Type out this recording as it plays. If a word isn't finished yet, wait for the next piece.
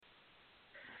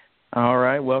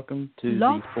right, welcome to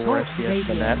Blog the 4 Talk FCS Radio.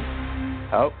 Fanatics.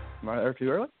 Oh, am I there too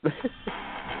early?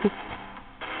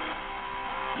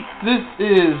 This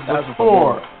is the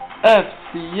 4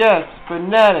 FCS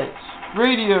Fanatics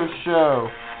radio show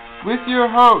with your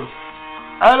hosts,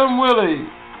 Adam Willie,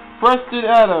 Preston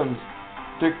Adams,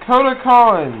 Dakota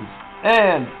Collins,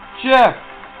 and Jeff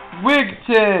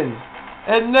Wigton.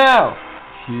 And now,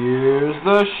 here's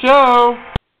the show.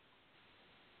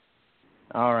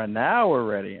 All right, now we're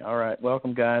ready. All right,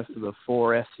 welcome, guys, to the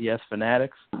 4 FCS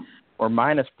Fanatics. We're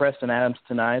minus Preston Adams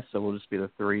tonight, so we'll just be the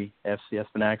 3 FCS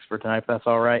Fanatics for tonight, if that's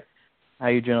all right. How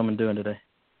you gentlemen doing today?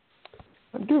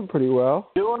 I'm doing pretty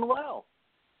well. Doing well.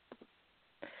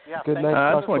 Yeah, Good night.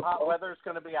 the hot weather's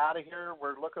going to be out of here.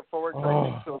 We're looking forward to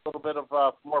a little bit of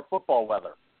more football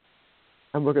weather.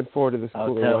 I'm looking forward to this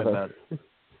cooler weather. About it.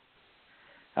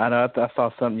 I know. I saw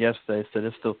something yesterday. Said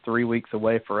it's still 3 weeks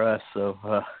away for us, so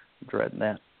I'm dreading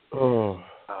that.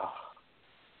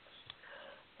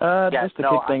 Just to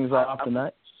kick things off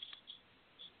tonight.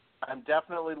 I'm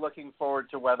definitely looking forward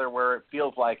to weather where it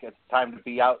feels like it's time to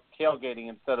be out tailgating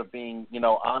instead of being,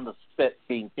 on the spit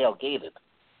being tailgated.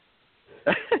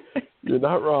 You're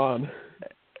not wrong.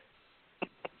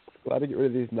 Glad to get rid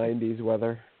of these 90s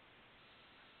weather.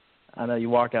 I know, you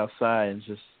walk outside and it's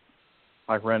just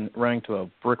like running to a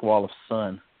brick wall of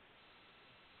sun.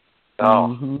 Oh.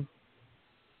 Mm-hmm.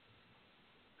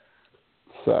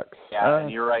 Sucks. Yeah,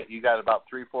 and you're right. You got about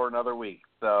 3-4 another week.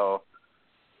 So,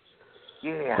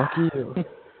 yeah. Fuck you.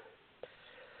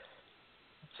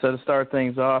 So to start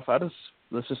things off,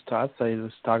 let's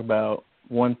talk about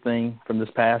one thing from this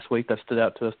past week that stood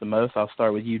out to us the most. I'll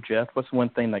start with you, Jeff. What's one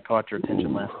thing that caught your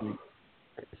attention last week?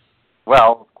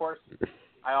 Well, of course,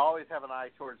 I always have an eye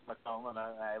towards Macomb, and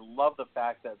I love the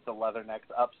fact that the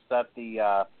Leathernecks upset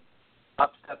the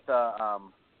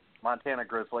Montana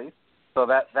Grizzlies. So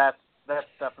that's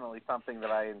definitely something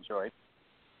that I enjoyed.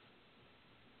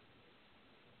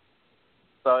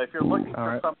 So if you're looking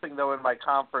for something, though, in my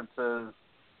conferences,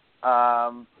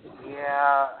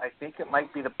 I think it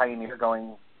might be the Pioneer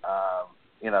going,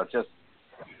 just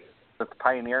the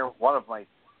Pioneer, what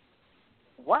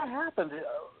happened?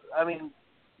 I mean,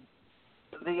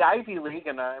 the Ivy League,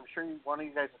 and I'm sure one of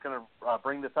you guys is going to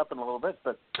bring this up in a little bit,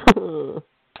 but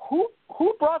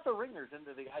who brought the ringers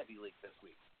into the Ivy League this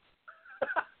week?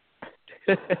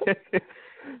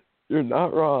 You're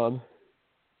not wrong.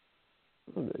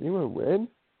 Did anyone win?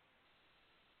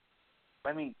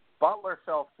 I mean, Butler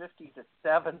fell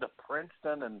 50-7 to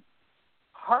Princeton, and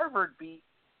Harvard beat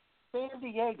San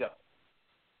Diego.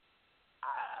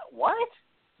 What?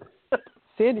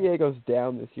 San Diego's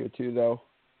down this year too, though.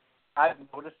 I've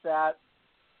noticed that,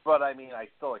 but I mean, I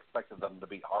still expected them to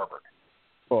beat Harvard.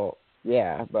 Well,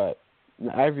 yeah, but in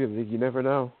the Ivy League, you never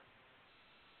know.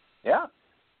 Yeah.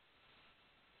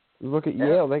 Look at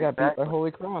Yale; they got beat by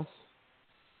Holy Cross.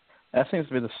 That seems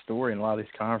to be the story in a lot of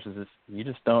these conferences. You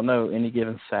just don't know any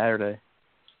given Saturday.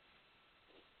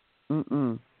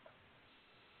 Mm-mm.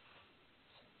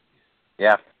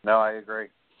 Yeah, no, I agree.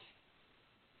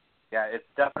 Yeah, it's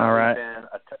definitely been,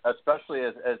 especially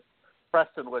as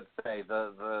Preston would say,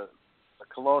 the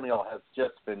Colonial has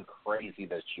just been crazy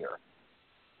this year.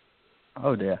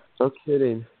 Oh, dear. No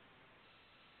kidding.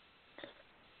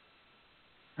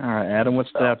 All right, Adam, what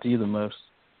stood out to you the most?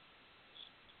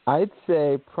 I'd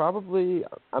say probably,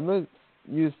 I'm going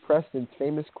to use Preston's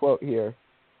famous quote here.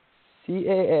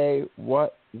 CAA,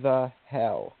 what the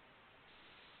hell?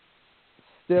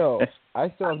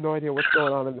 I still have no idea what's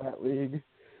going on in that league.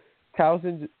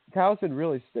 Towson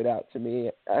really stood out to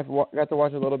me. I've got to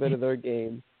watch a little bit of their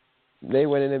game. They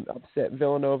went in and upset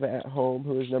Villanova at home,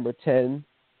 who was number 10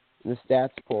 in the stats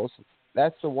poll. So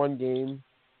that's the one game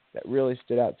that really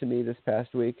stood out to me this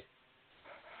past week.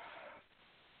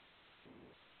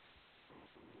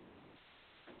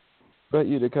 What about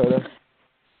you, Dakota?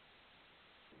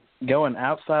 Going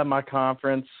outside my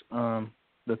conference,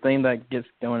 the thing that gets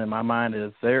going in my mind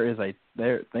is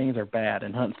things are bad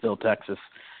in Huntsville, Texas.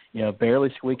 Barely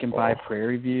squeaking by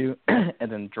Prairie View, and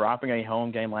then dropping a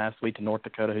home game last week to North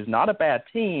Dakota, who's not a bad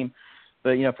team,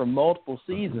 but for multiple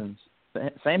seasons,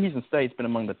 Sam Houston State's been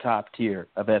among the top tier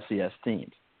of FCS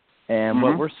teams. And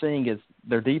what we're seeing is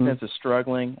their defense is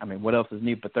struggling. I mean, what else is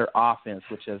new? But their offense,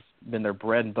 which has been their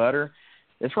bread and butter,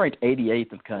 it's ranked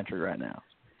 88th in the country right now.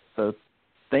 So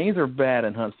things are bad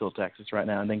in Huntsville, Texas right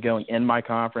now. And then going in my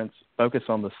conference, focus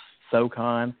on the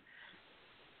SoCon.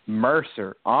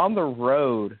 Mercer on the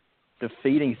road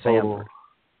defeating Sanford.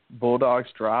 Bulldogs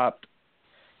dropped.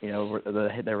 They were a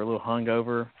little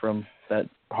hungover from that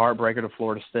heartbreaker to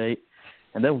Florida State.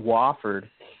 And then Wofford,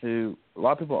 who a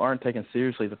lot of people aren't taking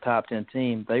seriously, the top 10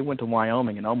 team, they went to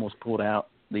Wyoming and almost pulled out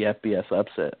the FBS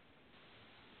upset.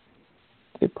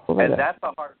 And that's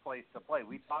a hard place to play.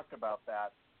 We talked about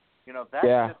that. That's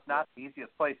just not the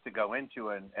easiest place to go into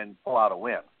and pull out a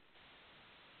win.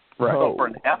 Right. So for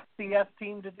an FCS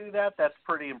team to do that, that's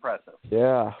pretty impressive.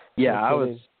 Yeah. Yeah,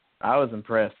 I was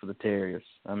impressed with the Terriers.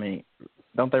 I mean,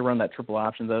 don't they run that triple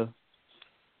option though?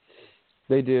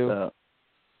 They do. So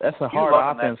that's a hard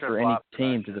offense for any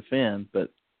team to defend, but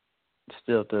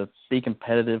still to be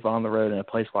competitive on the road in a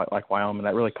place like Wyoming,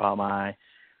 that really caught my eye.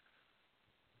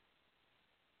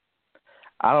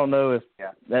 I don't know if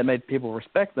that made people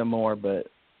respect them more, but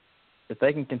if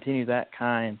they can continue that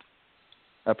kind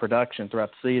of production throughout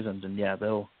the season, then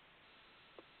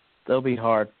they'll be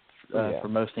hard for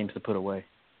most teams to put away.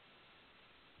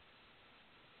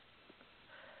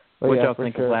 What y'all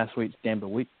think of last week's game of the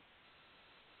week?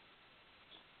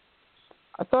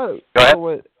 I thought it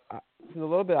was, for the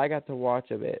little bit I got to watch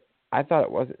of it, I thought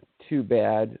it wasn't too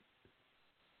bad.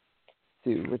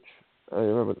 Let's see, I don't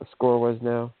remember what the score was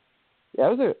now. Yeah,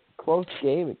 it was a close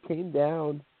game. It came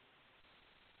down.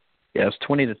 Yeah, it was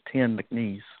 20-10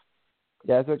 McNeese.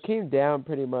 Yeah, so it came down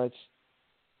pretty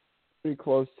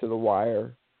close to the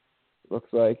wire.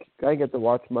 Looks like I didn't get to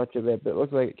watch much of it, but it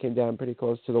looks like it came down pretty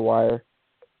close to the wire.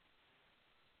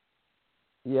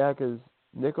 Yeah, because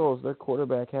Nicholls, their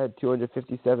quarterback, had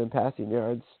 257 passing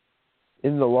yards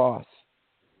in the loss.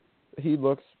 He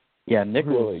looks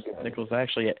really good. Nicholls they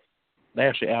actually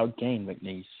outgained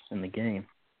McNeese in the game.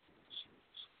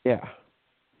 Yeah,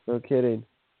 no kidding.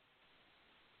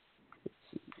 Let's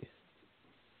see.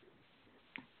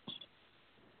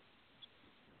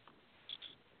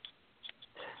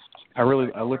 I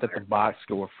looked at the box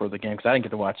score for the game because I didn't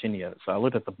get to watch any of it. So I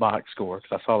looked at the box score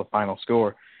because I saw the final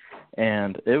score,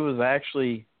 and it was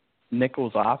actually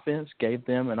Nicholls' offense gave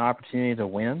them an opportunity to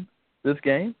win this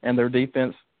game, and their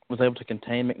defense was able to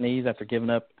contain McNeese after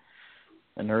giving up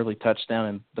an early touchdown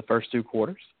in the first two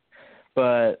quarters.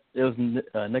 But it was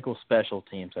Nicholls' special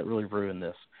teams that really ruined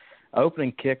this.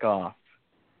 Opening kickoff,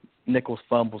 Nicholls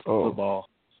fumbles the football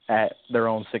at their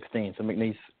own 16, so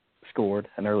McNeese scored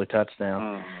an early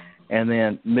touchdown. And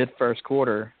then mid-first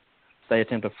quarter, they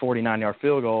attempt a 49-yard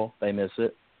field goal. They miss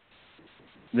it.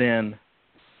 Then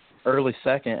early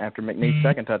second, after McNeese'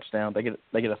 second touchdown, they get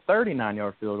a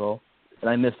 39-yard field goal,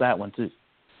 and they miss that one too.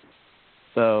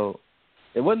 So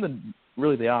it wasn't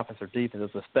really the offense or defense. It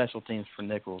was the special teams for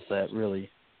Nicholls that really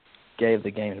gave the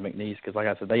game to McNeese because, like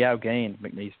I said, they outgained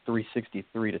McNeese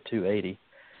 363 to 280.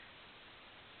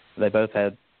 They both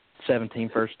had 17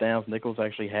 first downs. Nicholls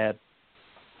actually had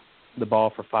the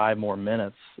ball for 5 more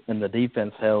minutes, and the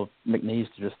defense held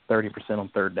McNeese to just 30% on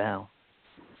third down.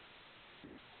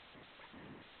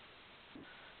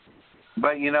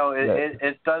 But,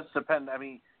 it does depend. I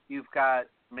mean, you've got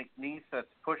McNeese that's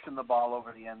pushing the ball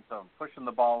over the end zone, pushing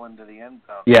the ball into the end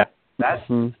zone. Yeah. That's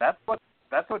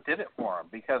what did it for him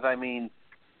because, I mean,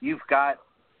 you've got,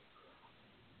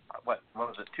 what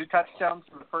was it, 2 touchdowns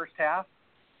in the first half?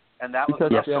 And that was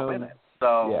enough to win it.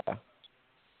 So,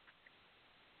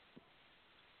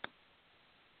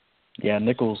 yeah,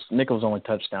 Nicholls' only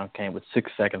touchdown came with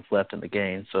 6 seconds left in the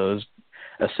game, so it was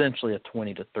essentially a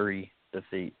 20-3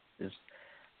 defeat.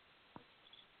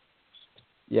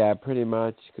 Yeah, pretty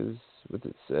much. Because what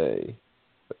did it say?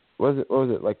 What was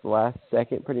it like the last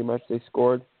second? Pretty much they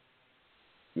scored.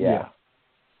 Yeah.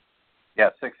 Yeah,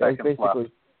 6 seconds left.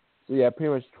 So yeah,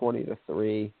 pretty much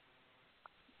 20-3.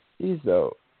 These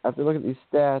though, after looking at these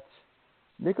stats,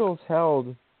 Nicholls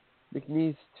held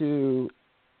McNeese to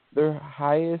their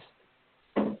highest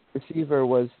receiver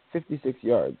was 56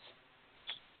 yards.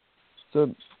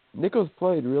 So Nicholls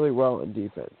played really well in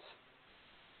defense.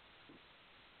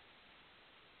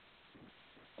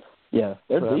 Yeah,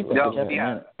 their defense kept in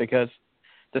it because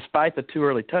despite the 2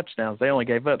 early touchdowns, they only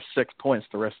gave up 6 points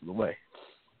the rest of the way.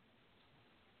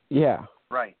 Yeah.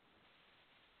 Right.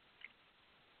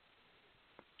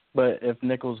 But if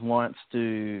Nicholls wants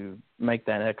to make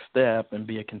that next step and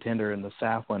be a contender in the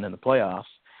Southland in the playoffs,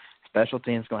 special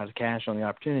teams is going to have to cash on the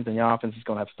opportunities, and the offense is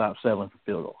going to have to stop settling for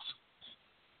field goals.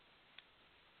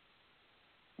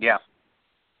 Yeah.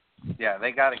 Yeah,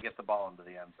 they got to get the ball into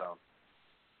the end zone.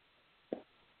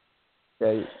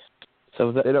 Yeah,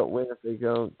 so they don't win if they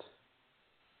don't.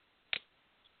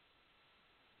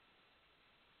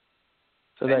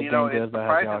 So that game goes by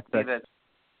how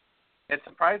it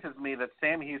surprises me that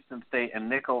Sam Houston State and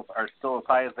Nicholls are still as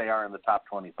high as they are in the top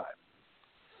 25.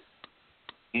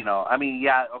 I mean,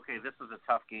 yeah, okay, this is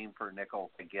a tough game for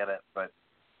Nicholls, to get it, but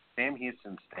Sam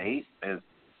Houston State is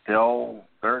still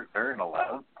they're in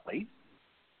 11th place.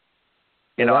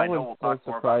 I know we'll talk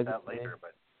more about that later,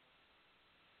 but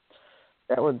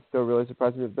that one's still really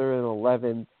surprising me. If they're in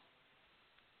 11th,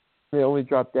 They only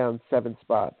dropped down 7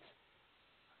 spots.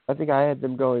 I think I had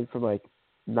them going from like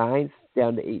 9th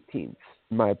down to 18th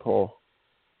in my poll.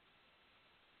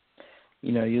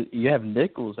 You know, you have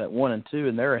Nicholls at 1 and 2,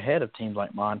 and they're ahead of teams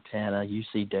like Montana,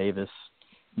 UC Davis,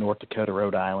 North Dakota,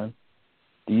 Rhode Island.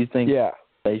 Do you think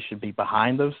they should be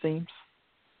behind those teams?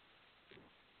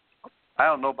 I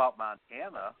don't know about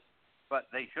Montana, but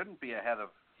they shouldn't be ahead of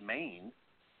Maine.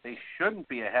 They shouldn't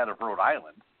be ahead of Rhode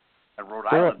Island. And Rhode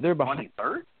Island is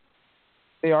 23rd?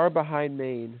 They are behind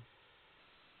Maine.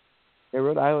 And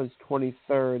Rhode Island's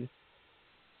 23rd.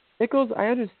 Nicholls, I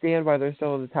understand why they're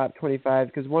still in the top 25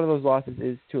 because one of those losses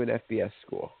is to an FBS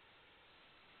school.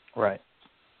 Right.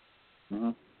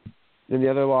 Mm-hmm. And the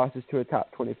other loss is to a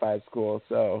top 25 school,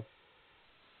 so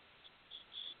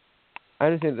I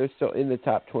understand they're still in the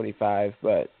top 25,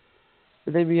 but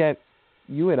then we have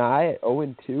UNI at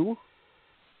 0-2. See,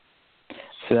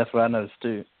 that's what I noticed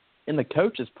too. In the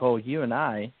coaches poll,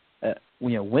 UNI,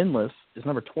 winless is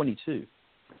number 22.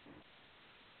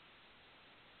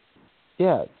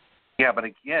 Yeah. Yeah, but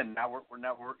again, now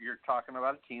you're talking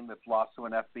about a team that's lost to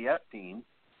an FBS team.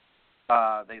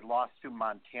 They lost to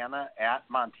Montana at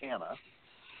Montana.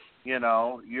 You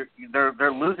know,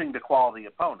 they're losing to quality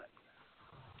opponents.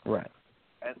 Right.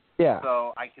 And yeah.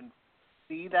 So I can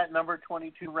see that number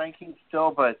 22 ranking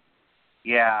still, but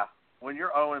yeah, when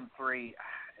you're 0-3,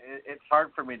 it's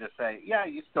hard for me to say. Yeah,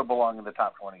 you still belong in the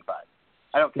top 25.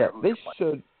 I don't care who you're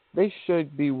playing. They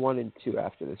should be 1 and 2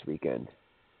 after this weekend.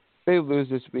 If they lose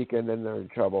this weekend, then they're in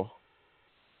trouble.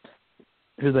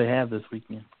 Who do they have this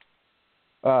weekend?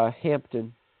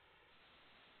 Hampton.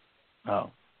 Oh.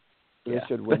 They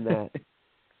should win that.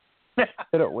 If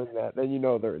they don't win that, then you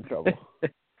know they're in trouble.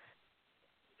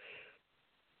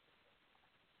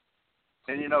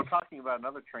 And, talking about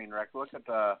another train wreck, look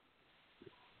at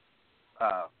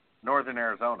Northern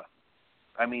Arizona.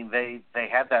 I mean, they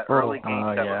had that early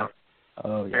game that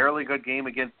was a fairly good game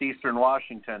against Eastern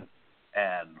Washington,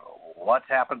 and what's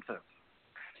happened since?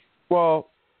 Well,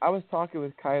 I was talking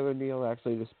with Kyler Neal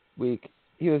actually this week.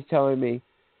 He was telling me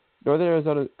Northern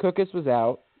Arizona, Cookus was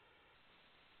out,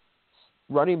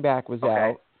 running back was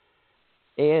out,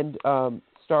 and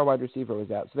star wide receiver was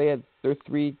out. So they had their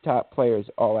 3 top players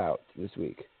all out this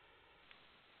week.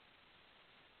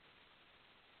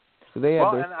 So they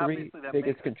had their 3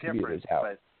 biggest contributors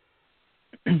out.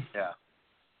 But,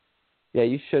 yeah,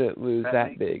 you shouldn't lose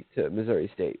that big to Missouri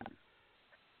State.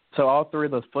 So all 3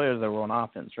 of those players that were on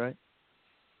offense, right?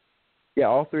 Yeah,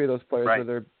 all 3 of those players were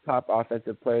their top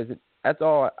offensive players. That's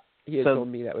all he had told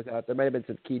me that was out. There might have been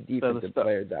some key defensive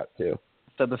players out too.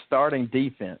 So the starting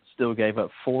defense still gave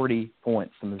up 40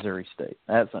 points to Missouri State.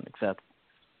 That's unacceptable.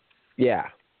 Yeah.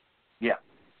 Yeah.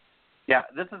 Yeah,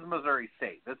 this is Missouri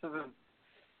State. This isn't,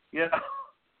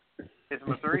 is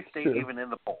Missouri State even in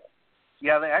the poll?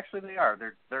 Yeah, they are.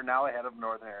 They're now ahead of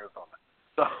Northern Arizona.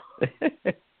 So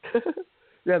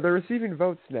yeah, they're receiving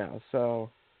votes now, so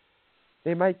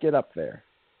they might get up there.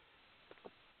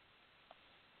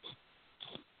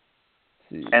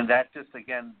 And that just,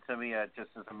 again, to me, just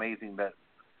is amazing that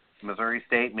Missouri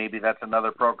State, maybe that's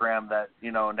another program that,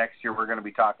 next year we're going to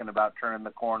be talking about turning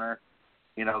the corner,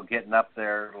 getting up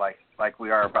there like we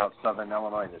are about Southern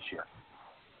Illinois this year.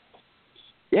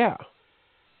 Yeah.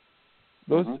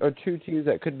 Those are 2 teams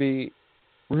that could be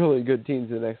really good teams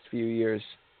in the next few years.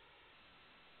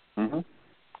 Mm-hmm.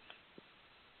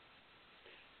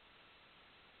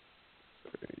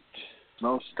 Great.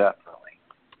 Most definitely.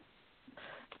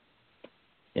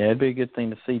 Yeah, it'd be a good thing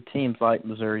to see teams like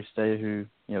Missouri State, who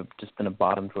just been a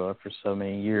bottom dweller for so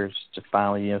many years, to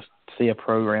finally see a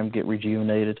program get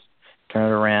rejuvenated,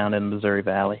 turn it around in the Missouri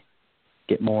Valley,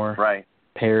 get more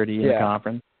parity in the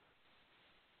conference.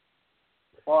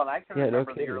 Well, and I can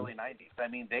remember the early '90s. I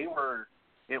mean,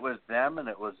 it was them, and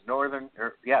it was Northern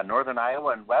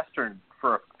Iowa and Western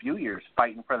for a few years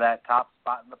fighting for that top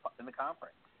spot in the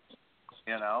conference.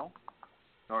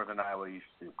 Northern Iowa used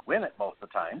to win it most of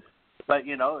the time. But,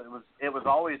 it was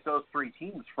always those 3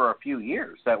 teams for a few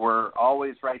years that were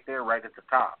always right there, right at the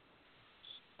top.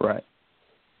 Right.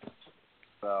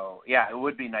 So, yeah, it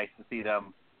would be nice to see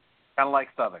them, kind of like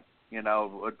Southern.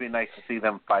 It would be nice to see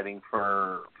them fighting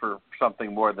for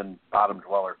something more than bottom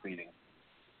dweller feeding.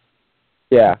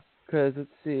 Yeah, because, let's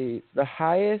see, the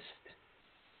highest,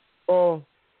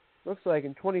 looks like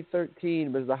in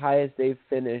 2013 was the highest they've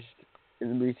finished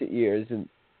in recent years in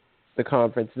the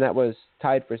conference, and that was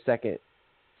tied for second.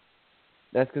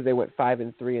 That's because they went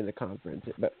 5-3 in the conference,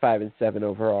 but 5-7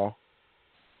 overall.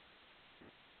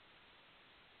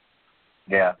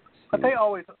 Yeah, but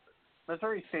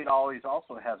Missouri State always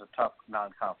also has a tough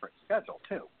non-conference schedule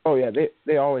too. Oh yeah,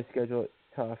 they always schedule it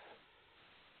tough.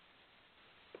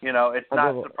 You know, it's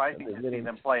not surprising to see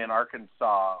them play in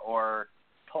Arkansas or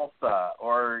Tulsa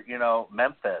or, you know,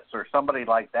 Memphis or somebody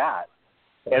like that.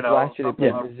 You know, last year they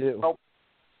played Mizzou.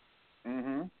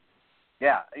 Mm-hmm.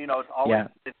 Yeah, you know, it's always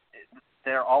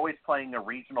they're always playing a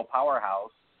regional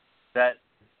powerhouse that,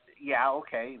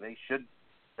 okay, they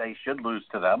should lose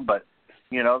to them, but,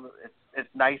 you know, it's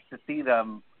nice to see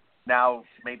them now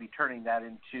maybe turning that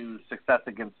into success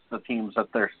against the teams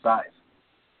at their size.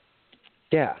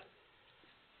 Yeah.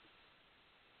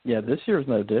 Yeah, this year's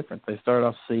no different. They started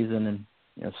off the season in,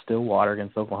 you know, Stillwater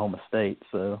against Oklahoma State,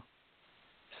 so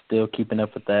still keeping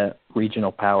up with that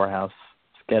regional powerhouse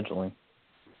scheduling.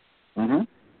 Mm-hmm.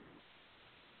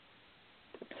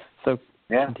 So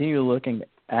continue looking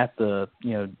at the,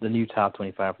 you know, the new top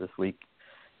 25 this week.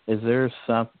 Is there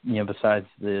some, you know, besides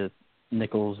the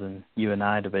Nicholls and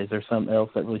UNI debate, is there something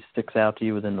else that really sticks out to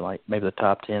you within, like, maybe the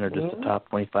top 10 or just the top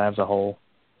 25 as a whole?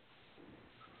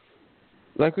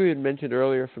 Like we had mentioned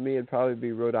earlier, for me, it'd probably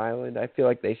be Rhode Island. I feel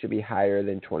like they should be higher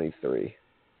than 23.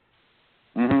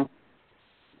 Mm-hmm.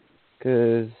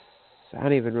 Because I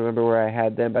don't even remember where I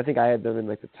had them, but I think I had them in,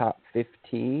 like, the top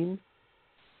 15.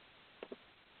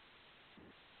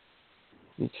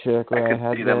 Let me check where I had them.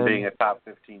 I could see them being a top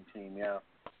 15 team, yeah.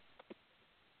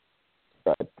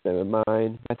 But never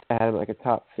mind. I had them like a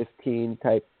top 15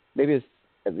 type. Maybe it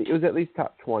was at least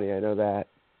top 20. I know that.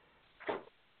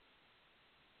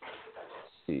 Let's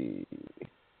see.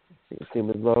 Let's see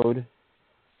would load.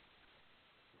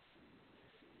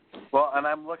 Well, and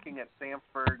I'm looking at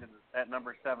Samford at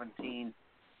number 17.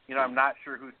 You know, I'm not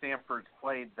sure who Samford's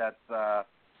played that's,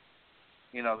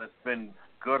 you know, that's been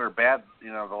good or bad,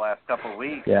 you know, the last couple of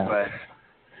weeks. Yeah. But,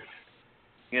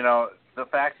 you know, the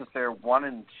fact that they're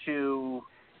 1-2,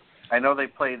 I know they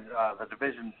played the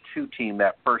Division II team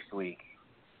that first week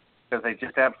because they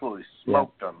just absolutely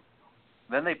smoked them.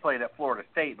 Then they played at Florida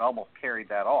State and almost carried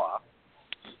that off.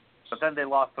 But then they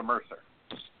lost to Mercer.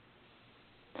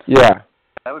 Yeah.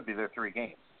 That would be their 3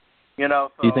 games. You know,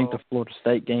 so, do you think the Florida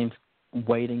State game's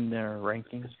weighting their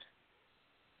rankings?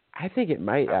 I think it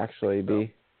might actually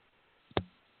be.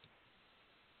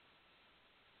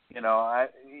 You know,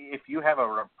 if you have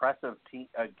a impressive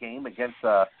game against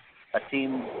a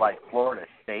team like Florida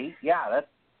State,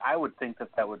 I would think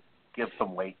that would give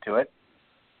some weight to it.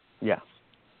 Yeah.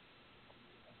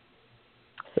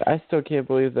 I still can't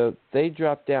believe, though, they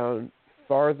dropped down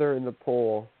farther in the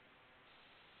poll.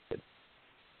 If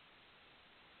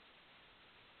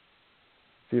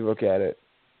you look at it.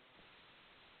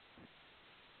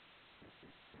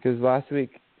 Because last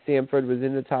week, Samford was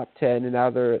in the top 10, and now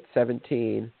they're at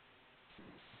 17.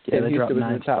 Yeah, and they Houston was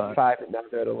in the top spots. 5, and now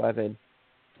they're at 11.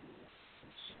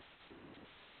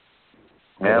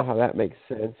 Yeah. I don't know how that makes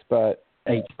sense, but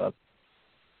 8 spots.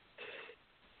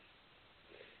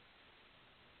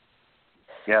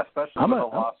 Yeah, especially with the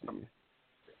loss.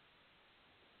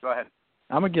 Go ahead.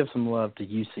 I'm going to give some love to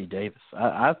UC Davis.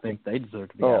 I think they deserve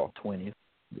to be out of 20th.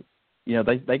 You know,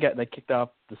 they kicked off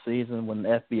the season when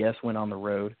the FBS went on the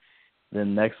road.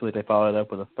 Then next week they followed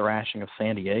up with a thrashing of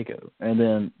San Diego. And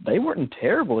then they weren't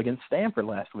terrible against Stanford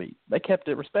last week. They kept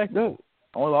it respectable.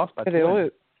 Only lost by 20.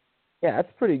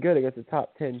 That's pretty good against a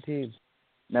top 10 team.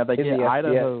 Now they get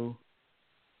Idaho.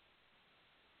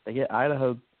 They get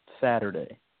Idaho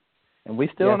Saturday. And we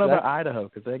still don't know about Idaho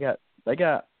because they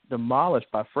got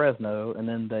demolished by Fresno, and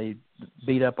then they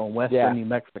beat up on Western New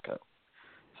Mexico.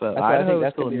 So Idaho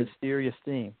is still a mysterious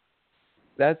team.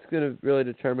 That's going to really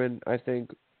determine, I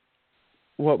think,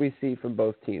 what we see from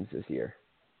both teams this year.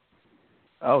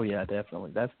 Oh yeah, definitely.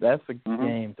 That's a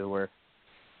game to where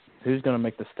who's going to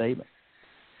make the statement.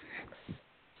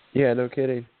 Yeah, no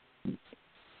kidding.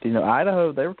 You know,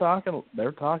 Idaho, they were talking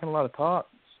a lot of talk,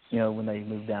 you know, when they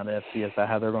moved down to FCS about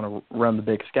how they're going to run the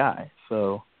Big Sky.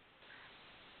 So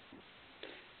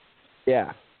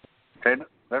yeah,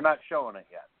 they're not showing it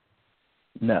yet.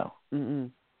 No. Mm-mm.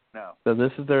 No. So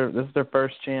this is their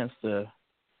first chance to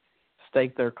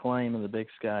stake their claim in the Big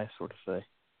Sky, sort of say.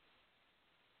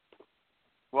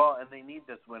 Well, and they need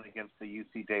this win against the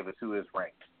UC Davis, who is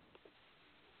ranked.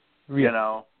 Yeah. You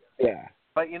know. Yeah.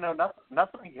 But you know,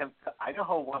 nothing against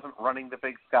Idaho wasn't running the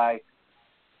Big Sky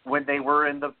when they were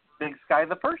in the Big Sky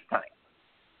the first time.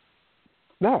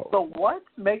 No. So what's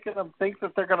making them think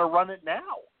that they're going to run it now?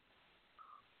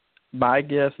 My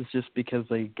guess is just because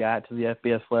they got to the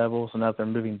FBS level, so now they're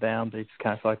moving down. They just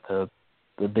kind of like the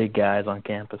big guys on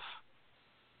campus.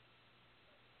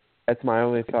 That's my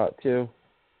only thought too.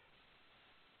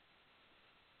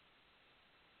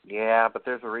 Yeah, but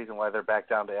there's a reason why they're back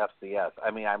down to FCS.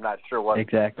 I mean, I'm not sure what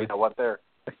exactly what their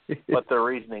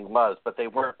reasoning was, but they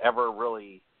weren't ever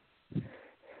really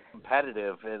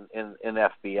competitive in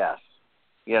FBS.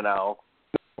 you know.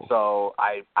 So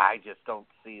I just don't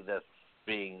see this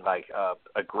being like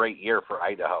a great year for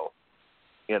Idaho.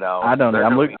 You know, I don't know.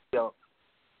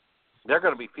 They're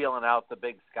going to be feeling out the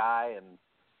Big Sky, and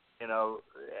you know,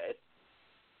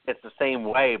 it's the same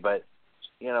way. But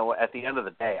you know, at the end of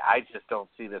the day, I just don't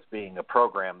see this being a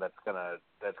program that's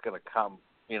gonna come,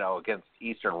 you know, against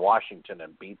Eastern Washington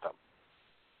and beat them.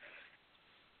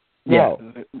 Yeah,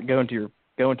 going to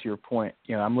your point,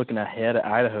 you know, I'm looking ahead at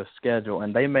Idaho's schedule,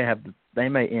 and they may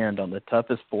end on the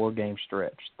toughest 4-game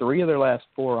stretch. 3 of their last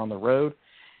 4 on the road,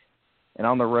 and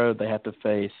on the road they have to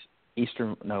face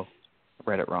Eastern. No, I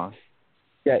read it wrong.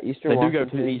 Yeah, Eastern. They Washington.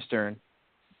 do go to Eastern.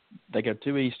 They go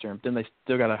to Eastern, but then they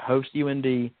still got to host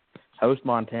UND, host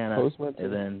Montana,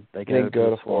 and then they go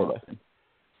to Florida.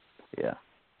 Yeah,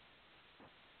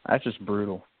 that's just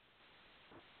brutal.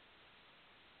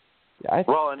 Yeah,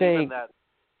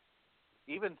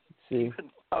 even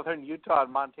Southern Utah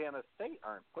and Montana State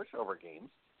aren't pushover games.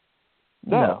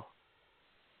 No.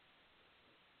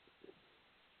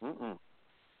 Mm-mm.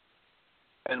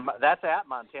 And that's at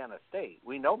Montana State.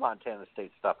 We know Montana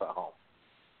State stuff at home.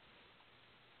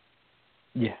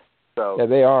 Yeah. So yeah,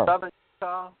 they are.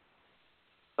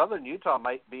 Southern Utah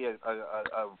might be a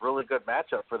really good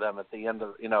matchup for them at the end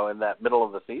of, you know, in that middle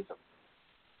of the season.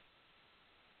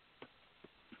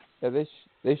 Yeah,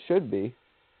 they should be.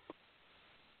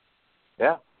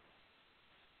 Yeah.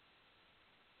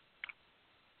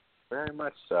 Very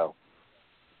much so.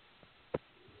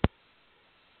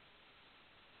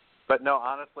 But no,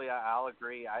 honestly, I'll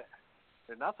agree.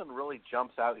 There's nothing really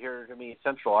jumps out here to me.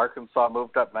 Central Arkansas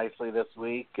moved up nicely this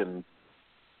week, and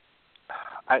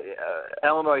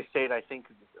Illinois State, I think,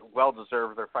 well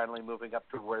deserved. They're finally moving up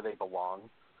to where they belong.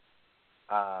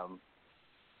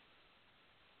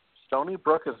 Stony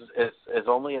Brook is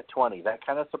only at 20. That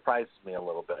kind of surprises me a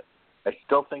little bit. I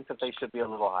still think that they should be a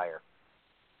little higher,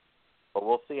 but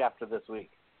we'll see after this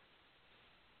week.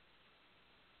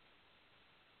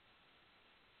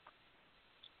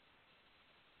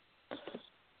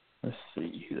 Let's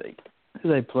see who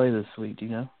they play this week. Do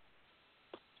you know?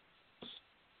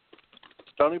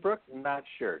 Stony Brook? Not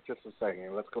sure. Just a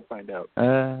second. Let's go find out.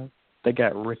 They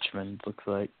got Richmond. Looks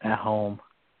like at home.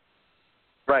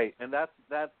 Right, and that's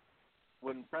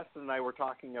when Preston and I were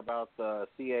talking about the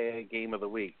CAA game of the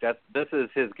week. This is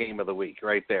his game of the week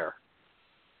right there.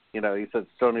 You know, he said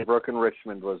Stony Brook and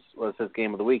Richmond was his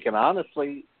game of the week, and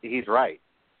honestly, he's right.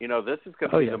 You know, this is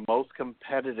going to be the most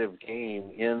competitive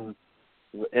game in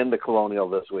the Colonial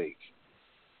this week.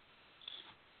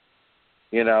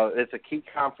 You know, it's a key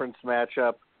conference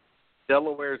matchup.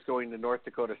 Delaware is going to North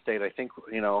Dakota State. I think,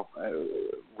 you know,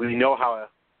 we know how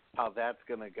that's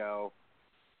going to go.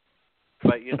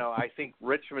 But, you know, I think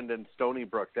Richmond and Stony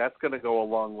Brook, that's going to go a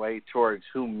long way towards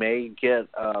who may get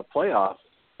a playoff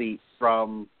seat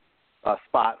from a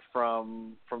spot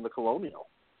from the Colonial.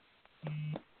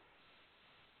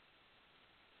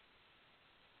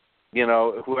 You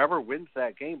know, whoever wins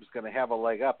that game is going to have a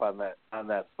leg up on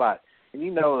that spot. And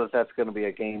you know that's going to be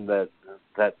a game that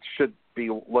should be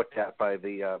looked at by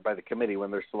the committee when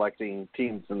they're selecting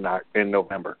teams in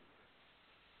November.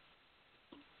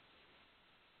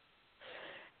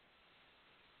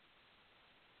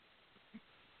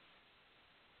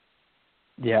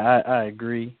 Yeah, I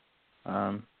agree.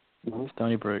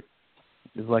 Stony Brook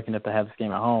is lucky enough to have this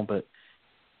game at home, but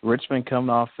Richmond coming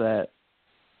off that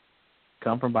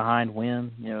come from behind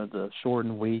win, you know, the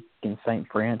shortened week in St.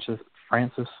 Francis,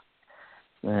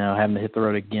 you know, having to hit the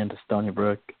road again to Stony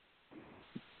Brook.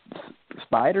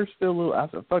 Spiders feel a little. I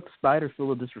feel like the Spiders feel a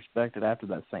little disrespected after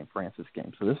that St. Francis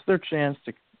game. So this is their chance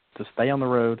to stay on the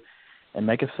road and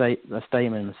make a statement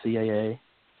in the CAA.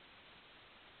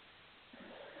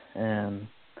 And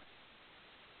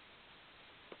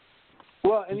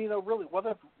well, and you know, really, what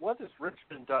has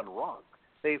Richmond done wrong?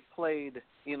 They've played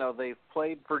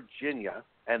Virginia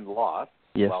and lost.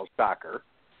 Yes. Well, shocker.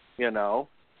 You know,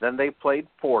 then they played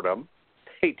Fordham.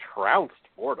 They trounced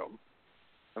Fordham.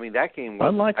 I mean, that game was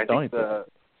unlike Stony Brook.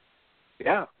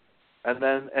 Yeah, and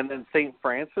then St.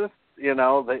 Francis. You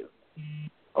know, they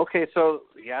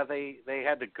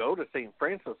had to go to St.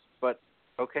 Francis, but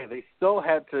they still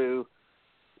had to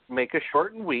make a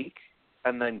shortened week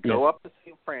and then go up to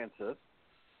St. Francis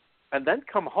and then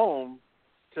come home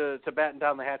to batten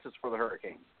down the hatches for the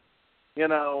Hurricanes. You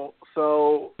know,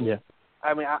 so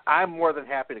I mean, I'm more than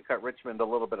happy to cut Richmond a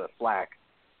little bit of slack.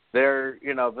 They're,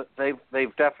 you know,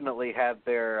 they've definitely had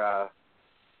their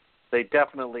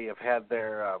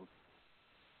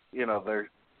you know,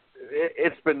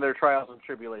 it's been their trials and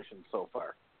tribulations so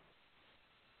far.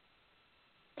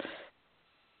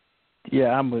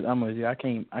 Yeah, I'm with you. I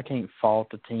can't fault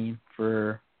the team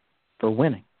for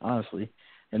winning, honestly.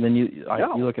 And then you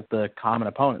look at the common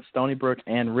opponents. Stony Brook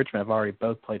and Richmond have already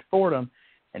both played Fordham,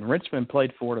 and Richmond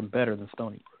played Fordham better than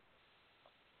Stony Brook.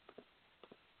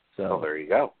 So well, there you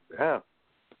go. Yeah.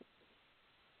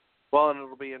 Well, and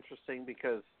it'll be interesting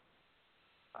because,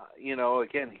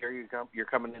 again, here you're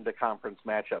coming into conference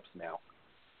matchups now.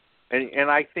 And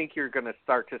I think you're going to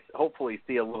start to hopefully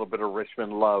see a little bit of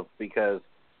Richmond love because,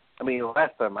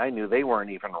 last time I knew they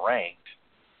weren't even ranked,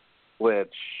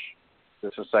 which,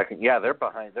 just a second, yeah, they're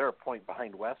behind. They're a point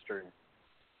behind Western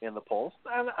in the polls.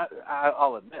 And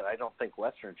I'll admit, I don't think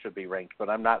Western should be ranked, but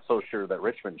I'm not so sure that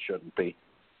Richmond shouldn't be.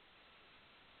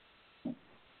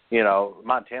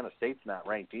 Montana State's not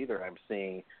ranked either. I'm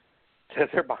seeing that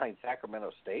they're behind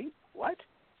Sacramento State. What?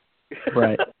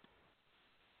 Right.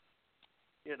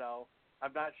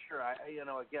 I'm not sure. I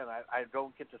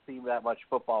don't get to see that much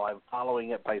football. I'm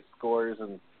following it by scores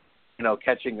and,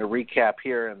 catching a recap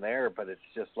here and there, but it's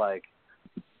just like,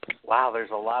 wow,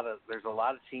 there's a lot of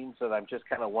teams that I'm just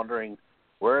kind of wondering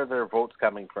where are their votes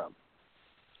coming from.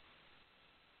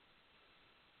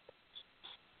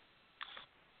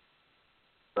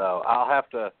 So I'll have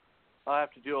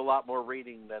to do a lot more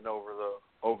reading than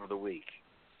over the week.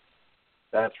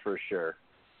 That's for sure.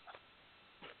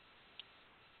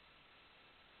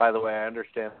 By the way, I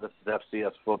understand this is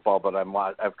FCS football, but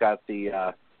I've got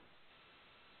the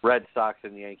Red Sox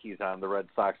and Yankees on. The Red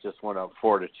Sox just went up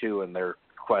 4-2 in their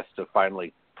quest to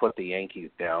finally put the Yankees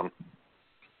down.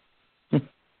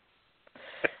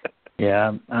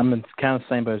 Yeah, I'm in kind of the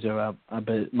same boat as you. I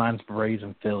bet mine's Braves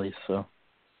and Phillies, so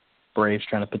Braves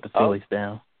trying to put the Phillies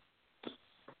down.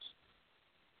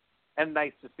 And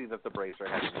nice to see that the Braves are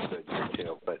having a good year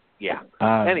too. But yeah,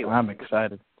 anyway, I'm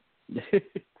excited.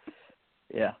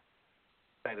 Yeah,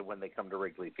 excited when they come to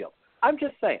Wrigley Field. I'm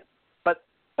just saying. But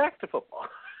back to football.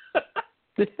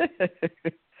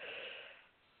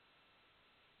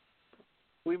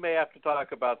 We may have to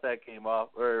talk about that game off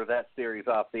or that series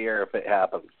off the air if it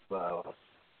happens. So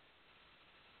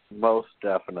most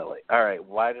definitely. All right.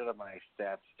 Why did my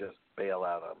stats just bail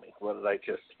out on me? What did I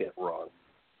just hit wrong?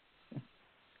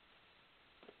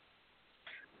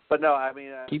 But no,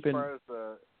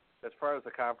 as far as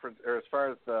the conference or as far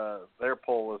as their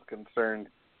poll is concerned,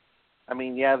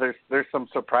 there's some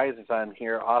surprises on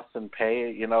here. Austin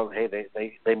Peay, hey,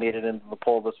 they made it into the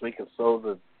poll this week, and so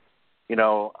did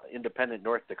independent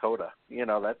North Dakota.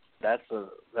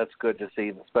 That's good to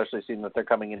see, especially seeing that they're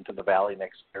coming into the Valley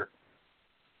next year.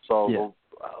 So,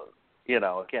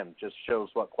 again, just shows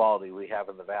what quality we have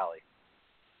in the Valley.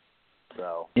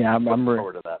 So, yeah, I'm looking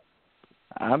forward to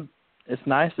that. It's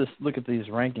nice to look at these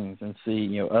rankings and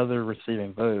see, other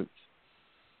receiving votes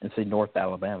and see North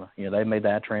Alabama. They made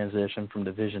that transition from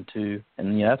Division II,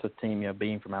 and that's a team,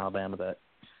 being from Alabama that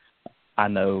I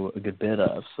know a good bit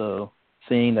of. So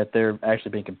seeing that they're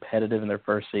actually being competitive in their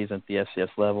first season at the FCS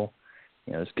level,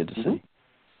 it's good to see.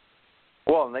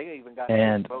 Well, and they even got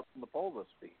votes in the poll this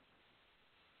week.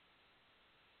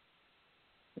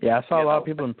 Yeah, I saw a lot of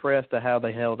people impressed at how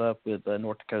they held up with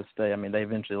North Dakota State. They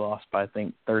eventually lost by, I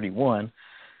think, 31.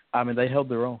 They held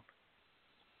their own.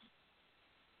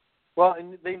 Well,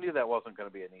 and they knew that wasn't going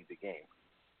to be an easy game,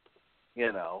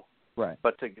 Right.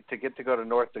 But to get to go to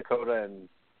North Dakota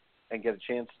and get a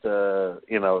chance to,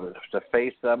 to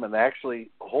face them and actually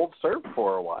hold serve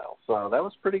for a while. So that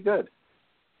was pretty good.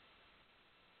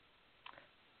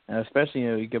 And especially,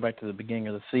 you go back to the beginning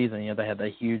of the season, they had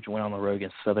that huge win on the road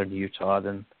against Southern Utah.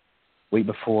 Then week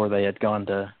before they had gone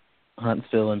to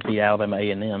Huntsville and beat Alabama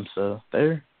A&M. So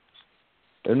they're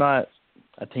not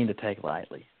a team to take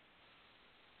lightly.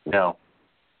 No.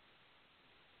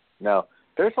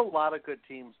 There's a lot of good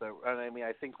teams that,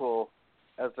 I think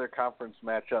as their conference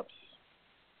matchups,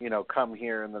 come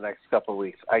here in the next couple of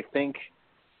weeks, I think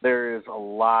there is a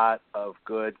lot of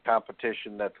good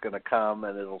competition that's going to come,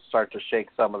 and it'll start to shake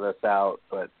some of this out.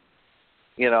 But,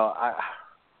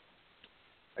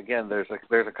 again, there's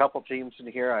a couple teams in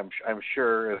here, I'm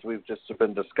sure, as we've just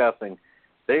been discussing,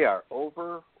 they are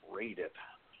overrated.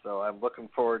 So I'm looking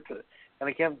forward to – and,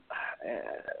 again,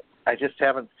 I just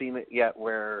haven't seen it yet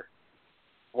where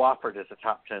Wofford is a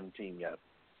top 10 team yet.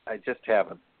 I just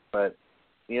haven't. But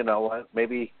you know what?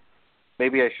 Maybe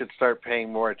I should start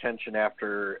paying more attention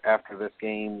after this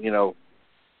game.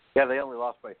 Yeah, they only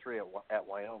lost by 3 at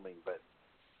Wyoming, but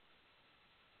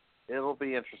it'll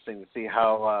be interesting to see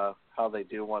how they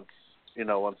do once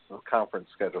the conference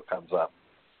schedule comes up.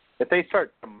 If they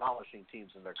start demolishing teams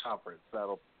in their conference,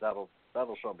 that'll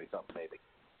show me something maybe.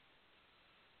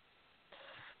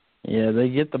 Yeah, they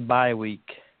get the bye week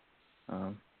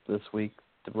this week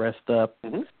to rest up.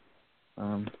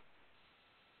 Mm-hmm.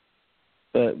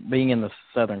 But being in the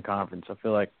Southern Conference, I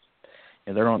feel like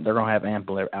And they're going to have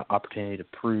ample opportunity to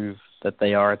prove that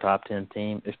they are a top 10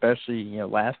 team. Especially,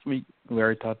 last week we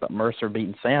already talked about Mercer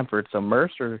beating Samford, so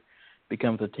Mercer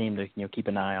becomes a team to keep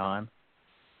an eye on.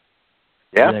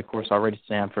 Yeah. And of course, already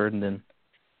Samford, and then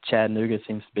Chattanooga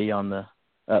seems to be on the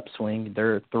upswing.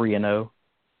 They're 3-0.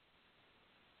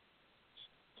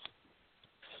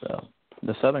 So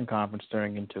the Southern Conference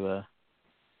turning into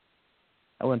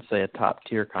I wouldn't say a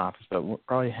top-tier conference, but we're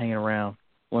probably hanging around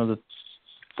one of the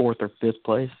 4th or 5th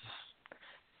places.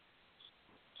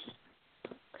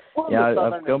 Well, yeah,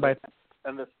 Southern going back.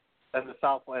 And the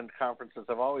Southland conferences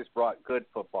have always brought good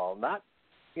football. Not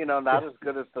as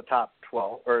good as the top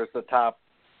 12 or as the top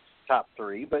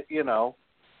 3, but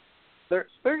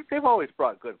they've always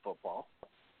brought good football.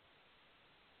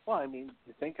 Well, I mean,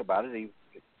 you think about it.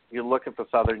 You look at the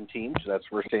Southern teams. That's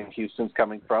where Sam Houston's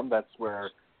coming from. That's where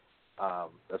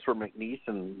McNeese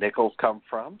and Nicholls come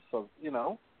from. So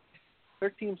they're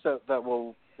teams that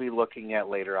we'll be looking at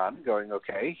later on, going,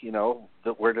 okay,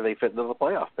 where do they fit into the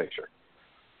playoff picture?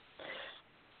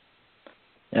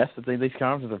 That's the thing. These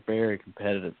conferences are very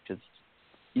competitive because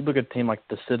you look at a team like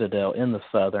the Citadel in the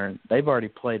Southern. They've already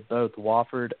played both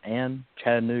Wofford and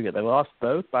Chattanooga. They lost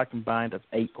both by a combined of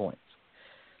 8 points.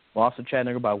 Lost to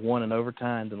Chattanooga by 1 in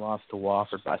overtime, then lost to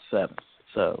Wofford by 7.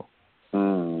 So,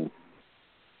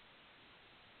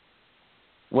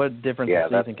 what difference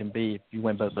the season can be if you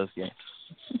win both those games?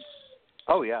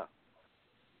 Oh, yeah.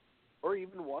 Or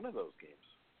even one of those games.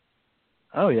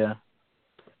 Oh, yeah.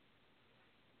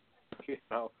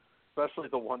 Especially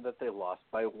the one that they lost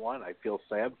by 1. I feel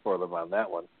sad for them on that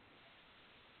one.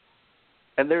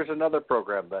 And there's another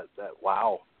program that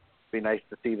wow, it'd be nice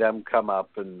to see them come up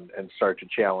and start to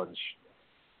challenge,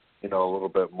 a little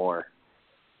bit more.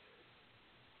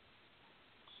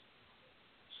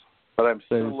 But I'm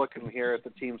still looking here at the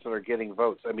teams that are getting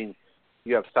votes. I mean,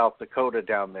 you have South Dakota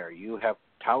down there. You have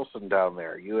Towson down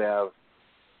there. You have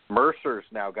Mercer's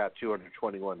now got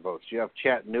 221 votes. You have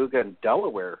Chattanooga and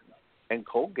Delaware and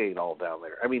Colgate all down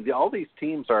there. I mean, all these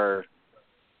teams are,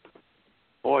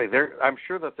 I'm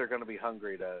sure that they're going to be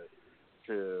hungry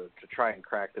to try and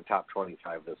crack the top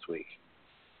 25 this week.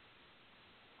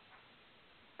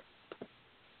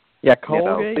 Yeah,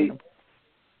 Colgate.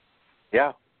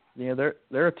 Yeah.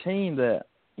 They're a team that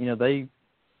they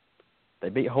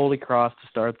beat Holy Cross to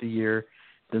start the year.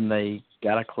 Then they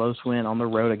got a close win on the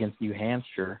road against New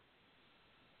Hampshire.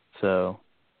 So,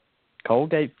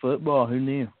 Colgate football, who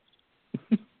knew?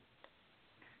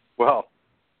 Well,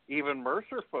 even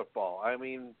Mercer football. I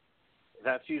mean,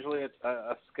 that's usually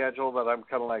a schedule that I'm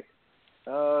kind of like,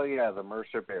 oh yeah, the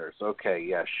Mercer Bears. Okay,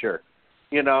 yeah, sure.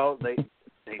 They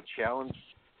challenged.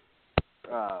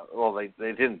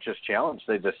 They didn't just challenge;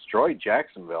 they destroyed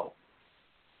Jacksonville,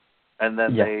 and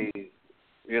then they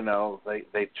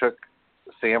took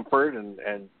Samford,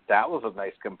 and that was a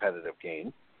nice competitive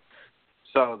game.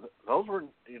 So those were.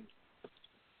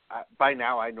 By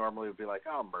now, I normally would be like,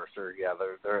 oh, Mercer, yeah,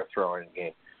 they're a throwing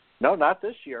game. No, not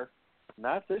this year.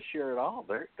 Not this year at all.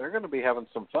 They're going to be having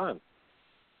some fun.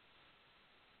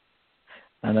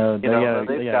 I know. They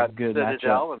got a good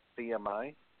Citadel matchup. and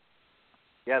CMI.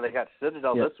 Yeah, they got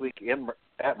Citadel this week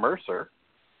at Mercer.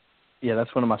 Yeah,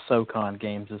 that's one of my SoCon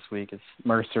games this week. It's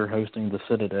Mercer hosting the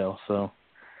Citadel, so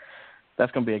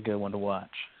that's going to be a good one to watch.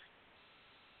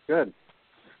 Good.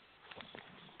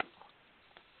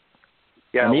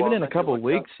 Yeah, and even in a couple of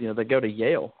weeks, they go to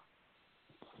Yale.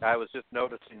 I was just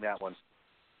noticing that one.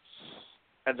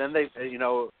 And then they,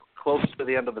 close to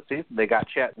the end of the season, they got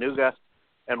Chattanooga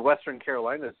and Western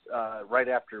Carolina right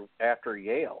after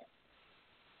Yale.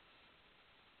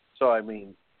 So, I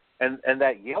mean, and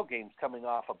that Yale game's coming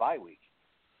off a bye week,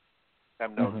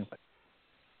 I'm noticing.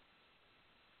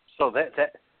 So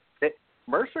that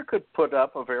Mercer could put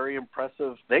up a very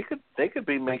impressive. They could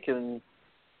be making,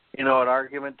 an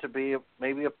argument to be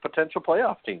maybe a potential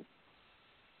playoff team.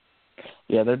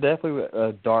 Yeah, they're definitely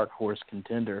a dark horse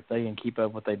contender if they can keep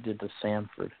up what they did to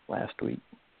Samford last week.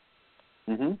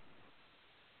 Mhm.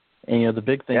 And the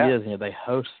big thing is, they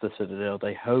host the Citadel,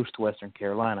 they host Western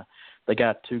Carolina. They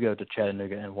got to go to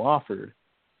Chattanooga and Wofford,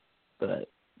 but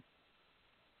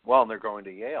and they're going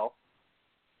to Yale,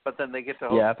 but then they get to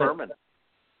host Furman.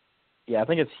 Yeah, I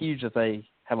think it's huge that they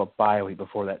have a bye week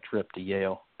before that trip to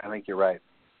Yale. I think you're right.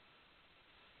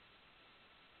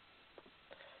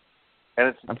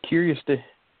 And I'm curious to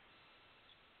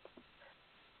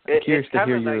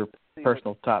hear your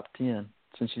personal top 10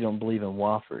 since you don't believe in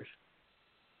Wofford.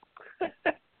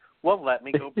 Well, let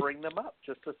me go bring them up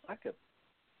just a second.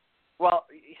 Well,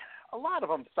 a lot of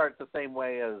them start the same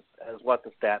way as what the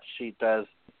stats sheet does.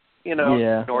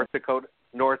 North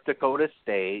Dakota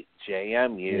State,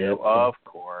 JMU, of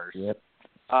course. Yep.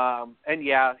 And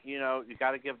yeah, you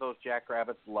got to give those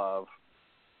Jackrabbits love.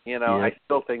 Yeah. I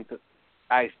still think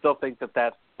that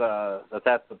that's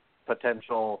the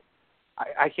potential.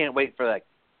 I can't wait for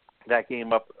that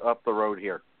game up the road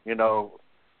here.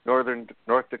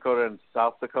 North Dakota and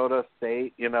South Dakota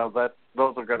State. That's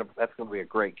gonna be a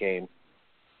great game.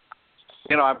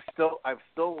 I'm still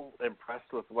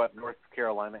impressed with what North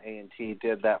Carolina A&T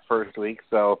did that first week,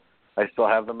 so I still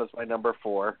have them as my number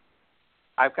 4.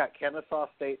 I've got Kennesaw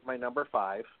State my number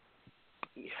 5.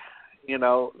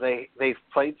 They've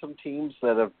played some teams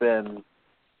that have been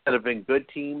good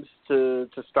teams to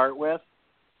start with.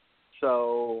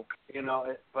 So,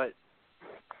 but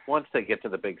once they get to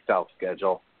the Big South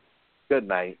schedule, good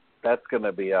night. That's going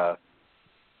to be other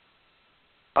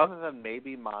than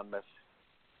maybe Monmouth,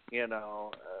 and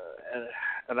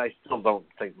I still don't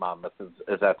think Monmouth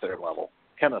is at their level.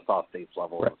 Kennesaw State's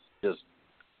level is just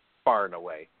far and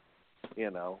away,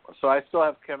 So I still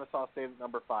have Kennesaw State at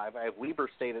number 5. I have Weber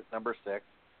State at number 6.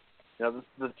 This is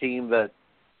a team that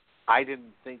I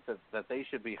didn't think that they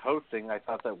should be hosting. I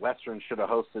thought that Western should have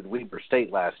hosted Weber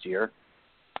State last year.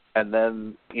 And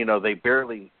then, they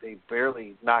barely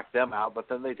knocked them out, but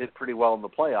then they did pretty well in the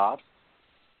playoffs.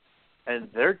 And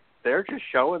they're just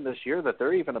showing this year that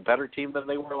they're even a better team than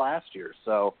they were last year.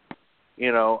 So,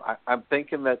 I'm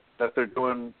thinking that they're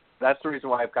doing – that's the reason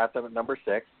why I've got them at number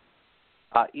 6.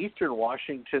 Eastern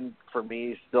Washington, for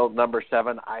me, is still number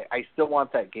 7. I still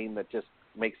want that game that just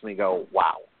makes me go,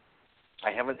 wow. I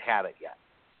haven't had it yet.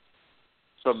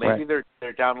 So maybe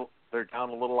they're down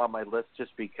a little on my list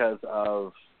just because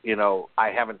of, I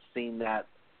haven't seen that.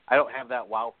 I don't have that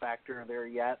wow factor there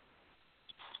yet.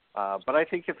 But I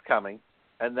think it's coming.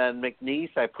 And then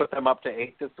McNeese, I put them up to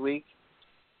 8 this week.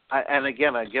 And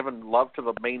again, I've given love to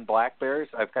the Maine Black Bears.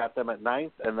 I've got them at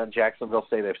 9th. And then Jacksonville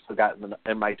State, I've still got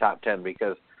in my top 10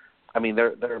 because,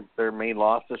 their main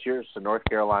loss this year is to North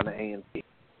Carolina A&T.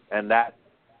 And that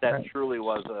truly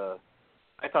was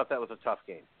I thought that was a tough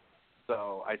game.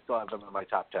 So I still have them in my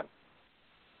top 10.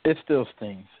 It still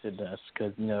stings. It does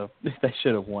because, they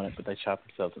should have won it, but they shot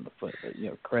themselves in the foot.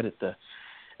 But, credit to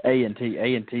A&T.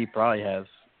 A&T probably has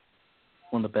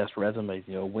one of the best resumes,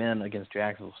 win against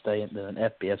Jacksonville State and then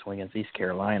an FBS win against East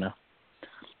Carolina.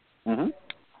 Mm-hmm.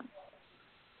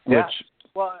 Which,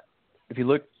 well, if you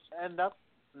look... And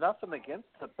nothing against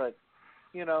it, but,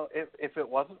 if it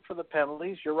wasn't for the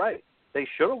penalties, you're right. They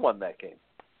should have won that game.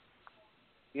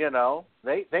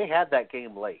 They had that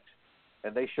game late,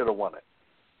 and they should have won it.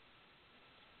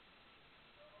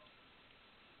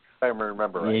 If I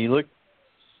remember right. Yeah,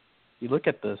 you look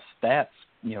at the stats,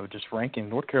 just ranking.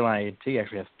 North Carolina A&T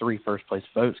actually has 3 first-place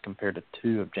votes compared to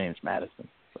 2 of James Madison.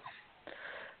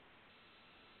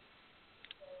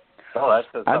 Oh, that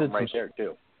says something right there,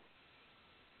 too.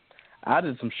 I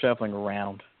did some shuffling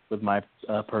around with my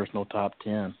personal top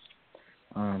 10.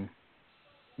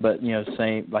 But,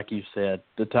 same, like you said,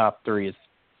 the top 3 is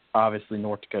obviously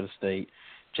North Dakota State,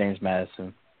 James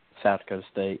Madison, South Dakota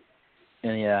State.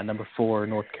 And, number 4,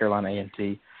 North Carolina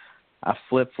A&T. I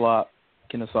flip-flop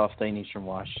Kennesaw State and Eastern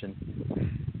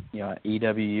Washington.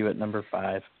 EWU at number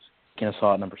 5,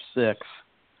 Kennesaw at number 6.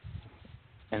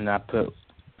 And I put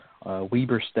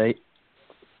Weber State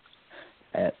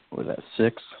at,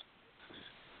 6?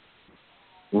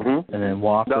 Mm-hmm. And then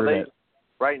Wofford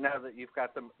right now that you've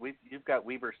got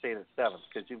Weber State at 7th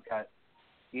because you've got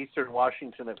Eastern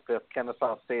Washington at 5th,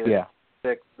 Kennesaw State at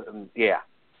 6th, and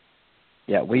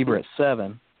Yeah, Weber at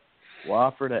 7,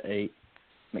 Wofford at 8,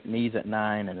 McNeese at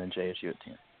 9, and then JSU at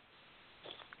 10.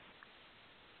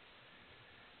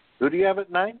 Who do you have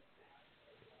at 9?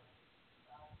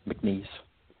 McNeese.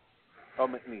 Oh,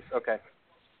 McNeese. Okay.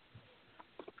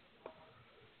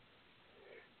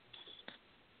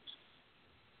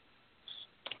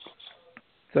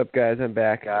 What's up, guys? I'm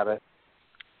back. Got it.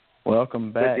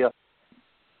 Welcome back. Good deal.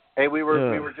 Hey, we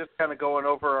were just kind of going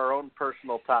over our own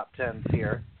personal top 10s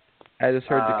here. I just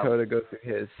heard Dakota go through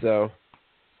his, so.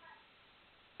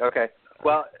 Okay.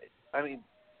 Well, and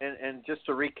just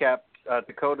to recap,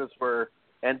 Dakota's were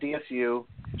NDSU,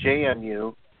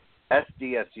 JMU,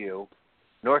 SDSU,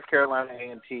 North Carolina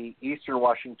A&T, Eastern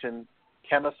Washington,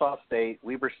 Kennesaw State,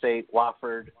 Weber State,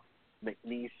 Wofford,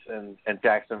 McNeese, and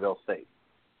Jacksonville State.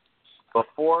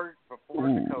 Before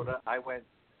Dakota, I went,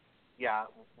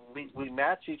 we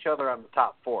match each other on the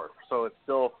top 4. So it's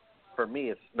still, for me,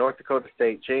 it's North Dakota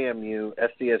State, JMU,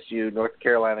 SDSU, North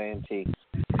Carolina A&T.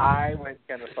 I went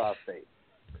Kennesaw State,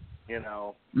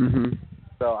 Mm-hmm.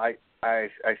 So I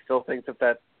still think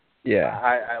that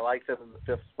I like them in the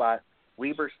 5th spot.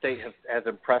 Weber State has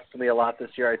impressed me a lot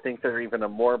this year. I think they're even a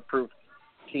more improved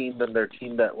team than their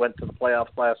team that went to the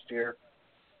playoffs last year.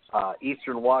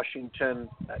 Eastern Washington,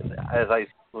 as I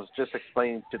was just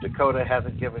explaining to Dakota,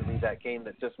 hasn't given me that game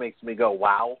that just makes me go,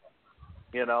 wow.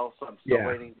 So I'm still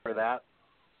waiting for that.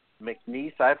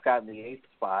 McNeese, I've got in the 8th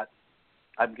spot.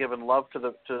 I'm giving love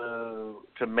to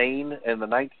Maine in the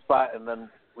 9th spot, and then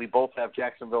we both have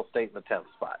Jacksonville State in the 10th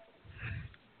spot.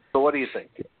 So what do you think?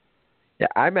 Yeah,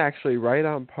 I'm actually right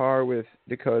on par with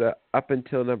Dakota up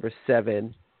until number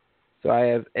 7. So I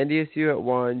have NDSU at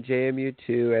 1, JMU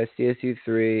 2, SDSU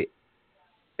 3,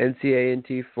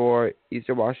 NCA&T 4,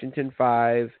 Eastern Washington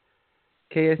 5,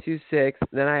 KSU 6.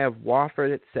 Then I have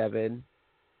Wofford at 7.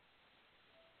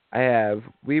 I have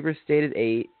Weber State at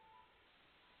 8.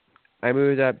 I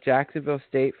moved up Jacksonville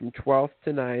State from 12th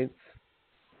to 9th.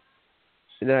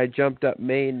 And then I jumped up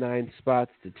Maine 9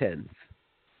 spots to 10th.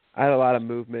 I had a lot of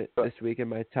movement this week in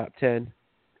my top 10.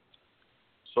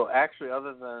 So actually,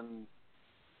 other than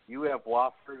you have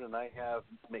Wofford and I have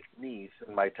McNeese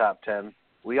in my top 10,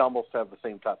 we almost have the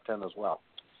same top 10 as well.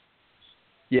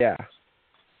 Yeah.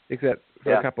 Except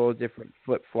for a couple of different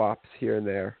flip-flops here and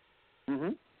there. Mm-hmm.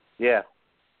 Yeah.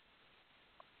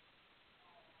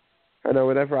 I know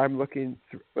whenever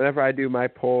I do my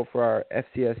poll for our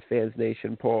FCS Fans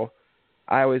Nation poll,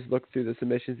 I always look through the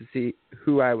submissions to see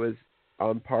who I was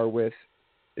on par with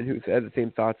and who had the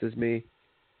same thoughts as me.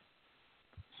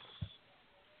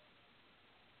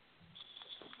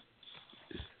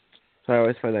 So I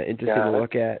always find that interesting to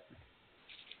look at.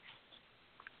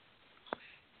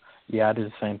 Yeah, I do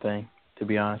the same thing, to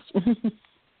be honest.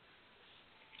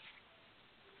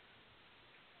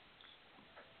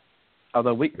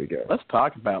 Although let's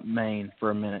talk about Maine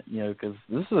for a minute, because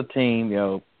this is a team,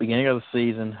 beginning of the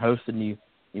season, hosted New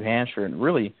Hampshire, and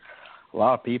really a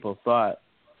lot of people thought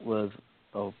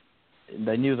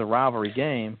they knew it was a rivalry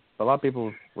game, but a lot of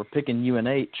people were picking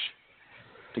UNH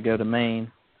to go to Maine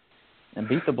and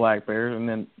beat the Black Bears, and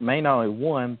then Maine not only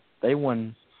won, they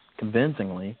won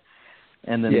convincingly,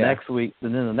 and then the next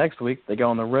week they go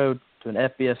on the road to an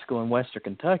FBS school in Western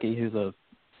Kentucky, who's a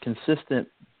consistent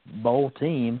bowl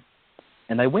team,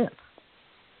 and they win.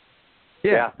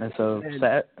 Yeah. And so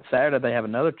Saturday they have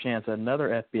another chance at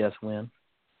another FBS win.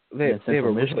 They have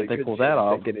a Michigan, they pull that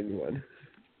off. Getting one.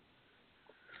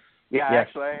 Yeah,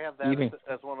 actually, I have that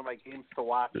as one of my games to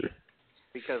watch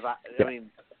because I mean,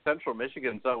 Central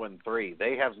Michigan's 0-3.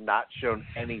 They have not shown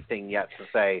anything yet to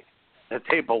say that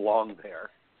they belong there.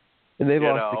 And they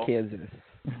lost to Kansas.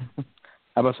 I'm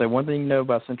about to say one thing you know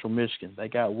about Central Michigan: they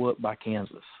got whooped by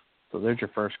Kansas. So there's your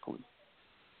first clue.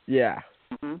 Yeah.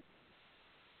 Mm-hmm.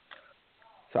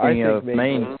 So I think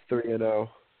Maine 3-0.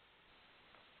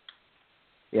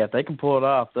 Yeah, if they can pull it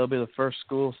off, they'll be the first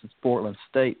school since Portland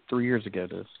State 3 years ago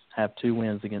to have 2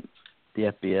 wins against the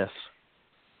FBS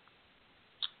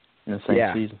in the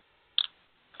same season.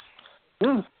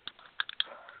 Mm.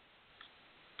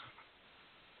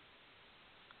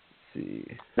 See.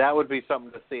 That would be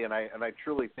something to see, and I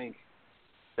truly think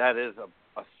that is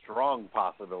a strong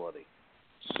possibility.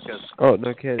 Because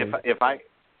no kidding.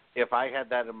 If I had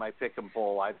that in my pick and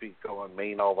poll, I'd be going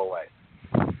Maine all the way.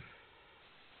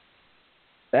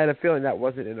 I had a feeling that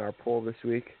wasn't in our poll this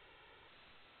week.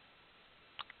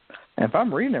 And if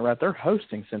I'm reading it right, they're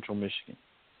hosting Central Michigan.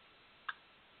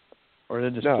 Or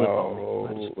did it just flip on me?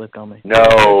 It just flipped on me.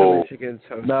 No. Michigan's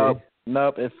hosting.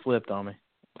 Nope, it flipped on me.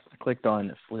 I clicked on it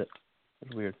and it flipped.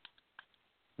 It's weird.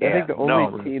 I think the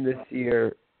only team this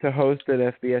year to host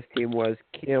an FBS team was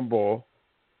Campbell,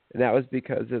 and that was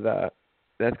because of that's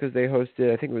because they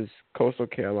hosted, I think it was Coastal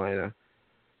Carolina.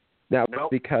 That was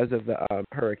because of the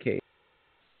hurricane.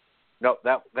 No,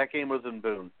 that game was in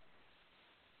Boone.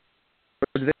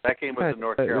 That game was in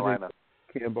North Carolina.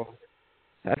 Campbell.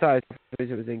 I thought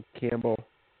it was in Campbell.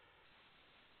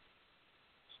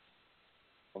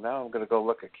 Well, now I'm going to go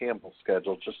look at Campbell's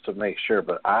schedule just to make sure,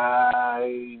 but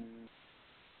I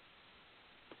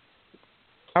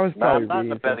was probably not in reading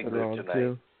the betting something wrong group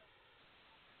too.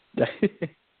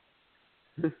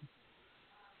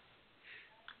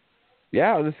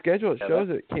 Yeah, on the schedule it shows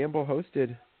that Campbell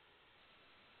hosted.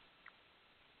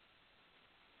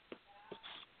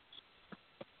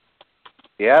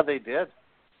 Yeah, they did.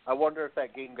 I wonder if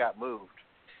that game got moved.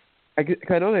 I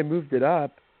know they moved it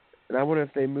up, and I wonder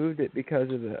if they moved it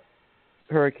because of the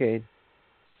hurricane.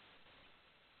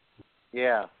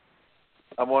 Yeah.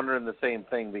 I'm wondering the same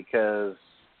thing because,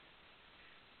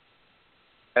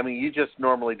 I mean, you just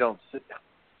normally don't see.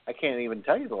 I can't even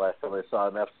tell you the last time I saw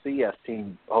an FCS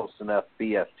team host an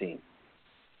FBS team.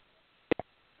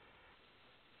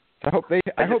 I hope they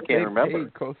remember.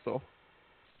 paid Coastal.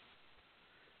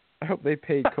 I hope they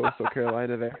paid Coastal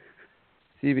Carolina there.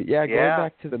 See, but going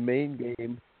back to the main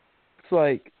game, it's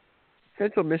like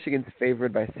Central Michigan's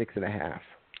favored by 6.5.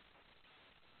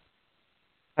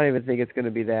 I don't even think it's going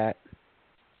to be that.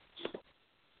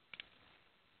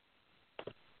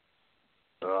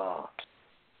 Oh.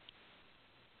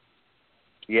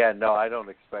 Yeah, no, I don't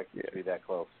expect it to be that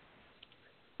close.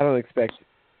 I don't expect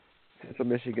Central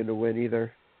Michigan to win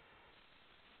either.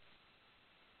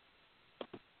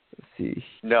 Let's see.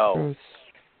 No.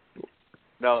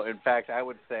 No, in fact, I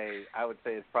would say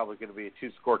it's probably going to be a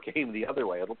 2-score game the other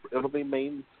way. It'll be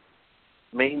Maine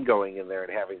going in there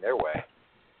and having their way.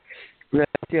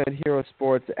 Yeah, on Hero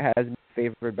Sports, it has been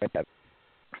favored by 7.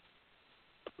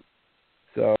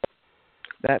 So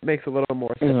that makes a little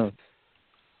more sense.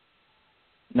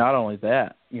 Not only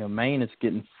that, Maine is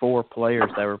getting 4 players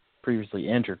that were previously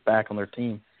injured back on their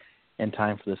team in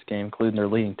time for this game, including their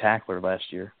leading tackler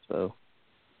last year. So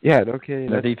yeah, no kidding.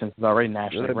 Their defense is already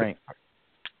nationally ranked.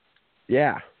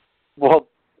 Yeah. Well,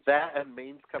 that and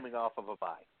Maine's coming off of a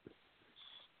bye.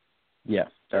 Yeah.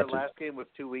 Their last game was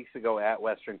 2 weeks ago at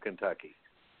Western Kentucky.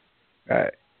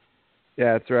 Right.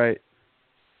 Yeah, that's right.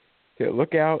 Okay,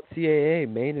 look out, CAA.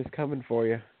 Maine is coming for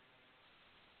you.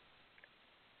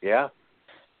 Yeah.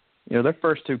 Their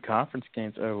first 2 conference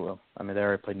games, they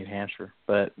already played New Hampshire.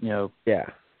 But, yeah,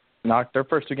 their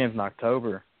first 2 games in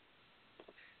October,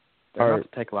 they're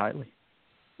not to take lightly.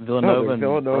 Villanova and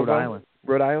Rhode Island.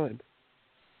 Rhode Island.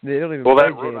 They don't even play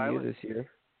JMU Island, this year.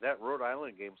 That Rhode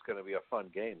Island game's going to be a fun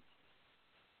game.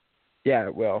 Yeah,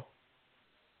 it will.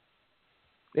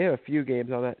 They have a few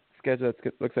games on that schedule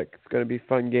that looks like it's going to be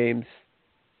fun games.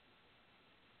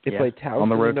 They play Towson on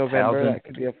the road in November. Towson. That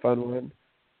could be a fun one.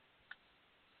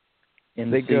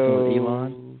 They go with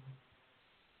Elon.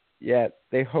 Yeah,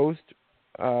 they host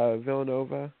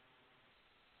Villanova.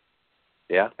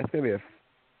 Yeah, that's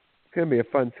gonna be a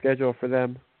fun schedule for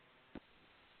them.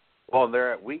 Well,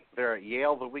 they're at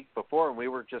Yale the week before,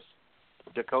 and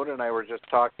Dakota and I were just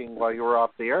talking while you were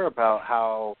off the air about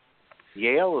how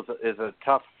Yale is a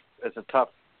tough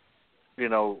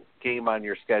game on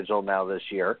your schedule now this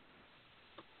year.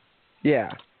 Yeah.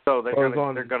 So they're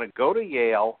going to go to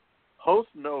Yale, host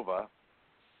Nova,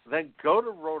 then go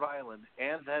to Rhode Island,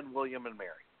 and then William and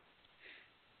Mary.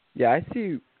 Yeah, I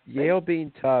see Yale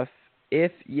being tough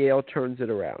if Yale turns it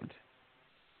around.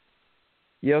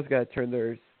 Yale's got to turn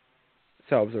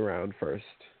themselves around first.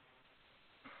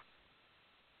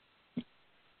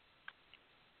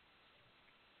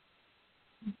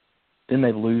 Didn't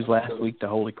they lose last week to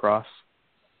Holy Cross?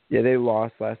 Yeah, they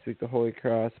lost last week to Holy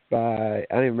Cross by, I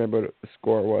don't even remember what the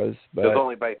score was. But it was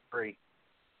only by 3.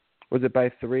 Was it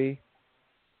by 3?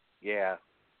 Yeah.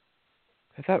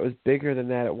 I thought it was bigger than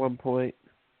that at one point.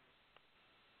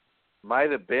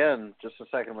 Might have been. Just a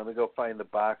second. Let me go find the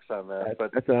box on that.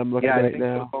 But that's what I'm looking right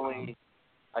now.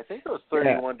 I think it was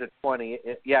 31 to 20.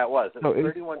 Yeah, it was. It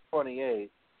was 31-28.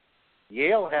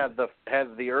 Yale had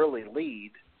the early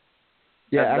lead.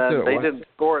 Yeah, and then they didn't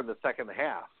score in the second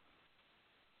half.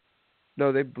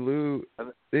 No, they blew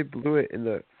it in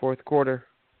the fourth quarter.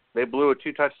 They blew a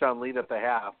 2-touchdown lead at the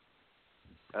half,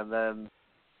 and then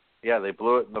they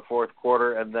blew it in the fourth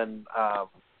quarter, and then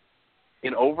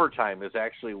in overtime is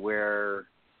actually where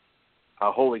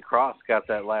Holy Cross got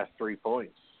that last 3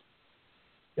 points.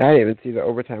 I didn't even see the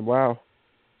overtime. Wow.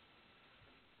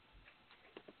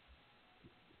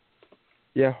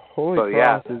 Yeah, Holy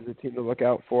Cross is the team to look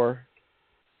out for.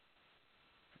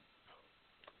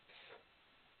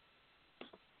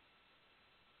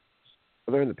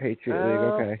 They're in the Patriot League,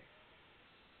 okay.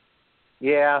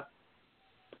 Yeah.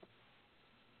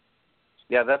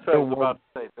 Yeah, that's what I was about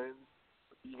to say.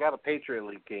 You got a Patriot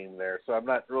League game there, so I'm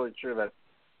not really sure that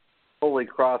Holy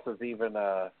Cross is even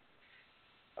a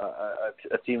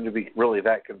team to be really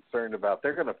that concerned about.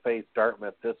 They're going to face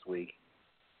Dartmouth this week.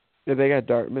 Yeah, they got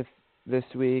Dartmouth this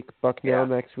week, Bucknell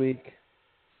next week.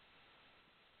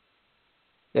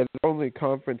 Yeah, the only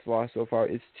conference loss so far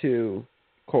is to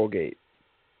Colgate.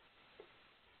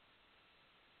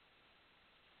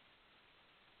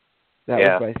 That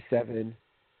was by 7.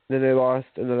 Then they lost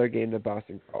another game to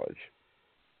Boston College.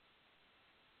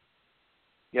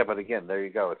 Yeah, but again, there you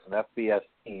go. It's an FBS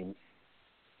team.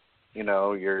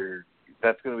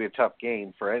 That's going to be a tough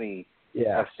game for any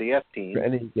FCS team. For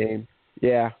any game,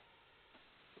 yeah.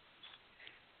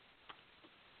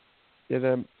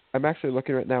 Yeah, I'm actually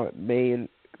looking right now at Maine,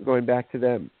 going back to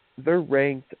them. They're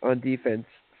ranked on defense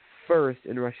first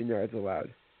in rushing yards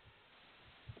allowed.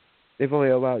 They've only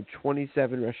allowed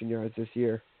 27 rushing yards this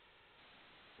year.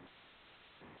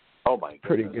 Oh, my goodness.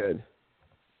 Pretty good.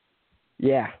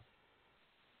 Yeah.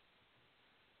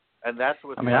 And that's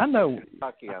with I know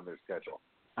Kentucky on their schedule.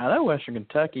 I know Western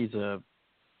Kentucky's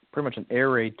pretty much an air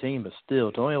raid team, but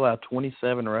still, to only allow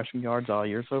 27 rushing yards all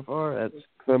year so far,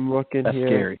 I'm looking that's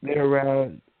here.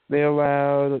 Scary. They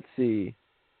allowed, let's see,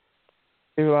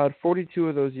 They allowed 42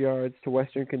 of those yards to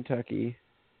Western Kentucky.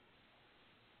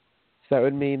 So that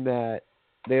would mean that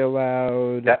they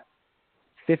allowed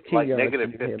 15 like yards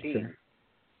negative to New 15. Hampshire.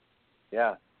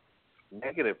 Yeah,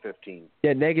 negative 15.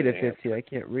 Yeah, negative 15. I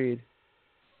can't read.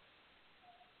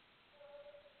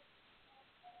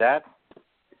 That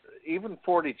even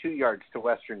 42 yards to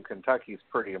Western Kentucky is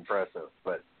pretty impressive,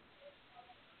 but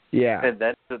yeah, and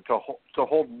then to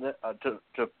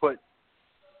put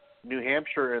New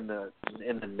Hampshire in the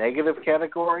negative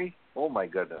category. Oh my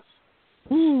goodness.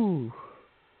 Whew.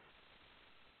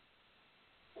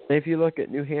 If you look at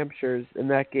New Hampshire's in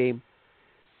that game,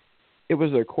 it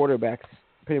was their quarterbacks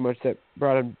pretty much that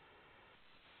brought them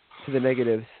to the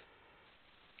negatives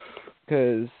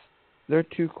because their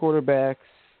two quarterbacks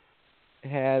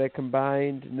had a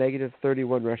combined negative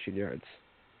 31 rushing yards.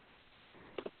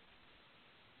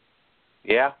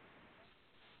 Yeah.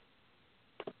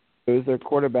 It was their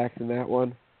quarterbacks in that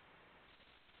one.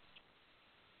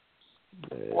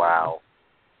 Wow.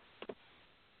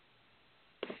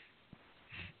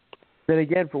 Then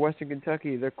again, for Western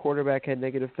Kentucky, their quarterback had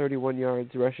negative 31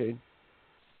 yards rushing.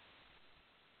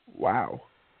 Wow.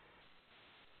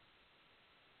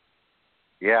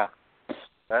 Yeah.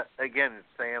 That, again, it's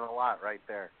saying a lot right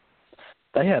there.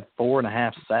 They had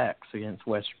 4.5 sacks against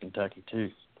Western Kentucky, too.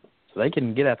 So they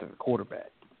can get after the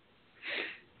quarterback.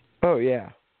 Oh,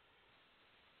 yeah.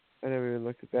 I never even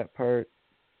looked at that part.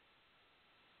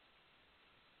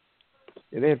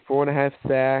 Yeah, they had 4.5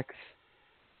 sacks.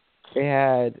 They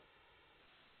had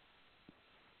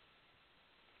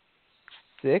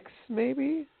 6,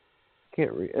 maybe?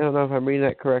 Can't read. I don't know if I'm reading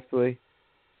that correctly.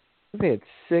 I think they had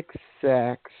 6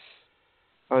 sacks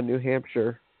on New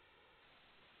Hampshire.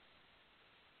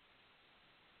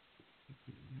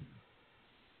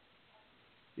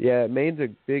 Yeah, Maine's a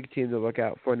big team to look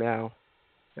out for now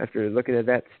after looking at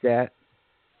that stat.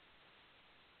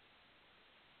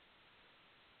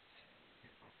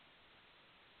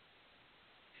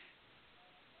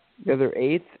 Yeah, they're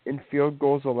 8th in field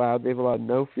goals allowed. They've allowed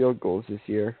no field goals this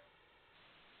year.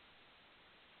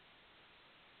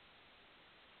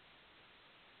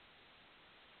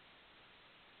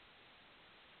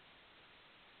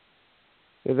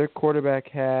 Yeah, their quarterback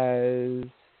has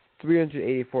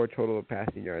 384 total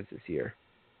passing yards this year.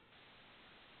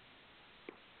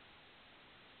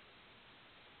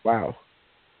 Wow.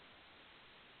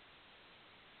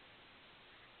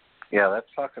 Yeah, that's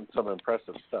talking some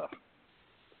impressive stuff.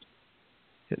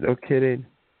 No kidding.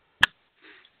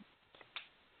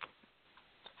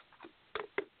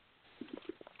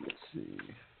 Let's see.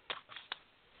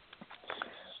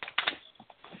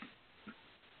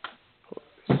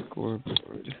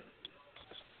 Scoreboard.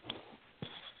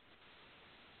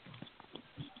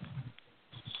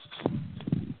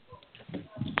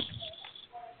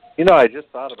 You know, I just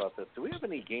thought about this. Do we have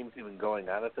any games even going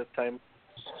on at this time?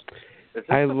 Is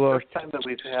this first time that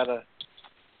we've had a...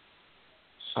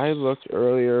 I looked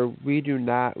earlier. We do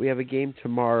not. We have a game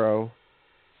tomorrow.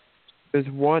 There's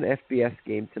one FBS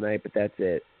game tonight, but that's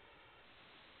it.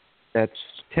 That's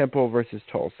Temple versus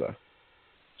Tulsa.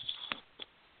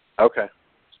 Okay.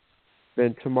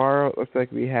 Then tomorrow it looks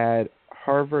like we had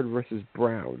Harvard versus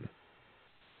Brown.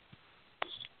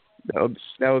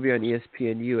 That will be on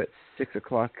ESPNU at 6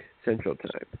 o'clock Central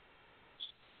Time.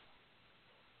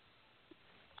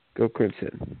 Go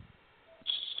Crimson.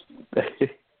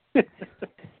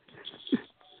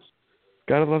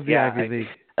 Gotta love the Ivy League.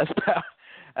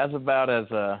 That's about as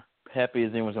happy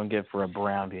as anyone's going to get for a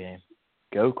Brown game.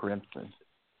 Go Crimson.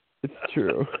 It's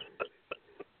true.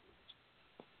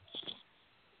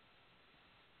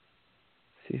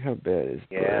 See how bad is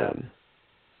Brown.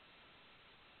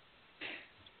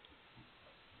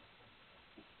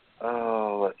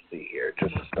 Oh, let's see here.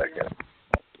 Just a second.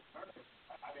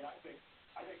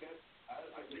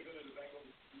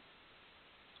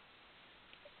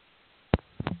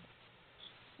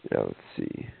 Yeah, let's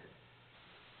see.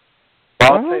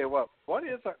 Well, I'll tell you what. What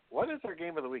is our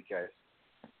game of the week, guys?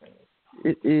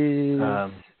 It is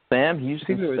Sam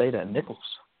Houston State at Nicholls.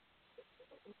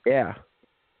 Yeah.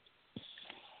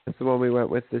 That's the one we went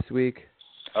with this week.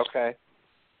 Okay.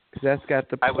 Because that's got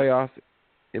the playoff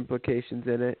implications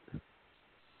in it.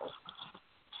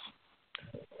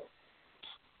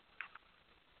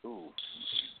 Ooh.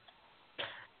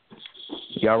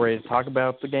 Y'all ready to talk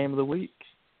about the game of the week?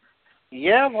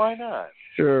 Yeah, why not?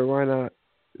 Sure, why not?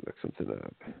 Look something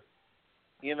up.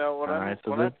 You know, when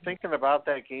I'm thinking about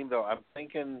that game, though, I'm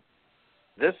thinking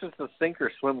this is the sink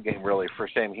or swim game, really, for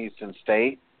Sam Houston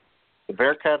State. The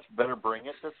Bearcats better bring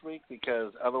it this week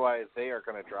because otherwise they are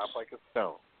going to drop like a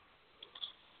stone.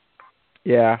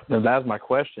 Yeah. No, that was my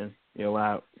question.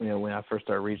 When I first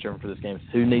started researching for this game,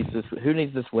 who needs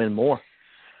this win more?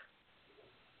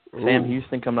 Ooh. Sam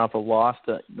Houston coming off a loss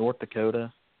to North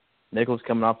Dakota, Nicholls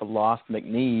coming off a loss to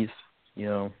McNeese.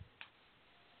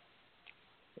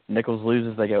 Nicholls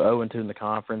loses, they go 0-2 in the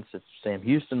conference. If Sam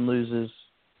Houston loses,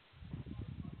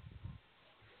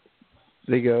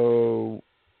 they go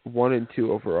 1-2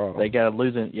 overall. They got a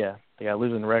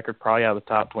losing record, probably out of the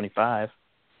top 25.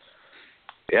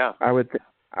 Yeah, I would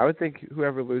think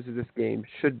whoever loses this game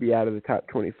should be out of the top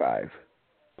 25.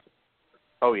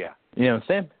 Oh yeah.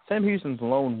 Sam Houston's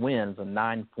lone win is a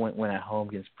 9-point win at home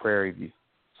against Prairie View.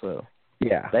 So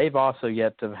yeah, they've also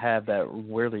yet to have that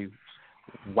really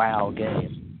wow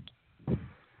game.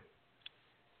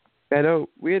 I know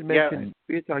we had mentioned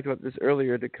we had talked about this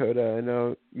earlier, Dakota. I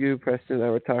know you, Preston, and I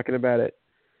were talking about it.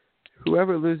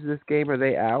 Whoever loses this game, are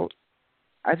they out?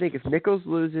 I think if Nicholls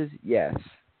loses, yes.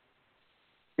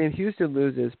 If Houston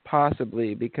loses,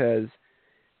 possibly, because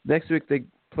next week they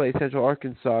play Central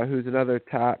Arkansas, who's another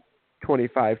top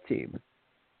 25 team.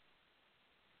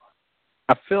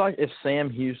 I feel like if Sam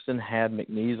Houston had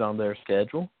McNeese on their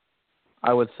schedule,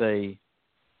 I would say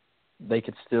they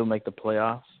could still make the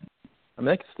playoffs. I mean,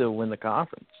 they could still win the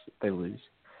conference if they lose.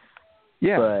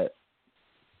 Yeah. But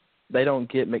they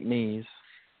don't get McNeese.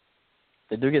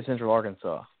 They do get Central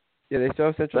Arkansas. Yeah, they still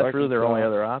have Central Arkansas. That's really their only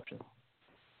other option.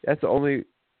 That's the only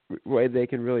way they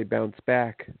can really bounce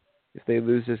back if they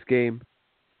lose this game.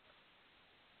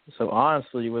 So,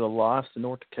 honestly, with a loss to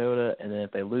North Dakota and then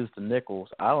if they lose to Nicholls,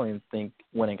 I don't even think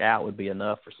winning out would be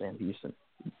enough for Sam Houston,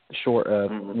 short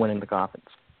of winning the conference.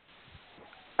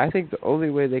 I think the only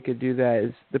way they could do that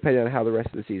is depending on how the rest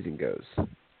of the season goes.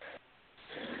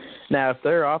 Now, if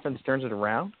their offense turns it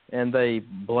around and they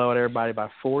blow out everybody by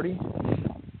 40,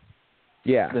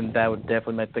 then that would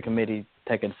definitely make the committee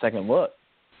take a second look,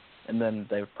 and then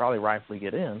they would probably rightfully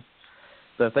get in.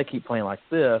 So if they keep playing like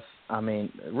this, I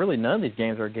mean, really none of these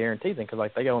games are guaranteed because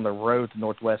like they go on the road to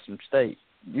Northwestern State.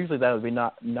 Usually that would be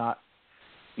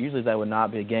usually that would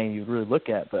not be a game you'd really look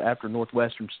at, but after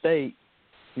Northwestern State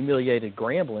humiliated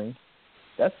Grambling,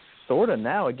 that's sort of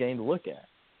now a game to look at.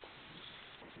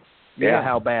 You know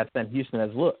how bad Sam Houston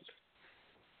has looked.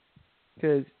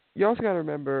 Because you also got to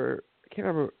remember, I can't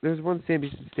remember, there's one Sam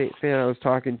Houston State fan I was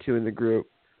talking to in the group.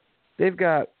 They've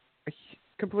got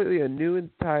completely a new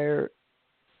entire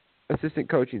assistant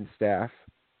coaching staff.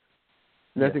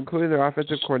 And that's including their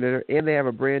offensive coordinator, and they have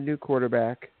a brand new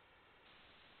quarterback.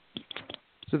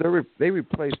 So they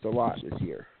replaced a lot this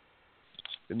year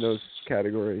in those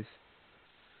categories.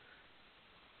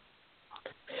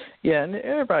 Yeah, and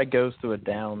everybody goes through a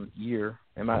down year.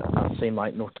 It might not seem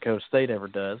like North Dakota State ever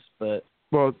does, but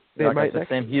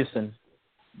Sam Houston,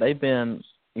 they've been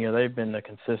a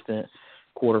consistent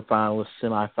quarterfinalist,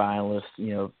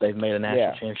 semifinalist. They've made a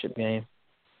national championship game.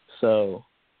 So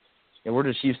we're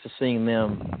just used to seeing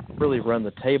them really run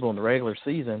the table in the regular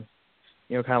season.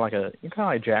 Kind of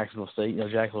like Jacksonville State.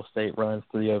 Jacksonville State runs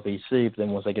through the OVC, but then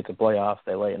once they get to playoffs,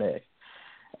 they lay an egg.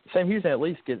 Sam Houston at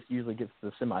least usually gets to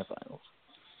the semifinals.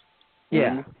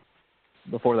 Yeah.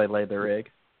 Before they lay their egg.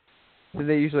 And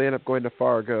they usually end up going to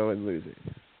Fargo and losing.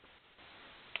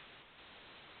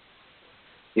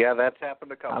 Yeah, that's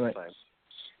happened a couple times.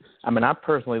 I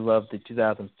personally love the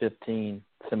 2015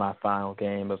 semifinal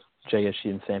game of JSU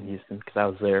and Sam Houston because I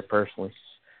was there personally.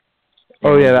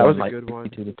 Oh, yeah, that was a good one.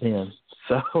 52-10.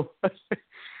 So.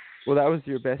 Well, that was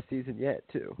your best season yet,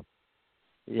 too.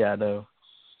 Yeah, I know.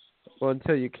 Well,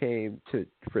 until you came to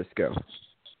Frisco.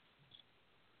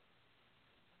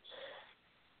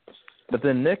 But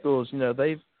then Nicholls,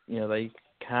 they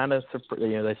kind of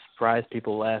they surprised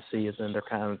people last season.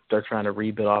 They're trying to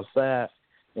rebuild off that,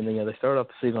 and then they started off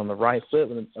the season on the right foot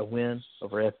with a win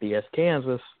over FBS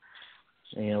Kansas.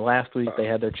 And last week they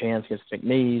had their chance against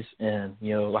McNeese, and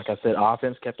like I said,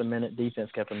 offense kept them in it,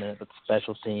 defense kept them in it, but the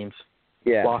special teams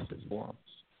lost it for them.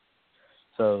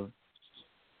 So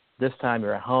this time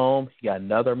you're at home, you got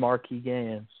another marquee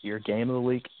game, your game of the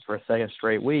week for a second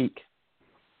straight week.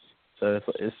 So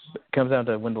it comes down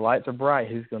to when the lights are bright,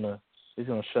 who's gonna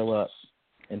show up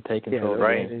and take control of the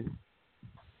game.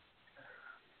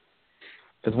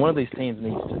 Because one of these teams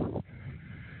needs to.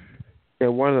 Yeah,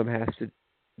 one of them has to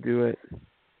do it.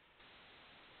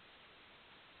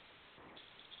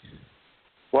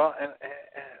 Well, and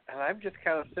I'm just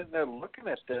kind of sitting there looking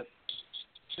at this,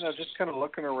 just kind of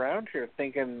looking around here,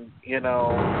 thinking,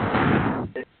 now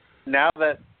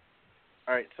that.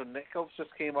 All right, so Nicholls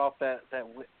just came off that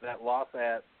loss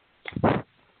at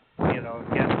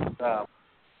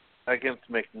against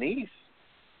McNeese.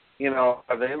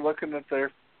 Are they looking at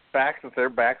their backs? That their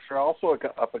backs are also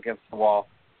up against the wall,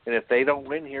 and if they don't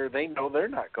win here, they know they're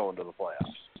not going to the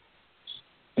playoffs.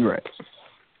 Right.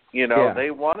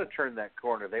 They want to turn that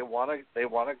corner. They want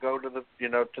to go to the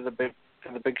to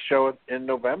the big show in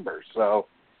November. So,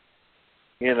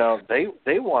 they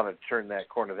want to turn that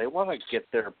corner. They want to get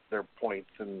their points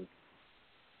and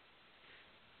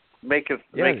make a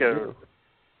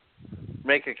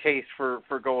case for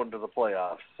going to the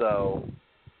playoffs. So,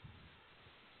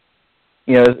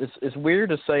 it's weird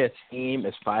to say a team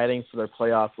is fighting for their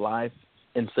playoff life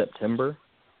in September,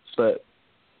 but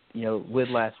with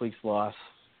last week's loss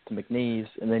to McNeese,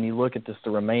 and then you look at the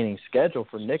remaining schedule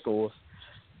for Nicholls,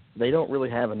 they don't really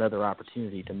have another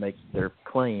opportunity to make their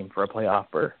claim for a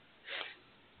playoff berth.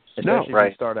 Especially if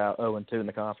you start out 0-2 in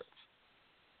the conference.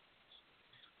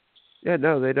 Yeah,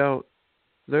 no, they don't.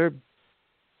 Their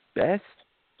best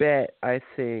bet, I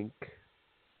think. Let's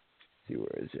see,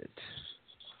 where is it?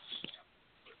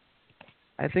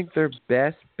 I think their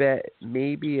best bet,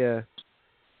 maybe a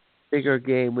bigger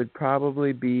game, would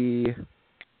probably be.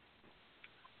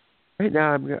 Right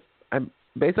now, I'm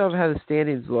based off of how the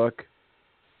standings look.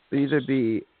 It would either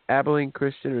be Abilene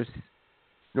Christian or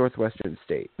Northwestern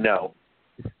State. No.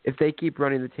 If they keep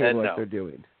running the table like they're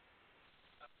doing.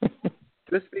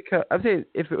 Just because I'm saying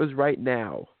if it was right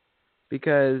now,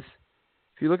 because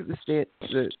if you look at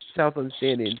the Southland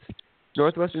standings,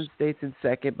 Northwestern State's in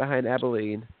second behind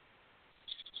Abilene,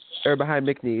 or behind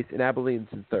McNeese, and Abilene's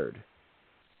in third.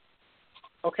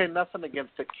 Okay, nothing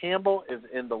against it. Campbell is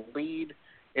in the lead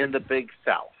in the Big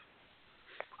South.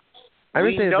 I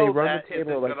would say if they run the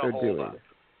table like they're doing.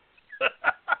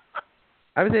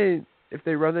 I would say if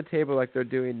they run the table like they're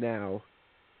doing now,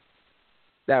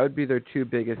 that would be their two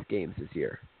biggest games this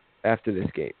year after this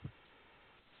game.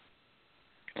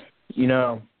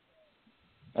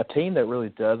 A team that really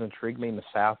does intrigue me in the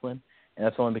Southland, and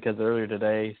that's only because earlier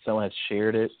today someone had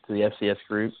shared it to the FCS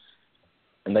group,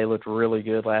 and they looked really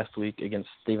good last week against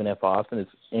Stephen F. Austin.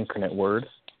 It's Incarnate Word.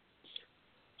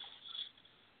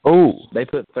 Oh. They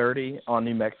put 30 on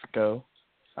New Mexico.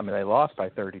 I mean, they lost by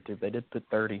 32. They did put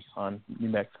 30 on New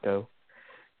Mexico.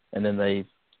 And then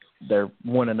they're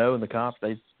 1-0 in the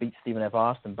conference. They beat Stephen F.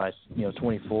 Austin by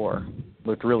 24.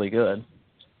 Looked really good.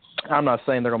 I'm not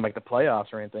saying they're going to make the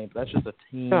playoffs or anything, but that's just a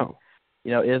team. No.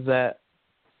 Is that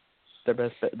their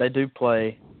best bet? They do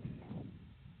play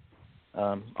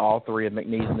all three of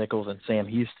McNeese, Nicholls, and Sam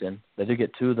Houston. They do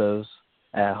get two of those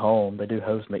at home. They do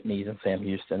host McNeese and Sam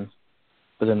Houston.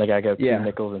 But then they got to go 2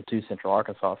 Nicholls and 2 Central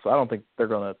Arkansas. So I don't think they're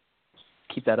going to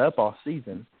keep that up all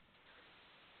season.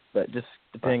 But just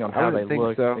depending on how they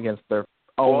look against their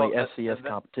only FCS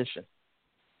competition.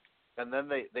 And then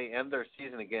they end their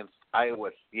season against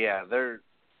Iowa. Yeah, they're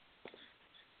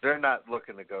not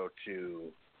looking to go to.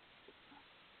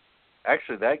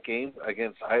 Actually, that game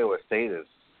against Iowa State is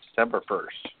December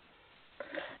 1st.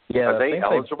 Yeah, are they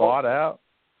eligible? They bought out.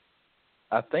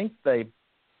 I think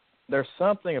there's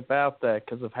something about that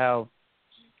because of how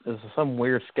there's some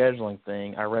weird scheduling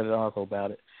thing. I read an article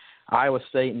about it. Iowa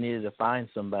State needed to find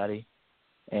somebody,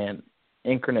 and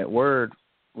Incarnate Word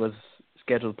was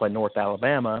scheduled to play North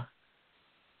Alabama,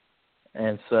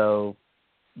 and so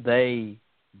they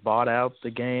bought out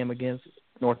the game against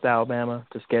North Alabama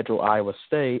to schedule Iowa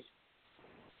State,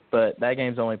 but that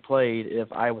game's only played if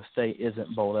Iowa State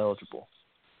isn't bowl eligible.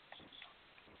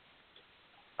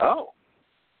 Oh.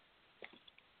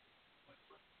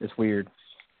 It's weird.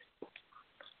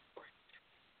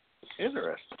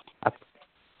 Interesting.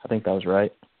 I think that was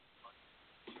right.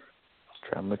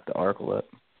 Try and look the article up.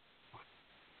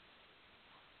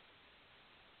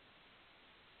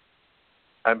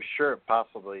 I'm sure it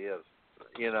possibly is.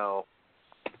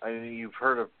 I mean, you've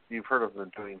heard of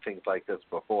them doing things like this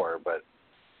before, but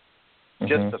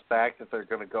just the fact that they're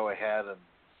going to go ahead and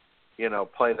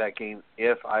play that game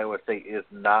if Iowa State is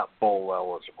not bowl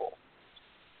eligible.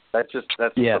 That's a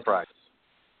surprise.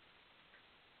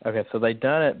 Okay, so they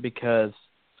done it because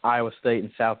Iowa State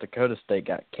and South Dakota State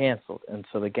got canceled, and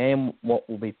so the game will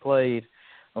be played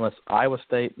unless Iowa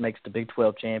State makes the Big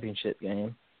 12 championship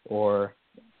game or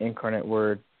Incarnate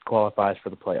Word qualifies for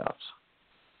the playoffs.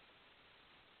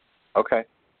 Okay.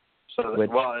 So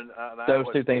those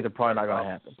two things are probably not going to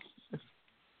happen.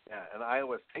 Yeah, and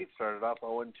Iowa State started off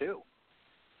 0-2.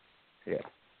 Yeah.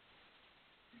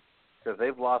 Because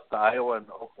they've lost to Iowa and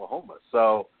Oklahoma.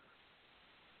 So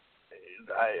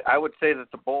I would say that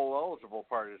the bowl eligible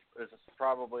part is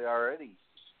probably already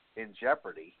in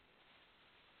jeopardy.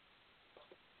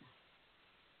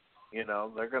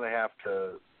 They're going to have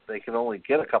to – they can only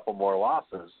get a couple more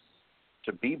losses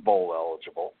to be bowl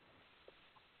eligible.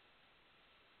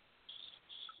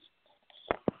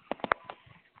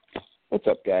 What's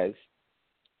up, guys?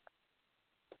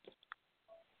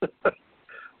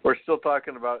 We're still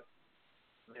talking about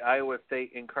the Iowa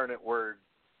State Incarnate Word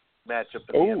matchup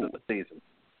at the end of the season.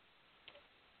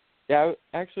 Yeah,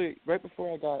 actually, right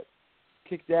before I got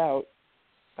kicked out,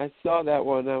 I saw that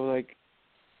one, and I was like,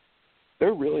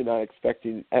 they're really not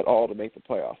expecting at all to make the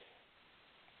playoffs.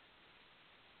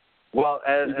 Well,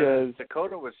 as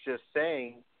Dakota was just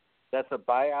saying, that's a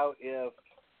buyout if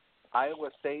Iowa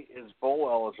State is bowl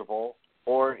eligible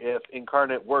or if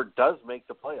Incarnate Word does make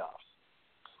the playoffs.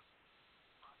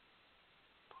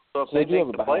 So if they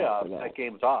make the playoffs, that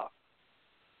game's off.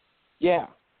 Yeah,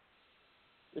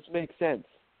 which makes sense.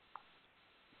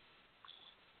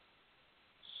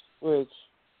 Which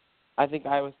I think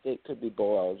Iowa State could be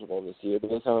bowl eligible this year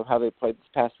based on how they played this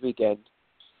past weekend.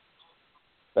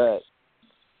 But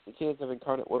the chance of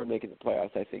Incarnate Word making the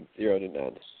playoffs, I think, 0 to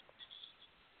none.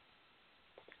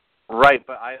 Right,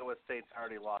 but Iowa State's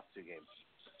already lost 2 games.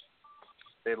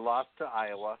 They lost to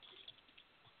Iowa,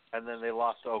 and then they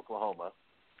lost to Oklahoma.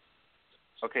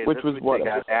 Okay, which was what? They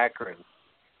got Akron.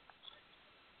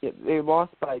 Yeah, they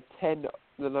lost by 10.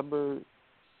 I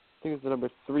think it's the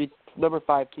number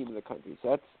 5 team in the country. So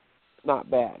that's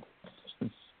not bad.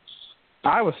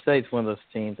 Iowa State's one of those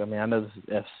teams. I mean, I know this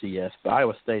is FCS, but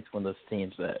Iowa State's one of those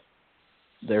teams that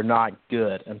they're not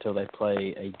good until they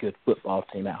play a good football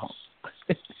team at home.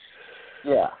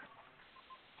 Yeah.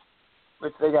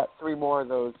 Which they got 3 more of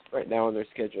those right now on their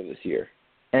schedule this year.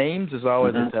 Ames is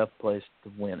always a tough place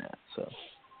to win at. So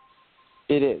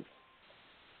it is.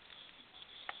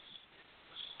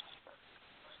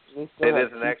 It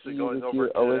isn't actually going over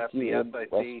to OSU and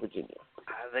FCS, West Virginia.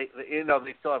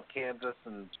 They still have Kansas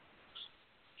and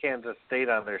Kansas State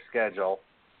on their schedule.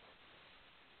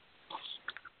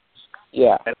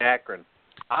 Yeah. And Akron.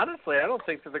 Honestly, I don't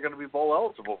think that they're going to be bowl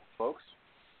eligible, folks.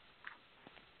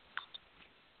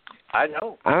 I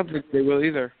don't. I don't think they will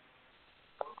either.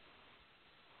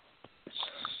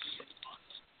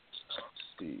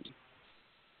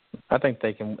 I think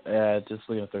they can, just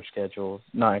looking at their schedule,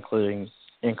 not including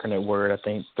Incarnate Word, I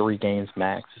think 3 games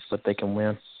max is what they can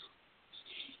win.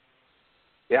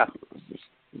 Yeah.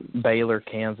 Baylor,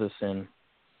 Kansas, and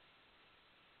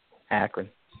Akron.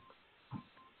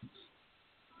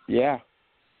 Yeah.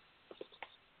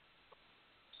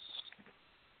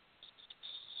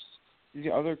 The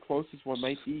other closest one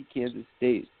might be Kansas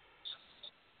State.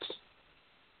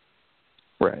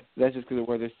 Right. That's just because of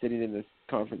where they're sitting in the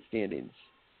conference standings.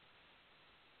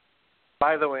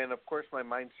 By the way, and of course my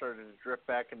mind started to drift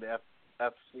back into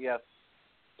FCS.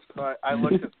 So I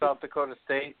looked at South Dakota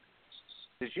State.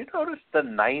 Did you notice the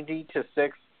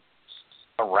 90-6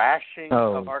 thrashing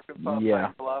of Arkansas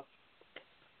Pine Bluff?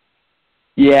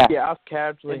 Yeah. Yeah, I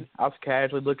was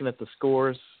casually looking at the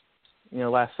scores,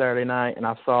 last Saturday night, and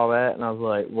I saw that, and I was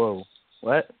like, whoa,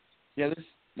 what? Yeah,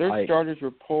 their starters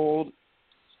were pulled.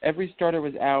 Every starter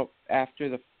was out after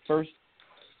the first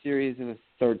series in the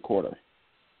third quarter.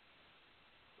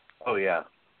 Oh, yeah.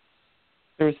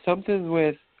 There was something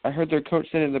with, I heard their coach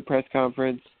said in the press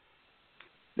conference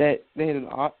that they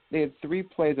had 3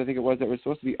 plays, I think it was, that were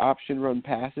supposed to be option run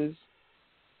passes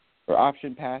or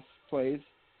option pass plays,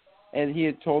 and he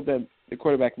had told them, the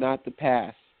quarterback, not to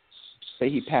pass, but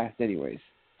he passed anyways.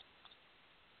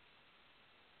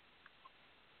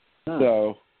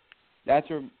 So that's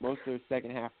where most of their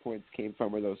second half points came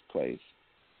from, were those plays.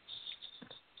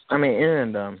 I mean,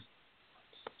 and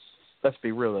let's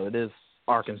be real, though. It is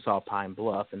Arkansas Pine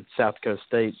Bluff, and South Dakota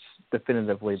State's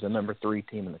definitively the number 3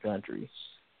 team in the country.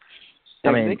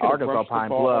 I mean, Arkansas Pine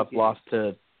Bluff lost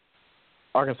to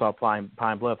Arkansas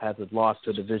Pine Bluff has lost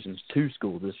to a Division II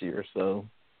school this year. So,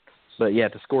 but yeah,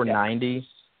 to score 90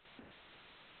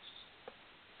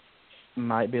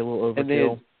 might be a little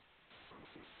overkill.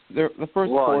 The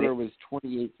first quarter was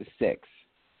 28-6.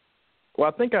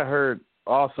 Well, I think I heard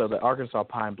also that Arkansas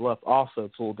Pine Bluff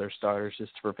also pulled their starters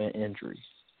just to prevent injuries.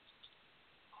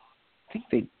 I think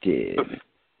they did.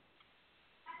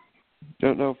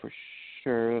 Don't know for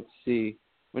sure. Let's see.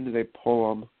 When did they pull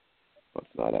them? Oh,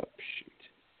 it's not up. Shoot.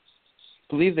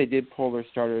 I believe they did pull their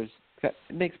starters. It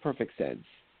makes perfect sense.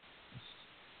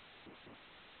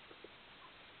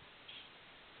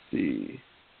 Let's see.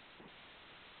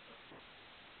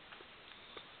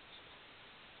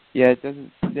 Yeah, it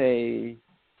doesn't say.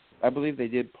 I believe they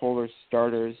did pull their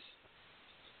starters.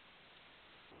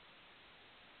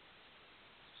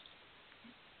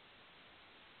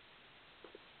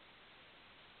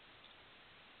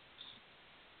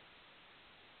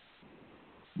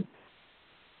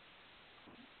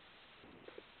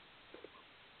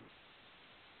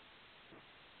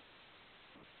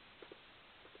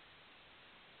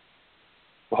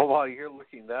 Well, while you're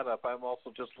looking that up, I'm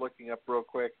also just looking up real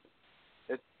quick.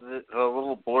 It's the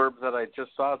little blurb that I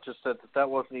just saw just said that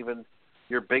wasn't even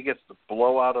your biggest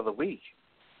blowout of the week.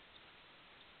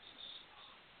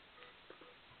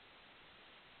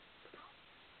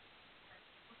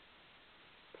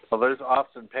 Well, there's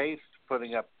Austin Pace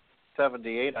putting up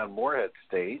 78 on Morehead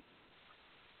State.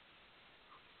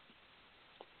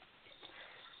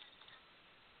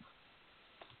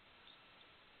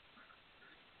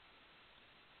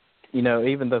 You know,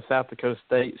 even though South Dakota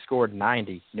State scored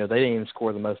 90, you know, they didn't even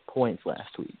score the most points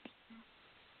last week.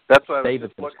 That's what I was Davidson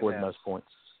just looking scored at. the most points.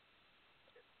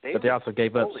 Davidson, but they also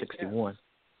gave up 61.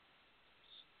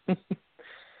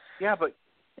 Yeah, but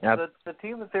the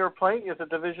team that they were playing is a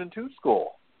Division II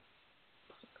school.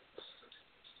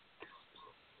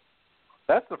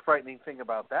 That's the frightening thing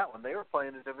about that one. They were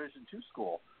playing a Division II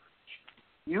school.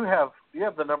 You have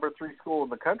the number 3 school in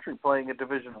the country playing a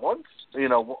Division I,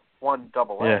 one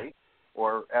AA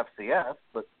or FCS,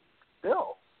 but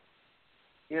still,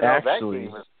 actually, that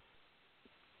game is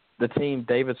the team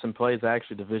Davidson plays is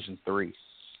actually Division III.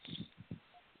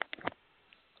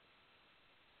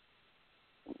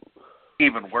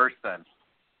 even worse then.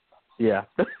 Yeah.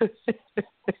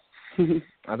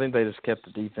 I think they just kept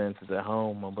the defenses at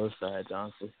home on both sides,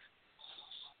 honestly.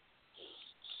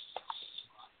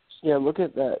 Yeah, look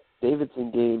at that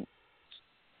Davidson game.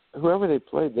 Whoever they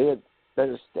played, they had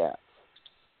better stats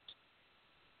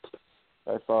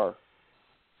by far.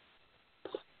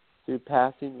 Through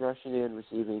passing, rushing, and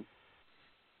receiving.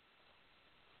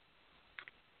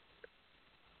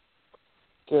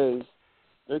 Because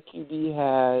their QB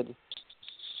had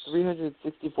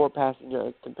 364 passing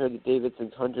yards compared to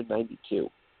Davidson's 192.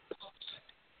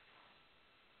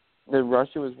 Then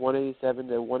rushing was 187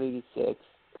 to 186.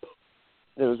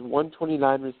 There was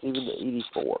 129 receiving to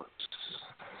 84.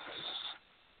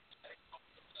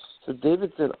 So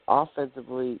Davidson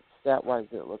offensively, stat-wise,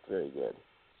 didn't look very good.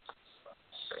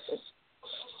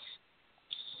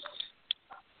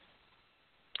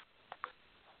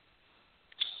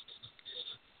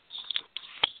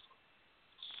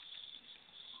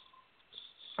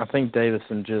 I think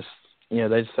Davidson just, they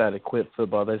decided to quit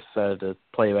football. They decided to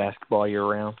play basketball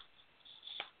year-round.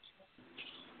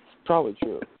 Probably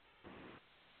true.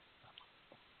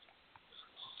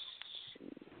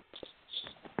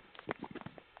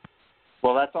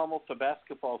 Well, that's almost a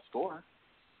basketball score.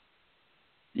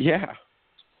 Yeah.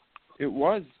 It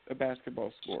was a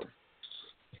basketball score.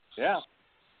 Yeah.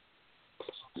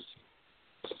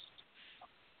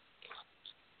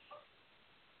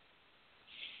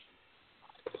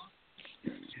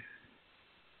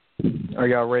 Are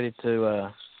y'all ready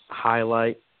to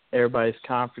highlight everybody's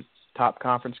top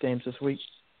conference games this week?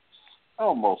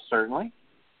 Oh, most certainly.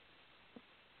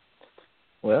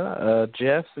 Well,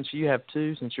 Jeff, since you have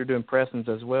two, since you're doing Preston's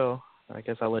as well, I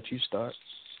guess I'll let you start.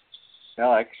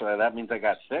 Well, actually, that means I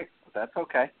got 6, but that's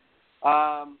okay.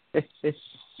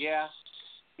 Yeah.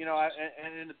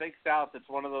 And in the Big South, it's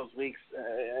one of those weeks,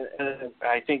 and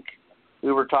I think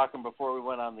we were talking before we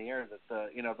went on the air that,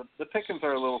 the pickings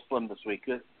are a little slim this week.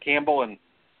 Campbell and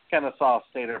Kennesaw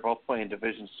State are both playing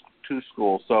Division II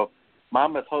schools, so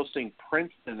Monmouth hosting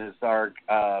Princeton is our